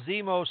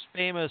the most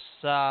famous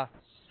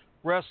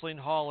wrestling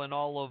hall in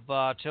all of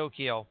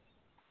Tokyo.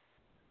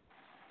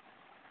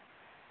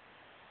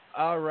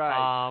 All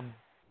right.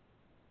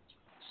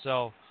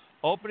 So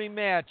opening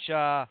match,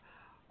 Tatsuhito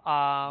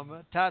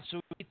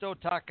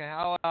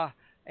Takahawa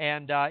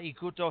and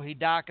Ikuto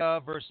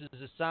Hidaka versus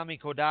Isami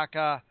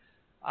Kodaka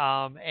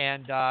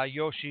and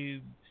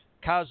Yoshikazu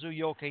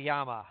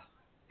Yokoyama.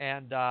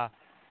 And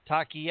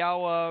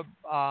Takiyawa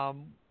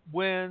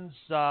wins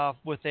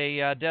with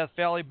a Death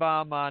Valley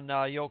Bomb on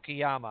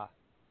Yokoyama.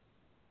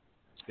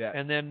 Yeah.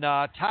 And then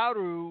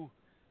Taru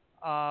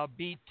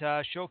beat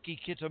Shoki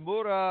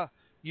Kitamura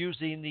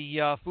using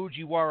the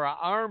Fujiwara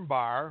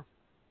armbar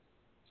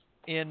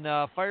in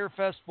Fire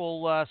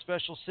Festival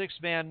special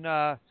six-man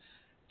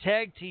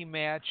tag team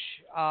match.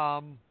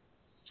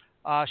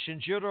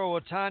 Shinjiro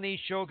Otani,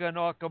 Shogun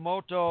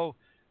Okamoto,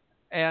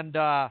 and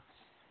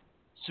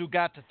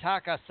Sugata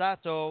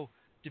Takasato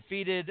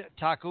defeated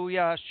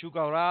Takuya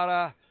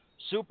Shugarara,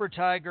 Super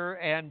Tiger,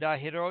 and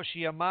Hiroshi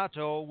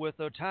Yamato, with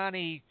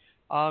Otani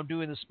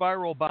doing the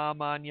spiral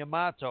bomb on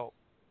Yamato.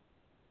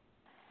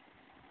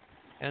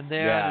 And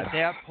then at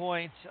that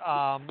point,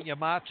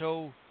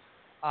 Yamato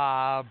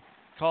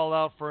called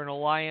out for an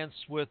alliance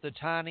with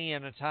Otani,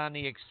 and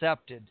Otani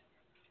accepted.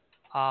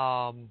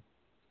 And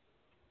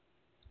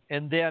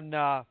then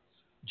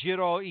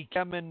Jiro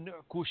Ikemen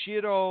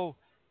Kushiro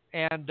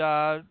and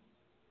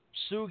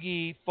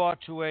Sugi fought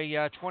to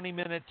a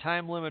 20-minute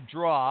time limit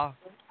draw.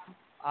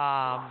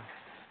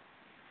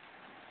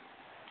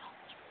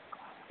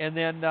 And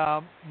then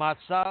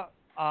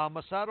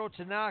Masato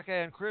Tanaka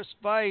and Chris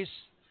Weiss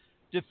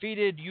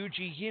defeated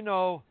Yuji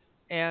Hino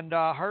and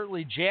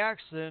Hartley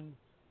Jackson,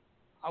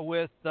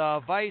 with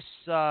Weiss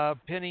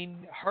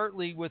pinning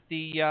Hartley with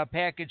the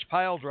package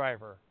pile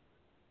driver.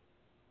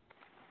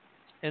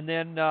 And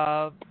then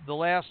the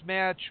last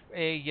match,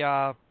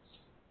 a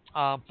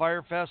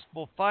Fire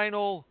Festival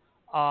final,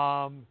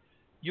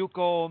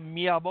 Yuko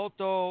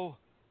Miyamoto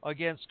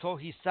against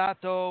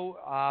Kohisato.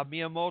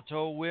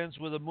 Miyamoto wins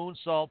with a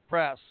moonsault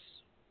press.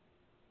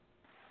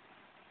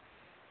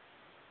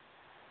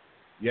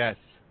 Yes.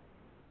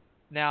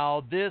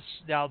 Now there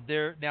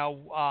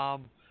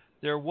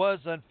was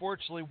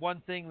unfortunately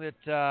one thing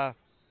that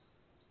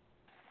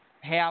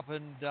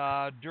happened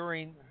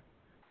during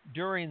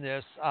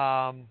this.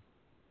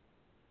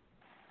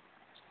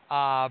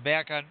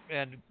 Back on,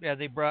 and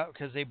they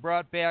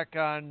brought back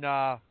on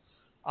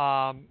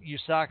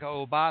Yusaka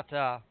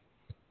Obata,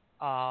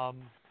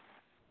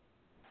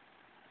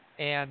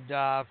 and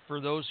for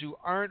those who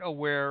aren't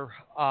aware,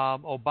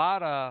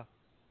 Obata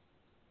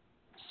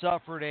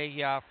suffered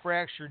a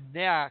fractured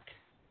neck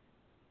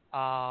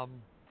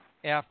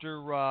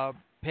after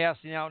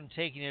passing out and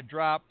taking a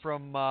drop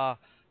from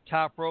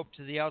top rope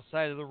to the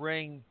outside of the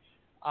ring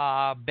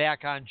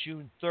back on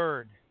June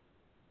 3rd.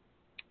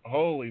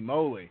 Holy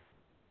moly!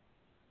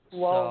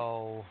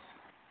 Whoa.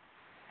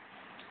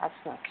 That's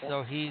not good.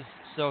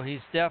 So he's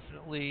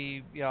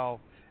definitely,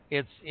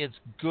 it's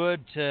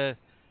good to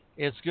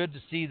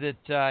see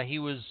that he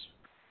was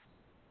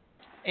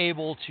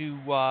able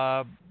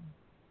to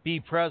be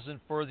present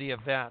for the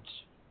event.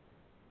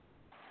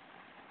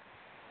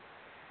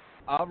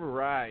 All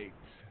right.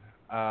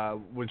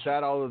 Was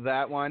that all of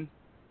that one?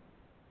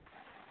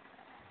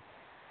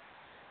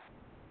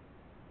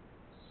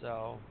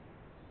 So.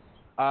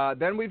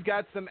 Then we've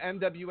got some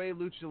NWA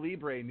Lucha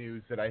Libre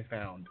news that I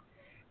found.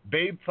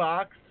 Babe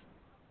Fox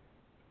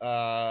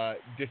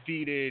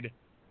defeated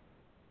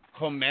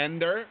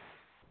Commander.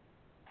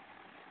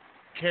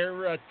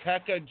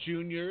 Karateka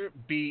Jr.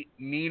 beat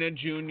Nina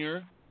Jr.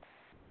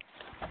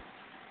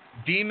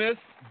 Demas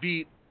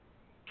beat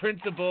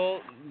Principal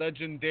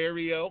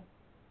Legendario.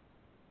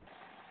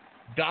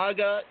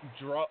 Daga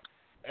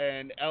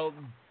and El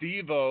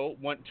Divo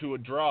went to a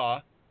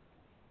draw.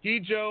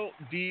 Hijo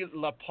de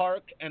la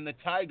Park and the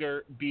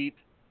Tiger beat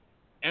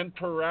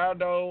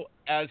Emperado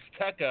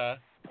Azteca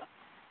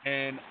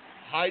and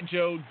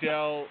Hijo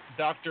del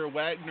Dr.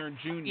 Wagner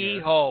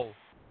Jr.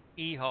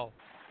 Hijo.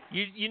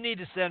 You need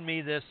to send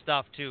me this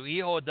stuff too.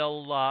 Hijo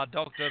del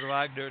Dr.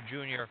 Wagner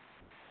Jr.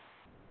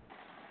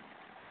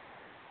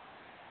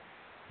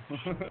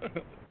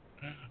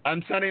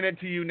 I'm sending it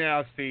to you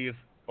now, Steve.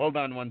 Hold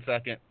on one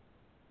second.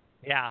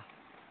 Yeah.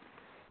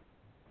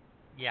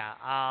 Yeah.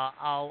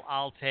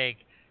 I'll take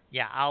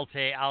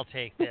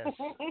this.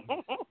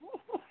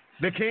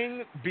 The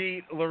King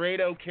beat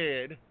Laredo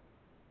Kid.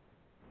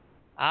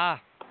 Our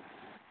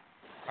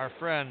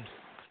friend.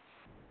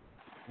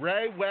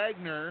 Ray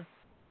Wagner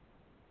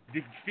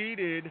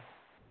defeated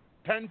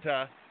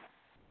Penta.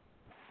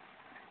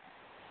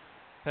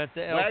 El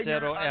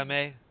Cero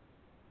M.A.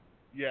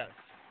 Yes.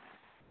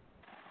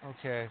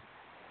 Okay.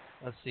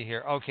 Let's see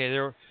here.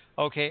 Okay,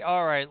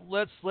 all right.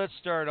 Let's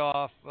start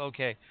off.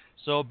 Okay.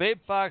 So Babe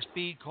Fox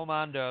beat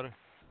Commander.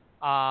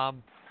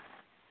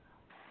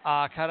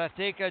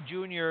 Karateka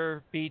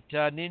Jr. beat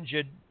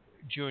Ninja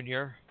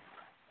Jr.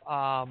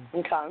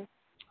 Okay.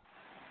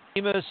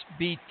 Emus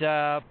beat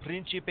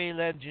Principe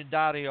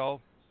Legendario.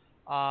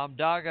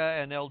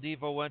 Daga and El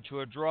Divo went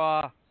to a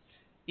draw.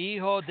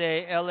 Hijo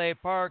de L.A.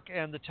 Park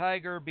and the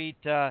Tiger beat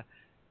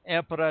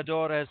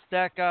Emperador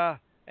Azteca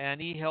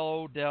and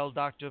Hijo del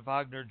Dr.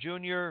 Wagner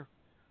Jr.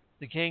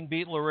 The King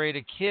beat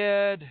Laredo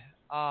Kid.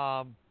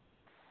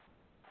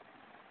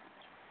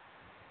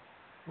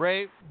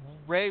 Ray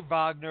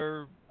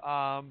Wagner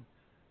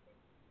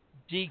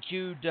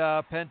DQ'd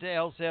Penta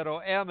El Cero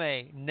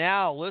M.A.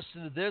 Now,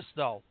 listen to this,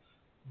 though.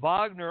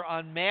 Wagner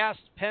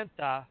unmasked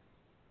Penta.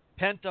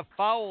 Penta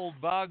fouled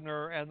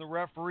Wagner, and the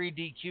referee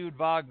DQ'd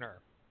Wagner.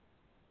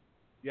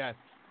 Yes.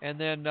 And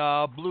then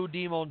Blue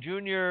Demon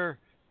Jr.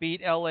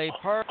 beat L.A.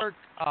 Park,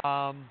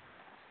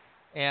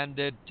 and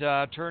it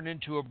turned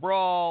into a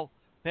brawl.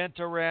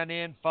 Penta ran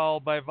in,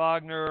 fouled by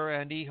Wagner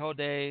and Hijo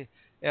de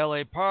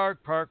L.A.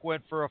 Park. Park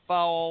went for a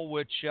foul,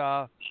 which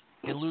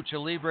in Lucha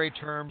Libre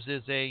terms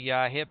is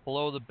a hit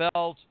below the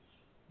belt.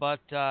 But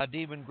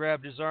Demon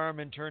grabbed his arm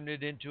and turned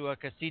it into a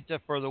casita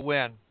for the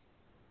win.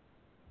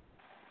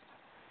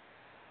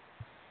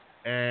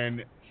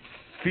 And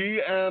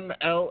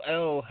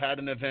CMLL had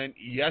an event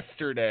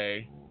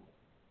yesterday.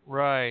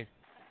 Right.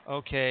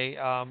 Okay.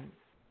 So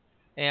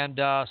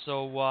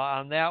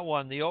on that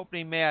one, the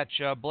opening match,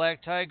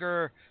 Black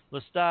Tiger,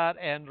 Lestat,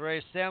 and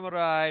Rey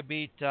Samurai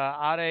beat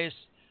Ares,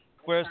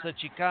 Fuerza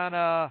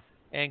Chicana,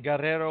 and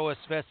Guerrero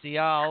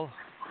Especial.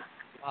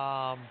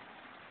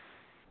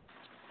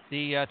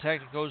 The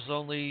Technicos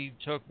only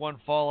took one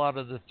fall out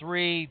of the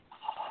three.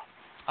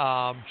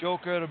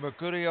 Joker,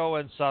 Mercurio,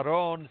 and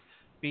Saron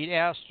beat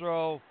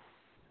Astro,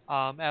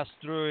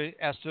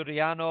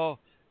 Asturiano,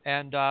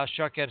 and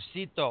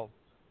Chacarcito.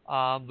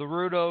 The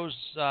Rudos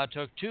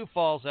took two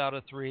falls out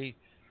of three.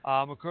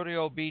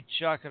 Mercurio beat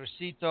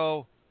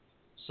Chacarcito,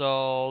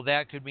 so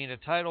that could mean a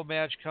title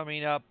match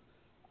coming up.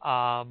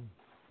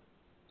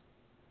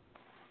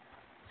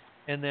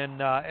 And then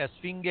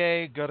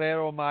Esfinge,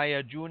 Guerrero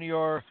Maya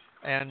Jr.,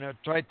 and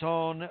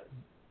Triton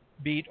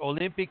beat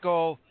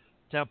Olímpico,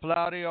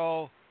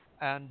 Templario,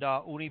 and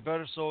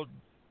Universo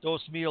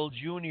 2000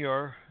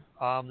 Jr.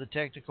 The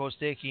Technicos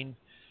taking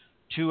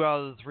two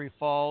out of the three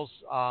falls.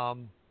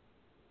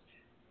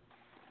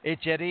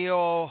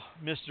 Echerio,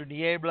 Mr.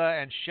 Niebla,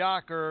 and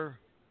Shocker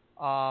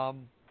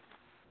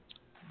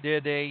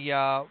did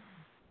a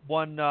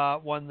won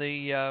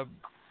the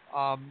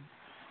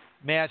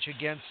match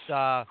against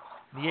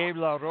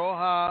Niebla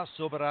Roja,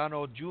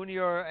 Soberano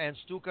Jr., and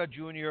Stuka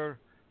Jr.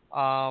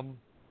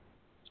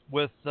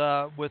 With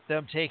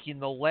them taking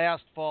the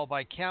last fall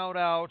by count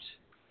out.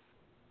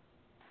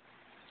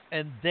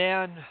 And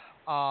then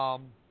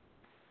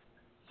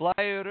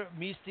Flyer,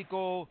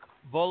 Místico,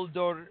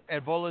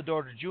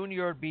 Volador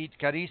Jr. beat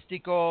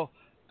Caristico,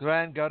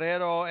 Gran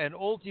Guerrero, and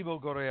Ultimo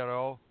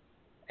Guerrero.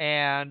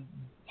 And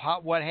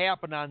what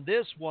happened on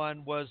this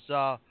one was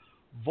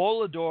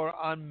Volador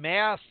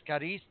unmasked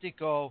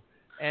Caristico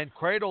and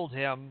cradled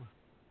him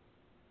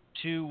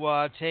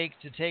to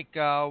take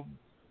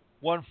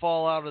one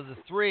fall out of the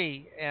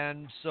three.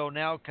 And so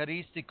now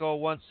Caristico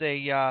wants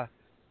a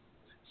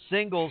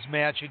singles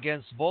match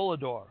against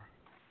Volador.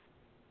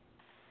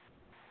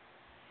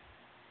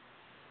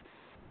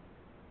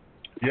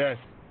 Yes.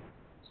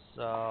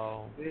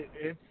 So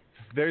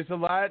there's a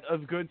lot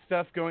of good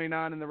stuff going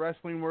on in the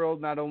wrestling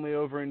world, not only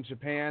over in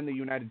Japan, the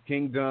United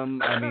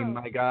Kingdom. I mean,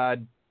 my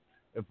God,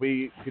 if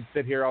we could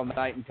sit here all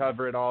night and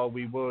cover it all,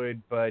 we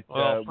would. But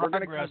we're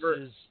going to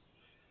cover.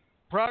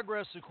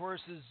 Progress, of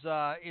course, is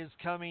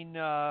coming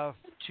to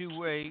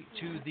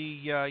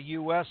the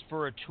U.S.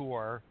 for a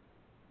tour,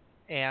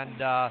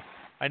 and I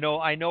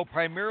know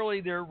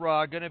primarily they're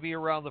going to be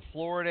around the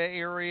Florida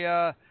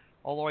area.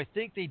 Although I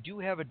think they do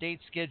have a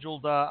date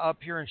scheduled up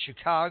here in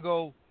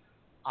Chicago.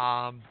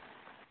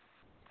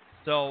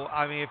 So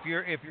I mean,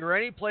 if you're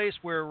any place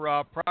where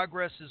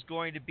Progress is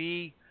going to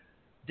be,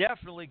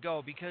 definitely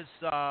go, because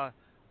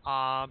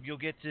you'll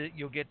get to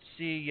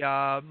see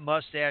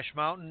Mustache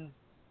Mountain,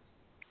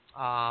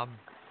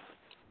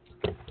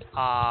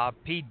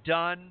 Pete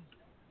Dunne.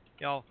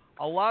 You know,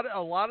 a lot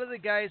of the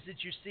guys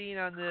that you're seeing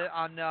on the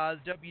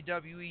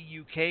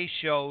WWE UK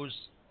shows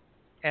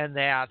and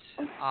that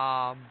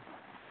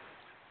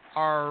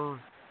are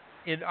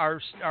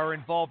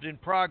involved in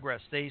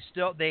progress. They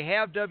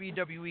have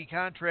WWE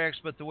contracts,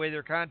 but the way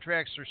their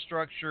contracts are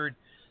structured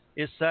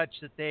is such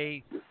that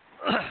they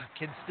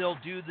can still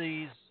do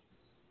these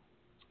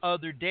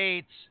other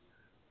dates,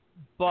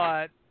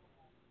 but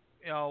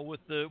with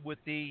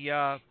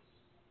the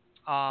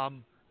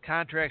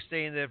contract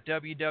saying that if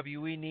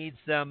WWE needs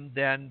them,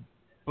 then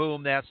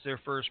boom, that's their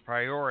first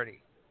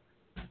priority.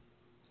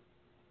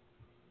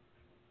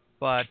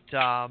 But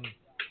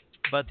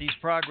these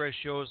progress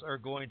shows are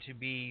going to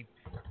be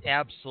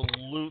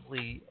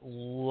absolutely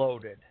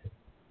loaded.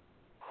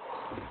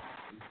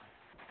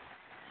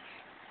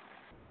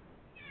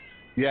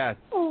 Yes.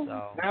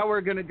 So. Now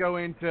we're going to go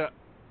into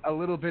a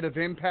little bit of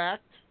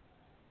Impact.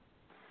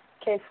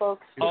 Okay,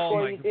 folks. Oh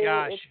Before my you do,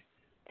 gosh!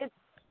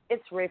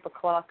 It's rape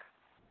o'clock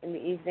in the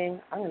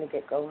evening. I'm going to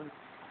get going.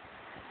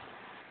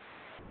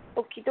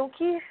 Okie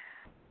dokie.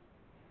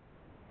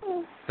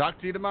 Talk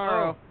to you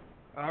tomorrow.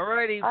 Oh, all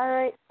righty. All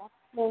right.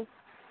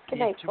 Good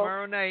night,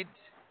 tomorrow folks. night.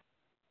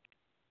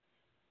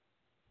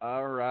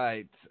 All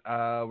right.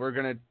 We're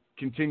going to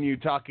continue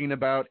talking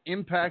about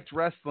Impact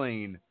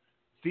Wrestling.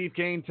 Steve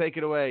Kane, take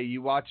it away.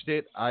 You watched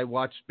it. I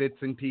watched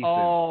bits and pieces.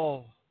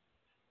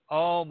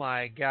 Oh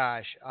my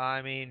gosh!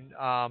 I mean,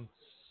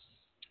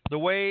 the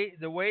way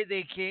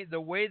they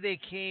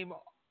came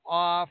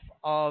off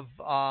of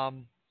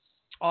the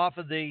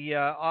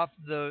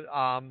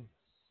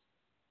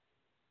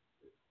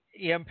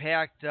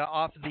Impact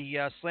off of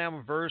the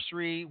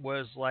Slammiversary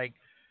was like,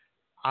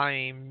 I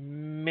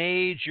mean,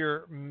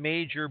 major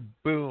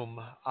boom.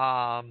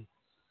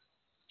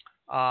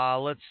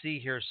 Let's see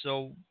here.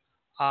 So,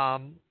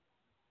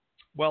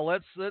 well,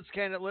 let's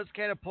kind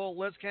of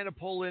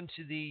pull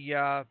into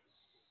the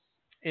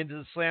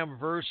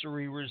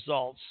Slammiversary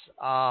results.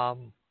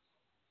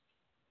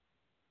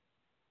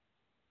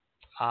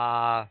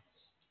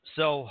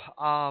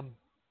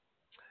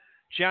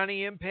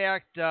 Johnny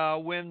Impact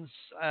wins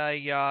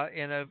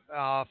in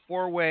a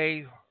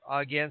four-way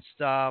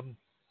against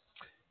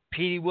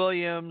Petey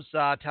Williams,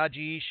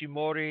 Taji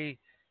Ishimori,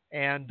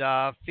 and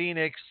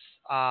Phoenix.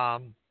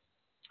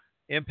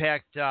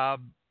 Impact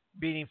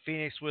beating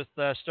Phoenix with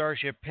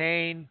Starship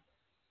Pain.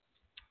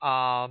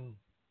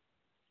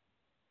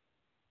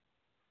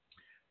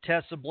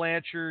 Tessa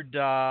Blanchard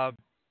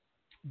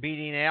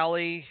beating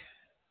Allie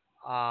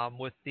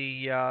with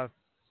the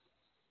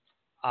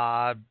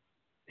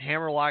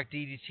Hammerlock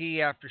DDT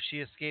after she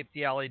escaped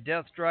the Alley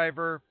Death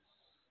Driver.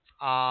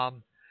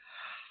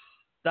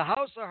 The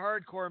House of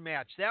Hardcore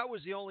match, that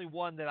was the only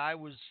one that I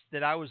was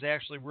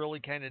actually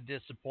really kind of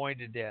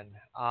disappointed in.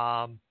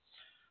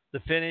 The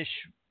finish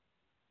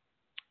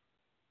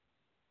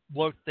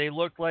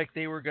looked like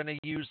they were going to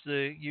use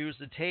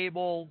the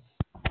table,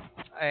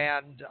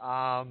 and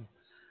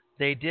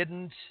they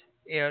didn't.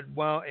 It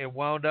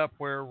wound up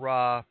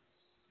where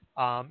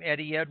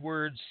Eddie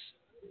Edwards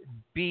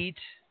beat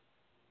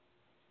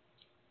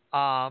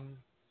Tommy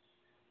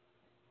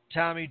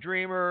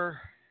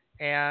Dreamer,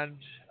 and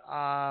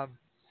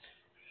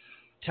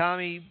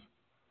Tommy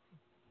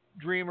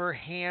Dreamer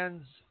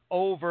hands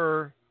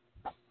over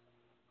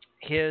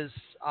his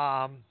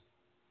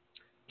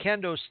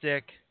kendo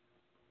stick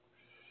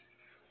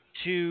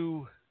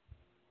to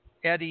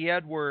Eddie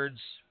Edwards,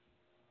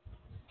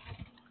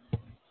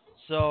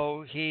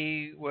 so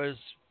he was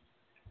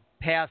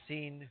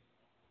passing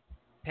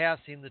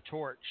the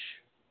torch.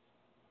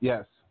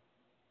 Yes.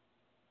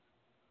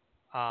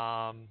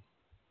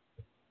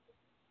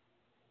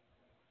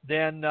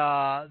 Then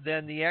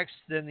the X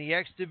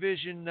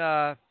Division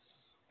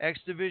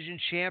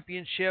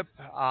Championship.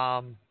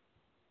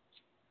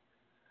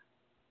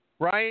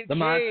 Brian The Cage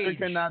monster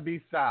cannot be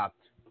stopped.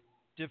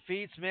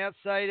 defeats Matt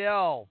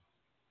Sydal.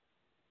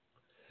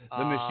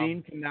 The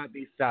machine cannot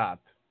be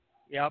stopped.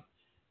 Yep.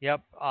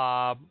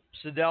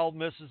 Sydal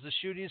misses the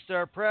shooting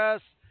star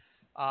press.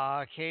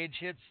 Cage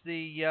hits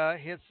the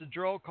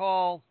drill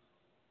call,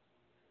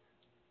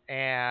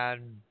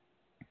 and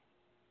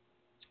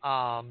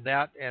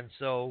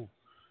so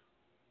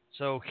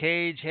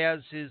Cage has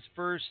his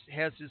first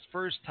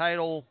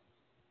title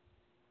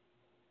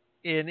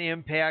in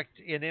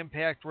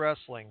Impact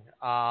Wrestling.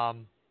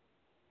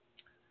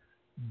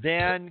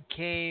 Then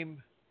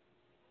came,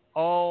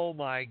 oh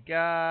my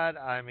God!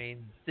 I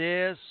mean,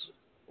 this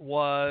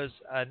was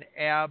an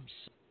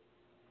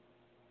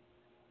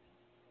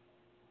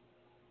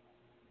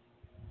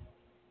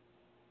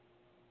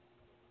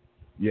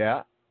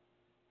Yeah.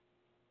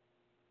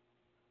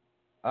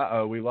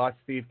 Uh-oh, we lost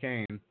Steve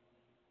Kane.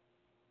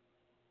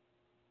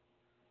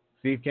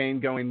 Steve Kane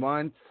going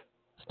once,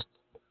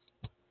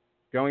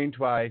 going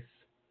twice.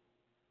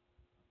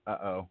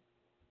 Uh-oh.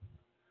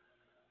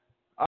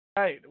 All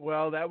right,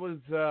 well, that was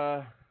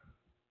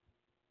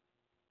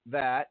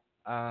that.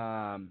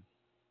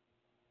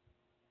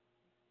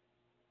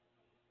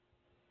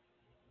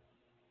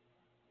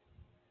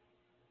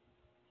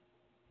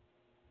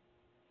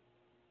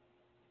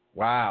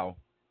 Wow.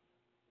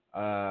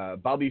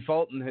 Bobby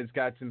Fulton has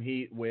got some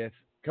heat with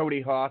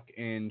Cody Hawk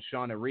and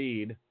Shauna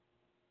Reed.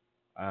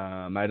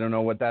 I don't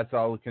know what that's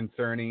all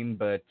concerning,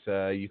 but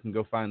you can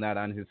go find that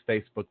on his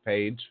Facebook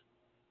page.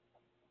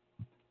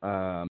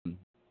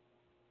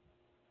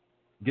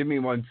 Give me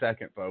 1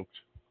 second, folks.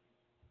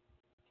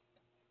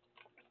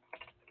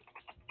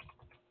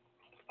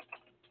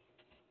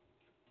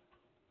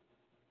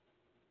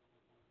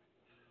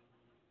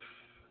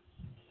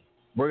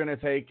 We're going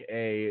to take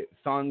a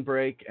song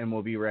break, and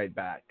we'll be right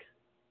back.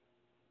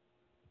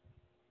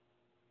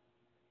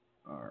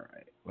 All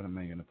right, what am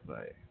I going to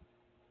play?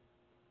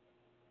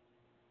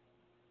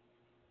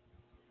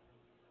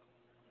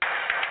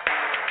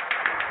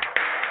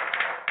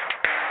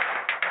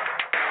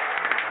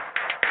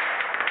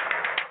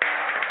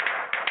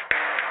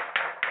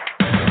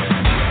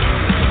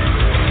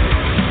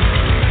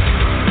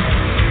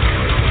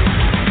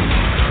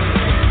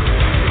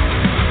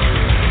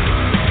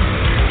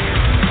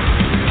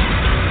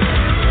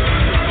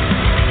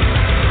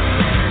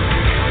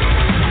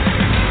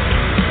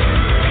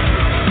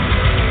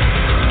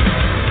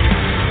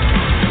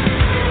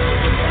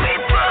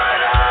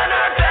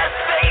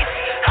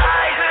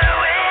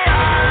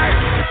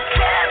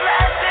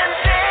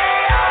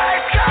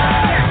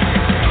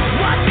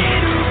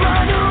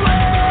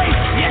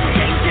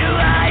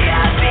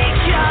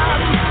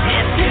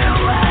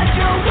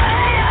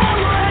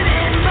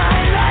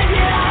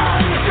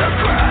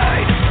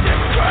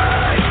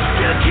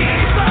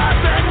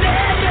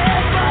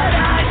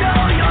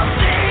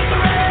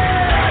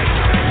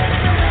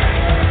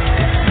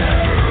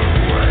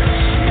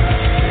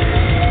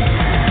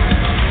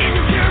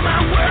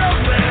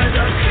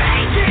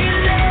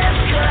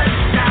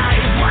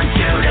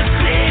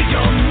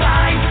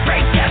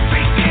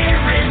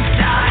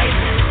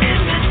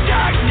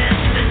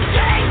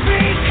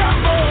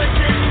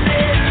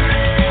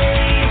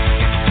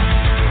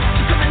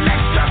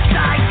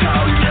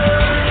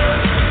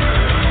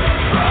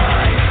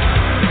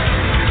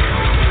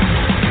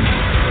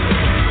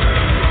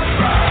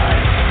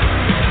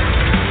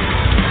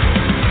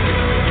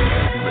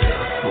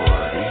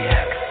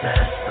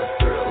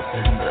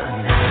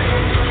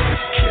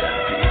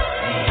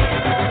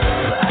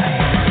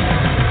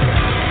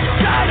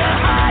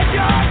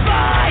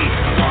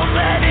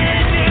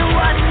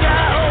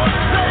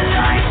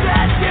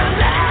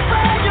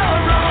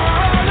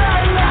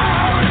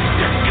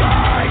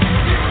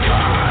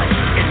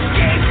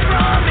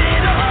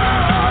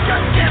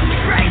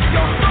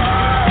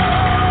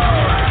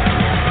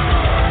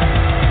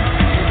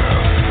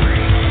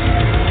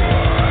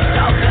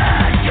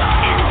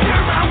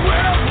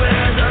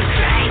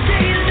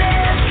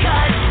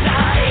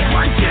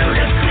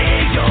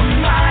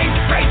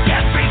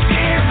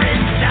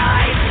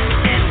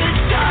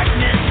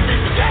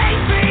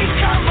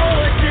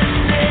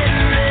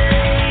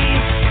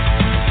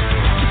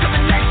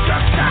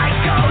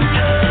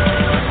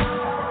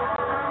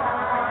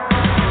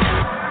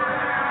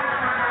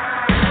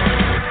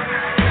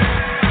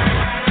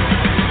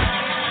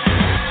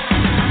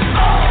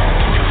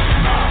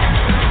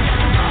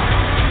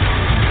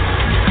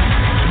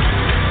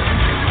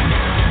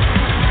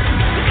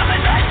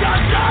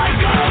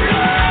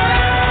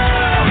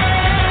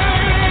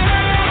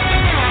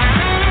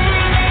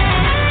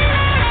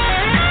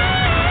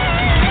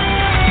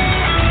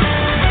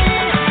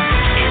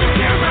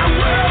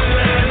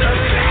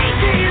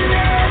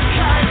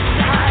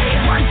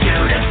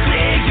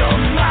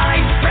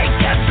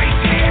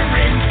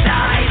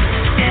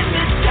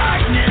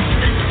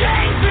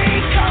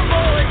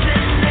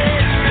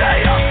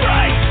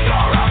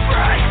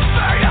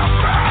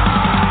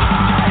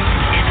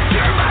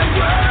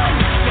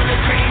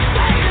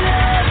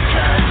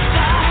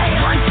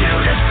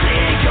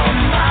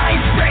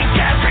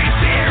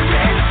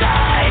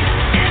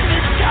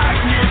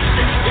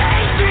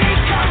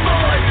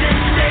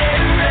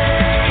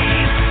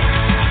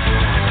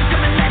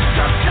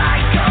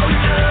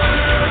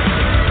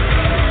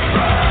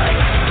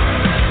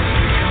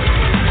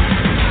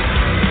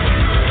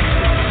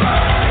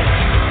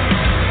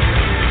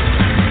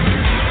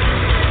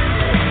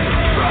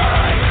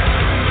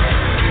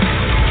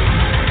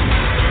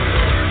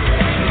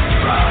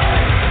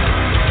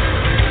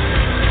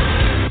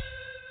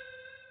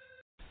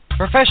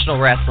 Professional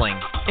wrestling,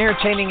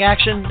 entertaining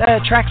action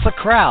that attracts a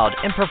crowd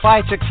and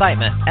provides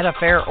excitement at a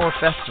fair or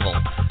festival.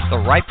 The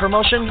right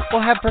promotion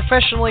will have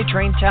professionally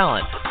trained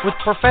talent with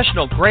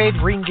professional grade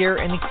ring gear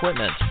and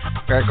equipment.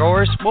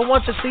 Fairgoers will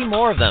want to see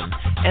more of them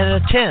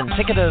and attend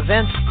ticketed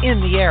events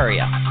in the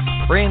area.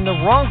 Bringing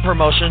the wrong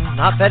promotion,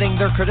 not vetting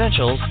their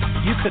credentials,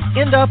 you could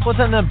end up with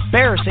an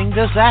embarrassing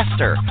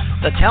disaster.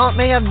 The talent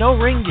may have no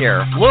ring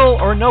gear, little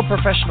or no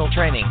professional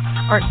training,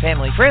 aren't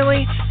family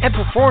friendly, and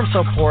perform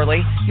so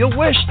poorly you'll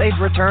wish they'd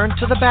return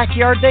to the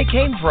backyard they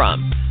came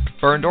from.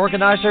 Burned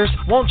organizers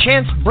won't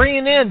chance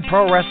bringing in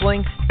pro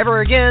wrestling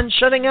ever again,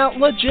 shutting out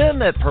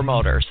legitimate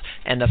promoters.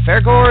 And the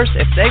fairgoers,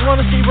 if they want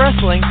to see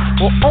wrestling,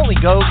 will only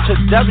go to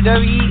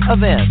WWE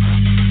events.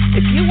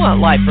 If you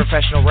want live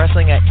professional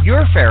wrestling at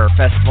your fair or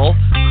festival,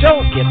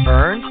 don't get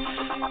burned.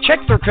 Check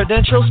their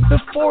credentials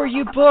before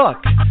you book.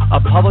 A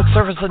public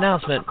service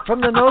announcement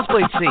from the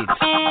Nosebleed Seats.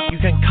 You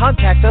can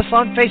contact us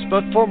on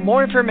Facebook for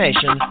more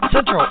information.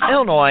 Central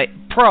Illinois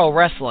Pro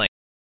Wrestling.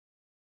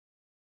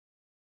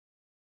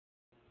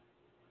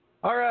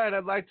 All right,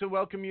 I'd like to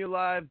welcome you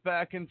live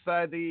back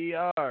inside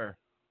the ER.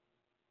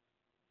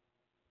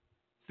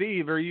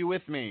 Steve, are you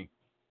with me?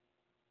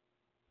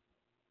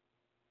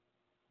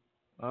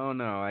 Oh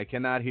no, I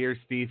cannot hear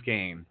Steve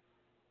Kane.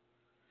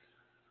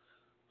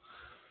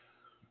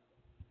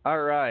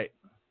 All right.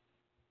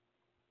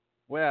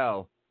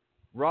 Well,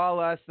 Raw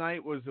last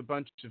night was a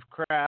bunch of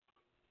crap.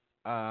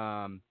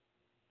 Can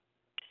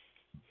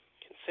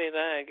say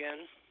that again.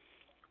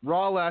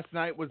 Raw last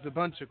night was a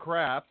bunch of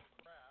crap.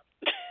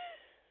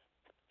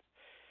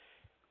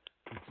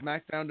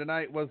 SmackDown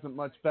tonight wasn't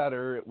much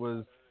better. It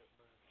was,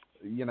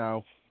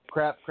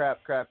 crap.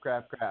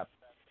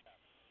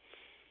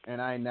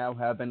 And I now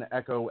have an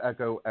echo.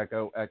 That's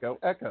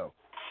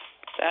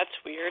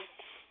weird.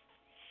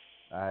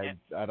 I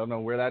don't know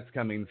where that's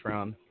coming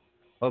from.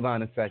 Hold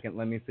on a second.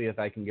 Let me see if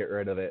I can get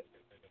rid of it.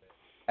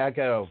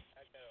 Echo.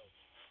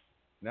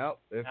 Nope,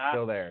 it's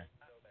still there.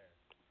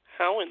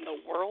 How in the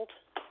world?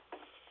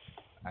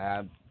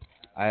 I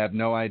have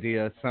no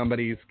idea.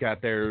 Somebody's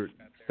got their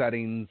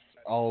settings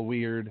all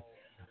weird.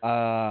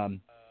 But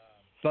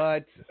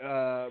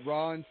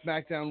Raw and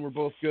SmackDown were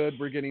both good.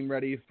 We're getting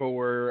ready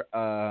for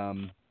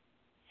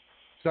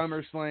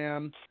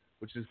SummerSlam,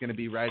 which is going to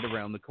be right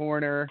around the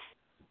corner.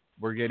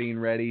 We're getting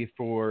ready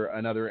for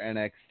another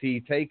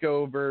NXT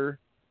takeover,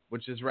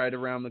 which is right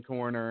around the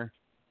corner.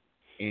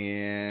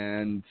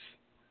 And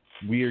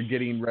we are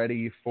getting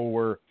ready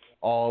for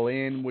All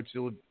In, which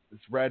is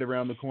right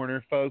around the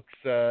corner, folks.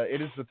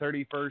 It is the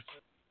 31st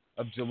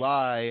of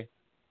July.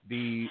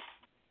 The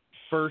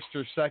 1st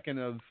or 2nd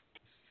of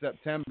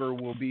September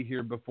will be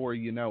here before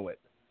you know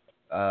it,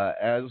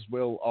 as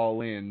will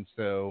All In.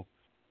 So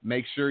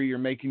make sure you're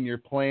making your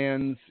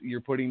plans.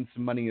 You're putting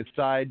some money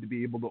aside to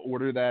be able to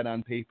order that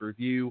on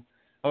pay-per-view.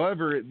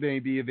 However, it may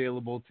be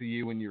available to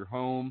you in your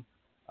home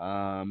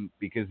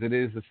because it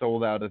is a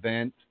sold-out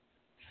event.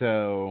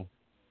 So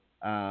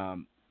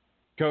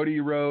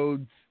Cody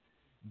Rhodes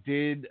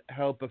did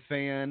help a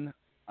fan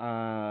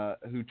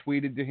who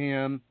tweeted to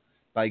him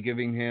by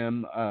giving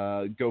him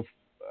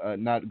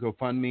not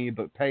GoFundMe,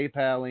 but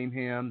PayPaling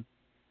him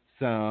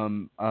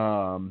some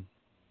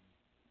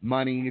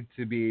money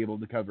to be able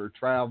to cover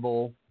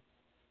travel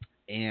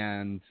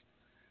and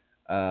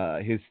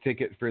his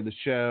ticket for the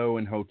show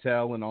and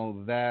hotel and all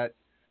of that.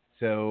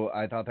 So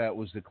I thought that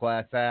was a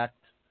class act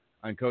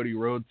on Cody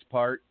Rhodes'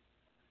 part.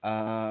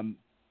 WWE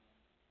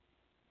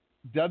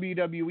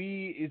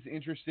is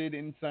interested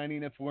in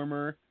signing a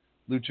former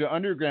Lucha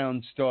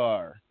Underground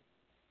star,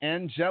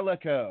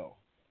 Angelico.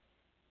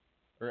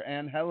 They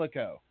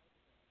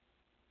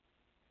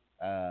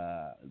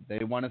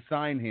want to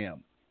sign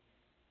him.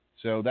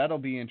 So that'll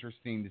be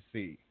interesting to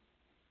see.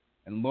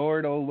 And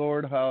Lord, oh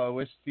Lord, how I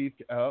wish Steve...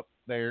 Oh,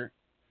 there.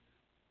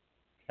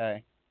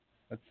 Okay.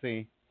 Let's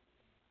see.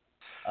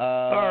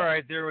 All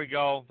right, there we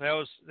go.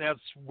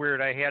 That's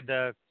weird. I had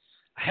to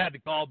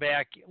call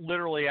back.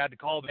 Literally, I had to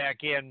call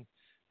back in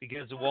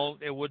because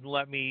it wouldn't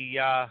let me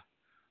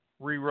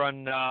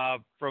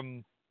rerun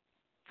from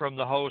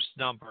the host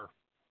number.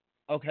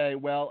 Okay,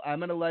 well, I'm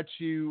going to let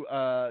you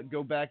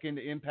go back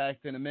into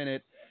Impact in a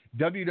minute.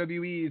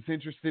 WWE is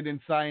interested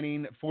in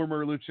signing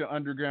former Lucha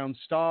Underground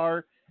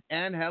star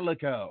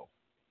Angelico.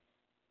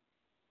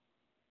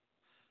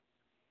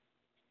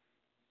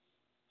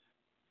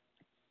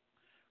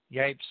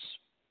 Yipes.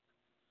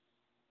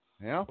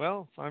 Yeah.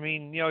 Well, I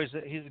mean,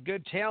 he's a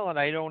good talent.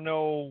 I don't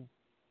know.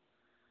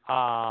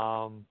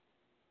 I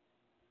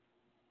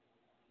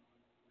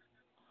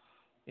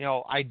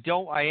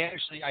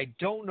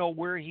don't know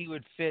where he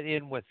would fit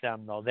in with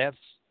them though.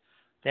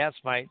 That's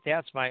my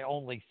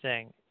only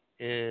thing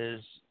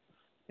is,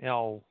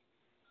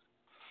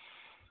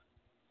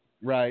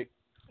 right.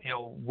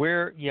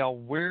 Where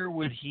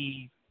would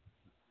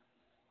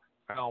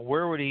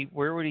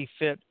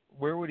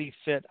he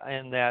fit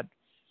in that,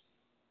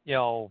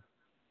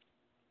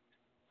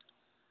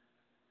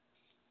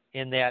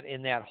 in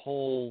that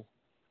whole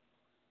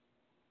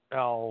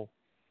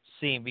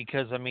scene,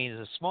 because I mean,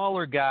 he's a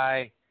smaller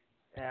guy,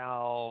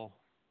 and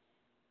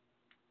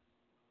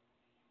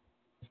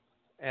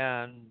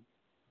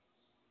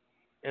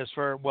as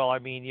for, well, I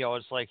mean,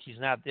 it's like he's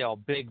not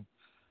big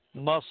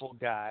muscle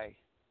guy,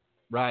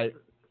 right?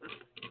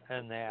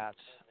 And that.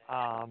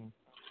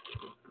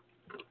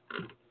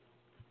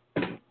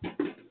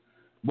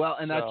 Well,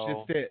 and that's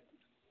just it.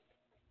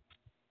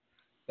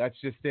 That's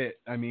just it.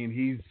 I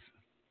mean,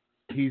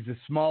 he's a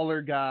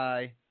smaller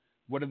guy.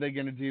 What are they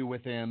going to do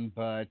with him?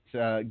 But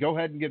go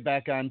ahead and get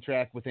back on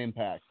track with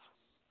Impact.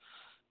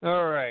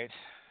 All right.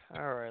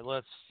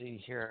 Let's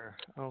see here.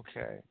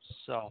 Okay.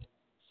 So,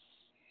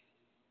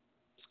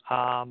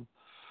 all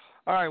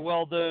right.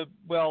 Well, the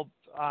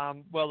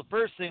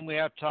first thing we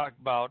have to talk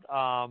about,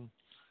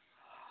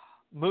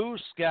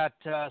 Moose got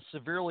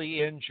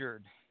severely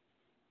injured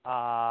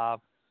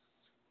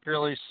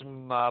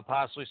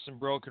possibly some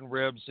broken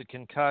ribs, a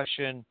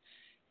concussion.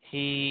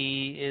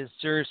 He is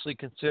seriously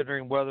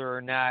considering whether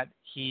or not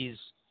he's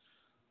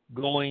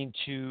going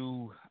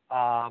to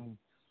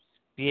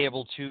be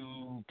able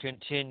to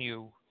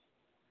continue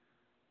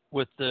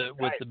with the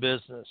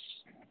business.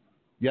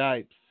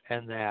 Yikes.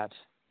 And that.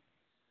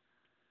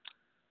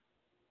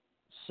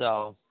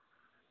 So,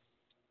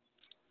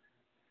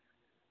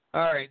 all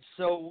right.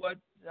 So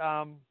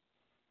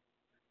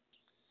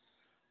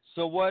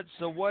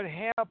what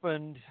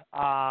happened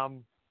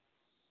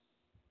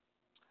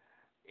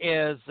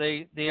is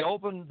they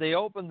opened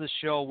the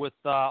show with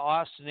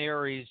Austin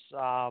Aries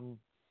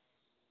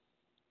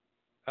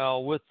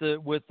with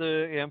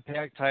the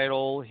Impact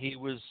title. He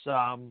was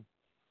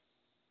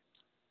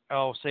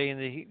saying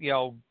that he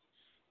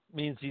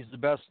means he's the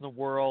best in the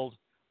world,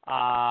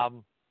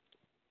 and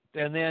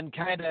then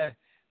kind of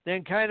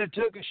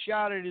took a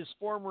shot at his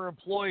former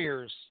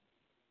employers.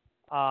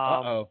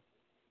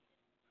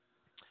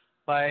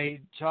 By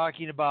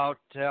talking about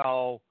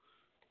about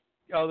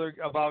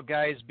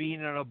guys being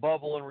in a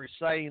bubble and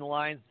reciting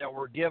lines that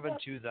were given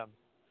to them.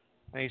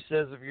 And he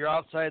says if you're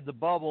outside the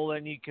bubble,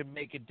 then you can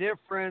make a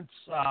difference.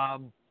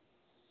 And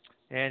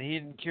he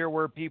didn't care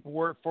where people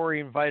worked for. He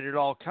invited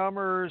all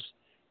comers.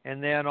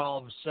 And then all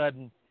of a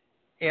sudden,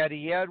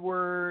 Eddie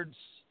Edwards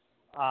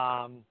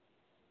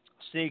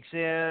sneaks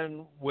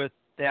in with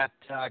that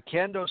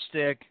kendo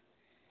stick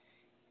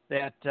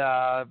that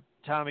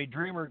Tommy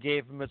Dreamer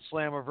gave him at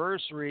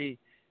Slammiversary,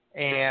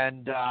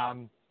 and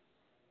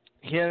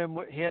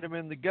hit him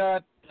in the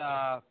gut,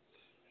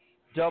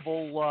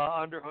 double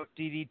underhook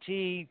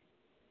DDT,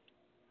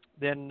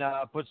 then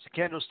puts the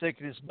kendo stick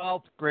in his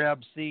mouth,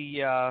 grabs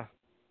the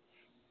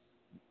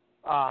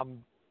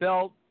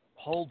belt,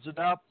 holds it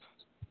up,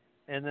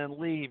 and then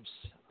leaves.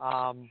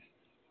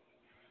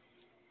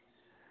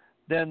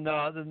 Then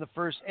the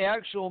first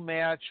actual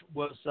match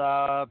was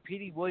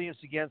Petey Williams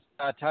against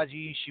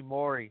Taji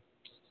Ishimori.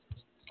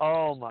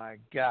 Oh my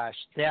gosh,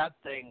 that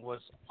thing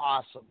was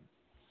awesome.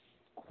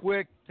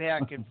 Quick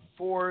back and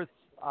forth.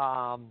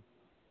 A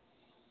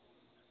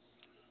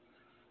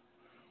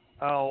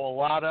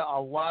lot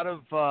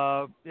of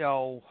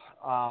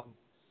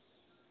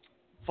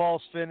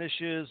false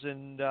finishes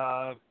and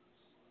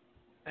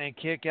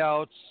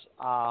kickouts.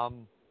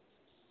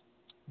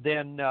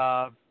 Then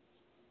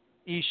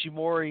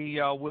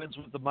Ishimori wins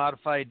with the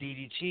modified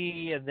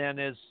DDT, and then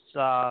as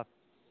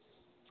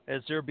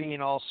they're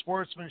being all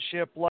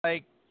sportsmanship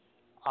like,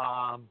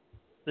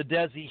 the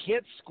Desi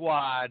Hit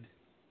Squad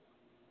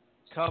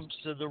comes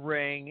to the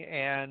ring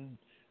and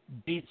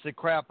beats the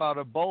crap out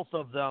of both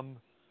of them.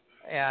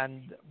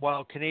 And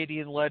while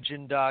Canadian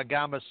legend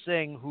Gama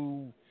Singh,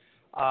 who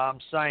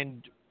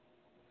signed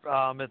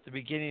at the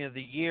beginning of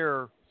the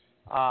year,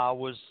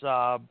 was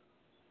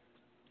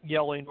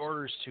yelling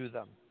orders to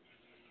them.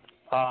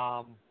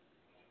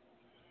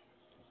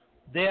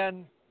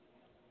 Then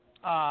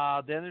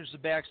there's the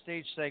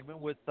backstage segment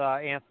with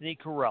Anthony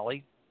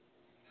Corelli,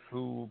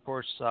 who, of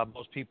course,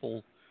 most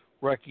people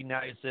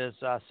recognize as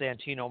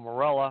Santino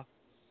Marella.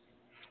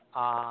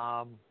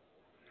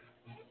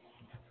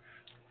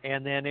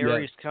 And then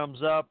Aries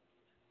comes up,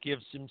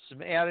 gives him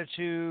some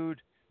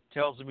attitude,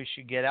 tells him he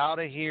should get out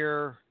of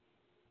here.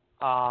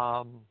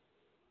 And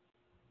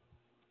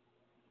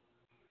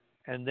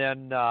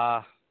then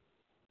A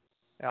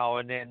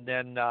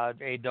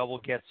Double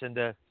gets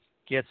into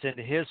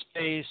his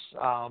face.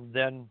 So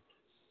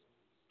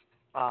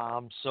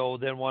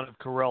then one of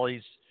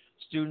Corelli's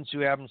students who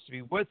happens to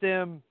be with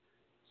him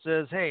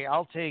says, "Hey,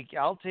 I'll take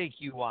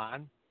you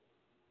on."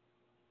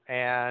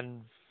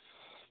 And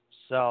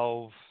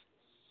so,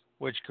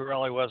 which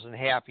Corelli wasn't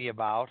happy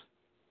about,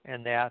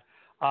 and that.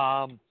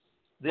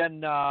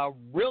 Then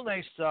real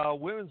nice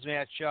women's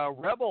match,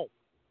 Rebel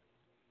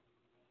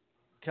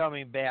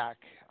coming back,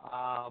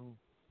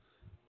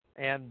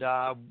 and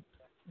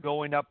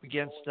going up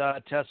against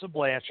Tessa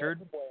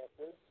Blanchard.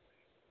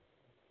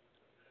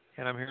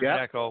 And I'm hearing an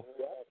echo.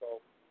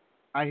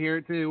 I hear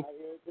it too.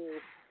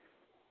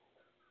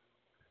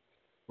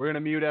 We're going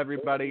to mute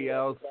everybody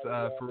else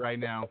for right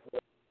now.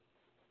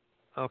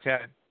 Okay.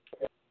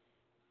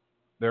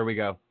 There we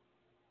go.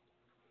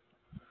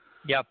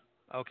 Yep.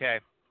 Okay.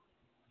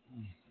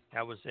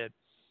 That was it.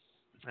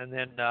 And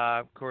then,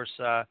 of course,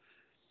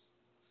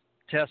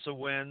 Tessa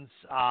wins.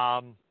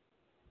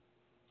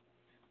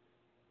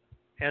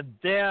 And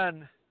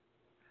then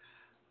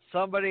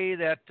somebody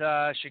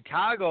that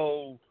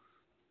Chicago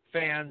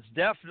fans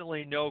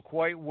definitely know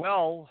quite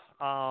well,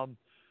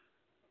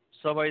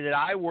 somebody that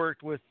I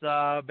worked with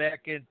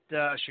back at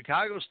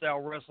Chicago Style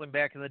Wrestling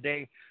back in the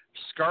day,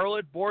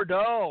 Scarlett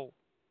Bordeaux.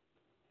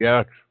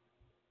 Yes.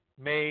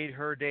 Made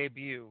her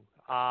debut.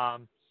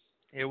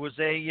 It was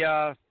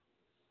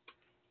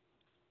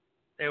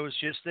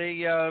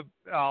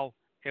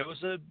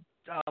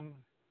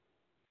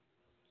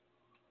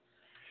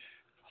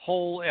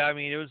whole. I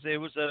mean, it was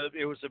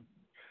a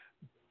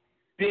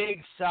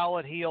big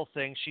solid heel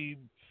thing.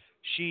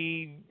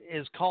 She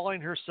is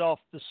calling herself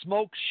the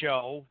Smoke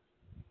Show,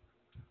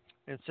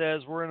 and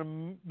says, we're in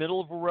the middle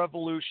of a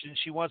revolution.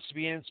 She wants to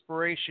be an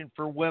inspiration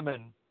for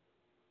women.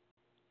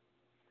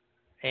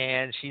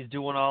 And she's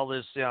doing all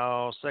this,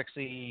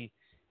 sexy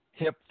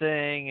hip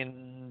thing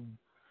and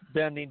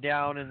bending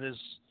down in this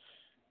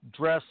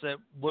dress that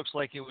looks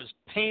like it was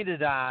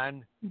painted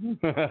on,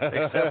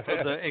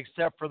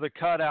 except for the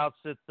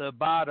cutouts at the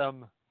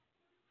bottom.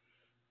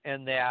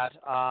 And that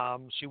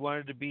she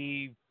wanted to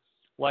be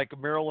like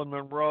Marilyn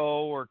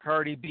Monroe or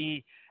Cardi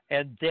B.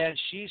 And then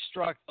she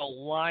struck the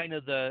line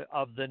of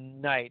the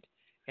night.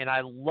 And I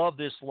love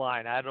this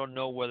line. I don't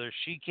know whether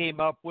she came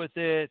up with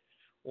it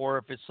or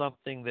if it's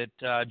something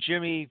that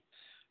Jimmy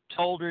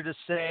told her to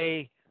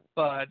say,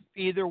 but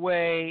either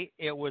way,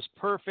 it was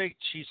perfect.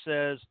 She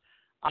says,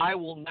 I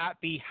will not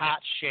be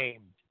hot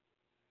shamed.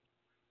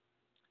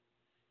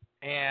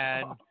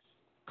 And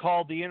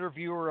called the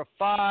interviewer a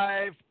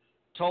 5,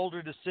 told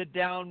her to sit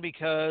down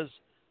because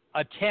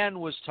a 10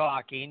 was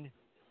talking.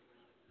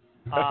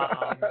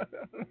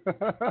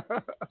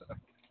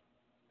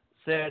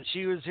 Said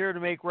she was here to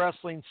make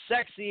wrestling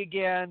sexy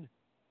again,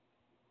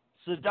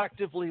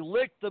 seductively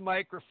licked the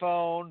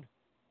microphone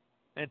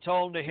and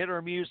told him to hit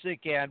her music,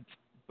 and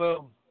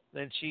boom,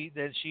 then she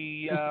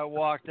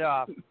walked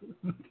off.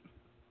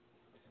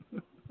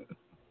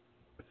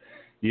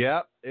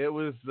 Yep, it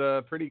was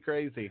pretty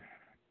crazy.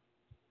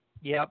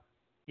 Yep.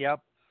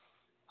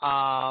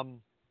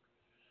 And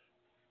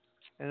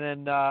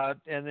then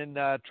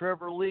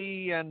Trevor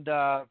Lee and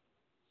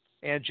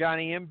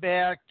Johnny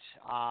Impact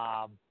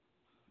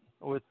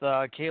with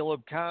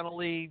Caleb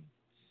Connolly.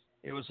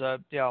 It was a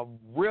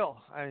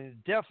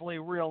definitely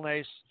real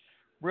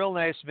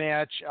nice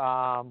match.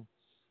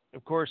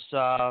 Of course,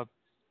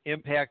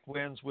 Impact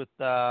wins with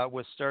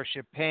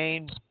Starship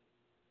Pain,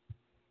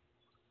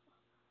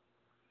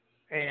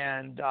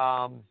 and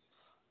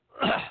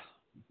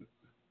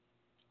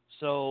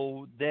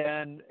so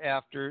then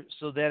after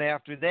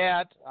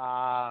that,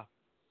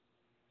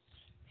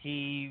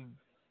 he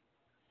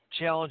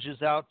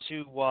challenges out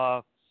to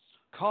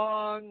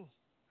Kong.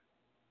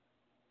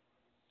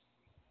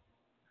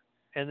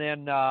 And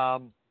then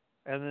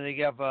they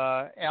have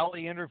a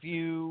Alley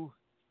interview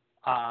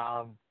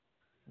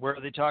where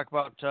they talk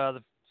about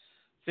the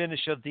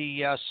finish of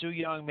the Su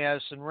Yung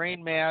Madison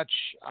Rain match.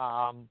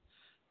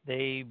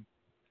 They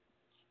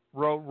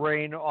wrote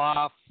Rain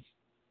off,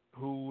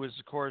 who was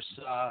of course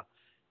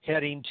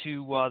heading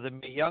to the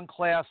Mae Young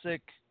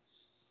Classic.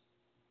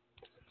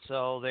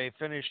 So they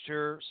finished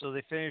her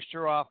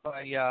off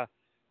by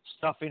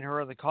stuffing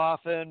her in the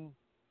coffin.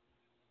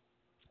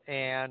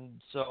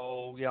 And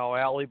so,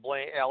 Allie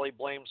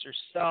blames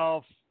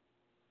herself,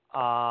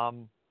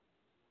 and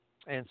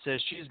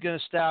says she's going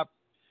to stop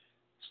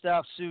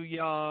Su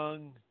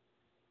Yung.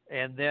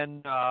 And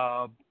then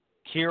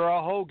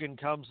Kiera Hogan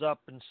comes up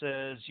and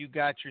says, "You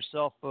got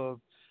yourself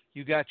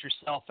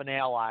an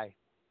ally."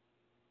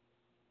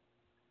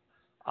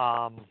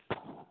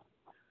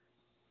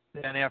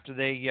 Then after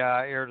they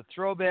aired a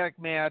throwback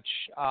match,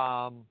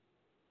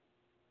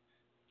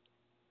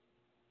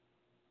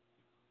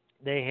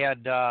 they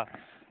had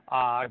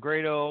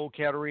Grado,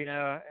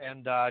 Katarina,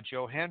 and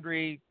Joe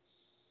Hendry,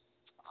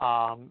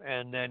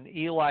 and then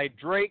Eli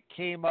Drake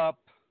came up,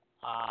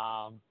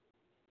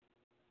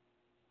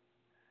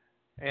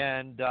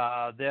 and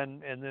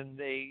then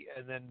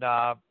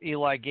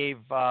Eli gave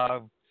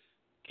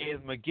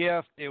him a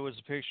gift. It was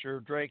a picture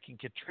of Drake and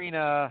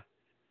Katrina.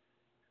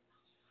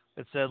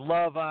 It said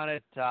love on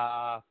it.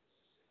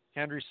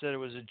 Hendry said it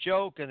was a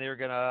joke, and they were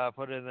gonna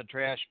put it in the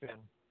trash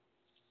bin.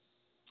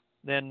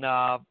 Then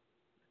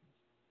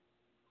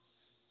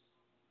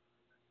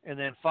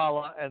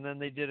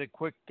they did a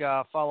quick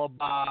follow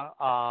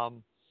by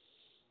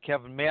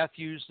Kevin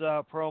Matthews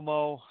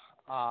promo.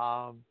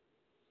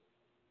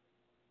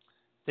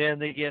 Then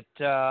they get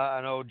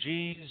an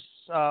OG's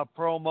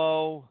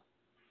promo,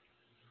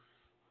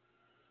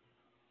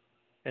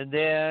 and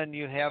then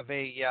you have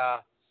a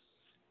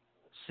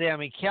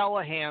Sami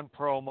Callihan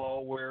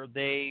promo where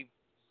they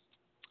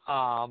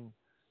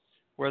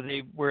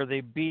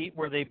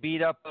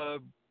beat up a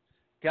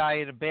guy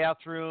in a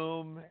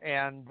bathroom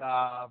and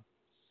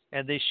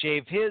they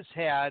shave his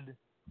head,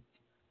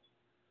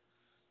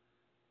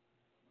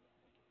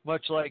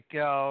 much like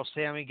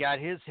Sammy got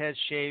his head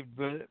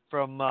shaved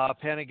from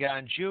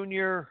Pentagon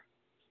Jr.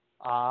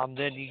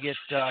 Then you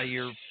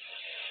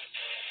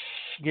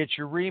get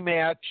your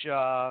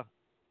rematch,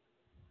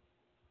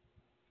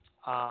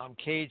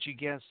 Cage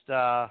against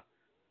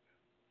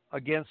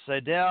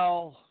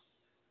Seidel,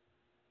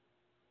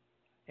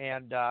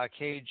 and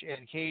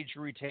Cage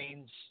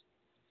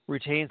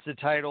retains the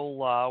title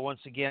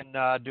once again,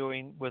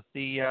 doing with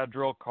the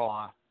drill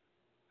claw.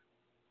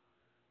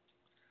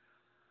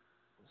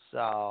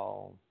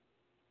 So,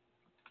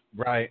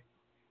 right.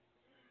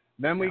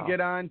 Then we get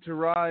on to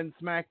Raw and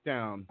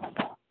SmackDown.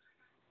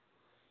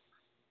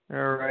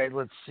 All right,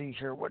 let's see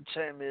here. What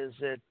time is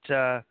it?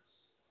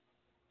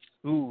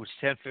 It's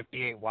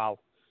 10:58. Wow,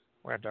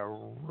 we have to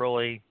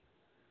really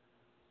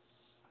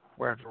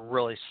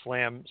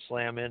slam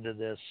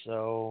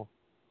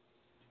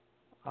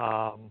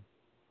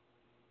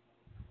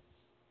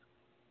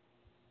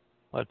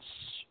let's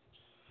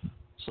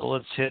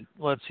hit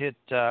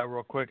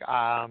real quick.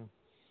 I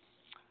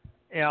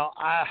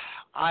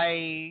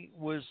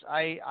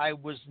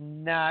was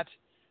not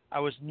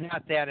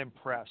that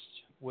impressed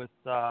with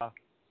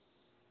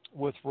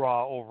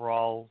Raw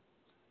overall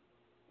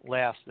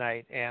last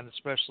night, and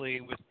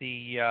especially with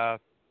the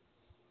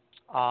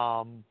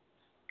whole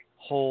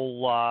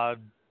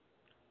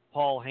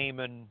Paul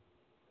Heyman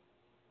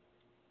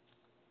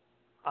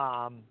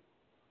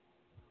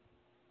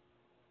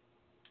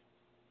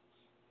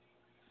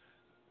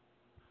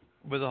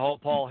with the whole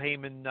Paul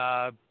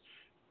Heyman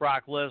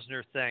Brock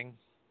Lesnar thing.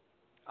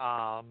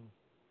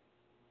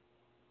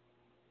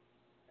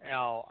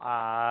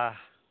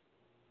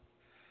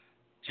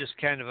 Just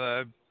kind of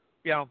a,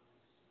 I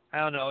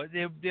don't know.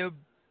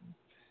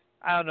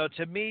 I don't know.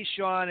 To me,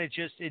 Sean, it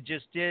just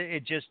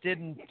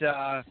didn't,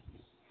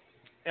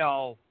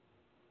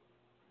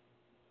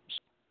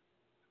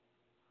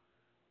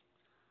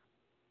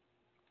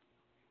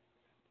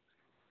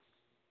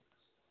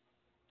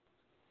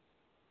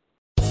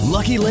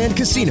 Lucky Land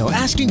Casino,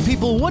 asking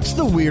people, what's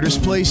the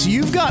weirdest place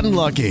you've gotten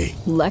lucky?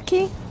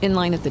 Lucky? In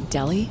line at the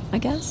deli, I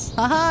guess?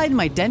 Aha, in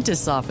my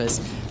dentist's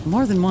office.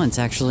 More than once,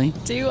 actually.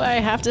 Do I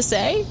have to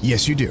say?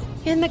 Yes, you do.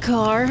 In the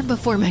car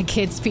before my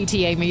kids'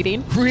 PTA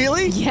meeting.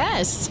 Really?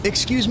 Yes.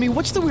 Excuse me,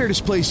 what's the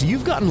weirdest place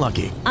you've gotten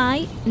lucky?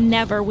 I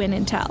never win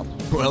and tell.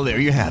 Well, there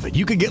you have it.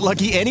 You can get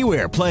lucky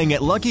anywhere, playing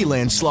at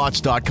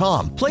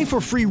LuckyLandSlots.com. Play for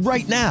free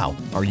right now.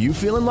 Are you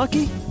feeling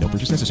lucky? No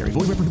purchase necessary.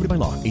 Void where prohibited by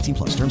law.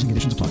 18+. Terms and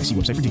conditions apply. See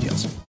website for details.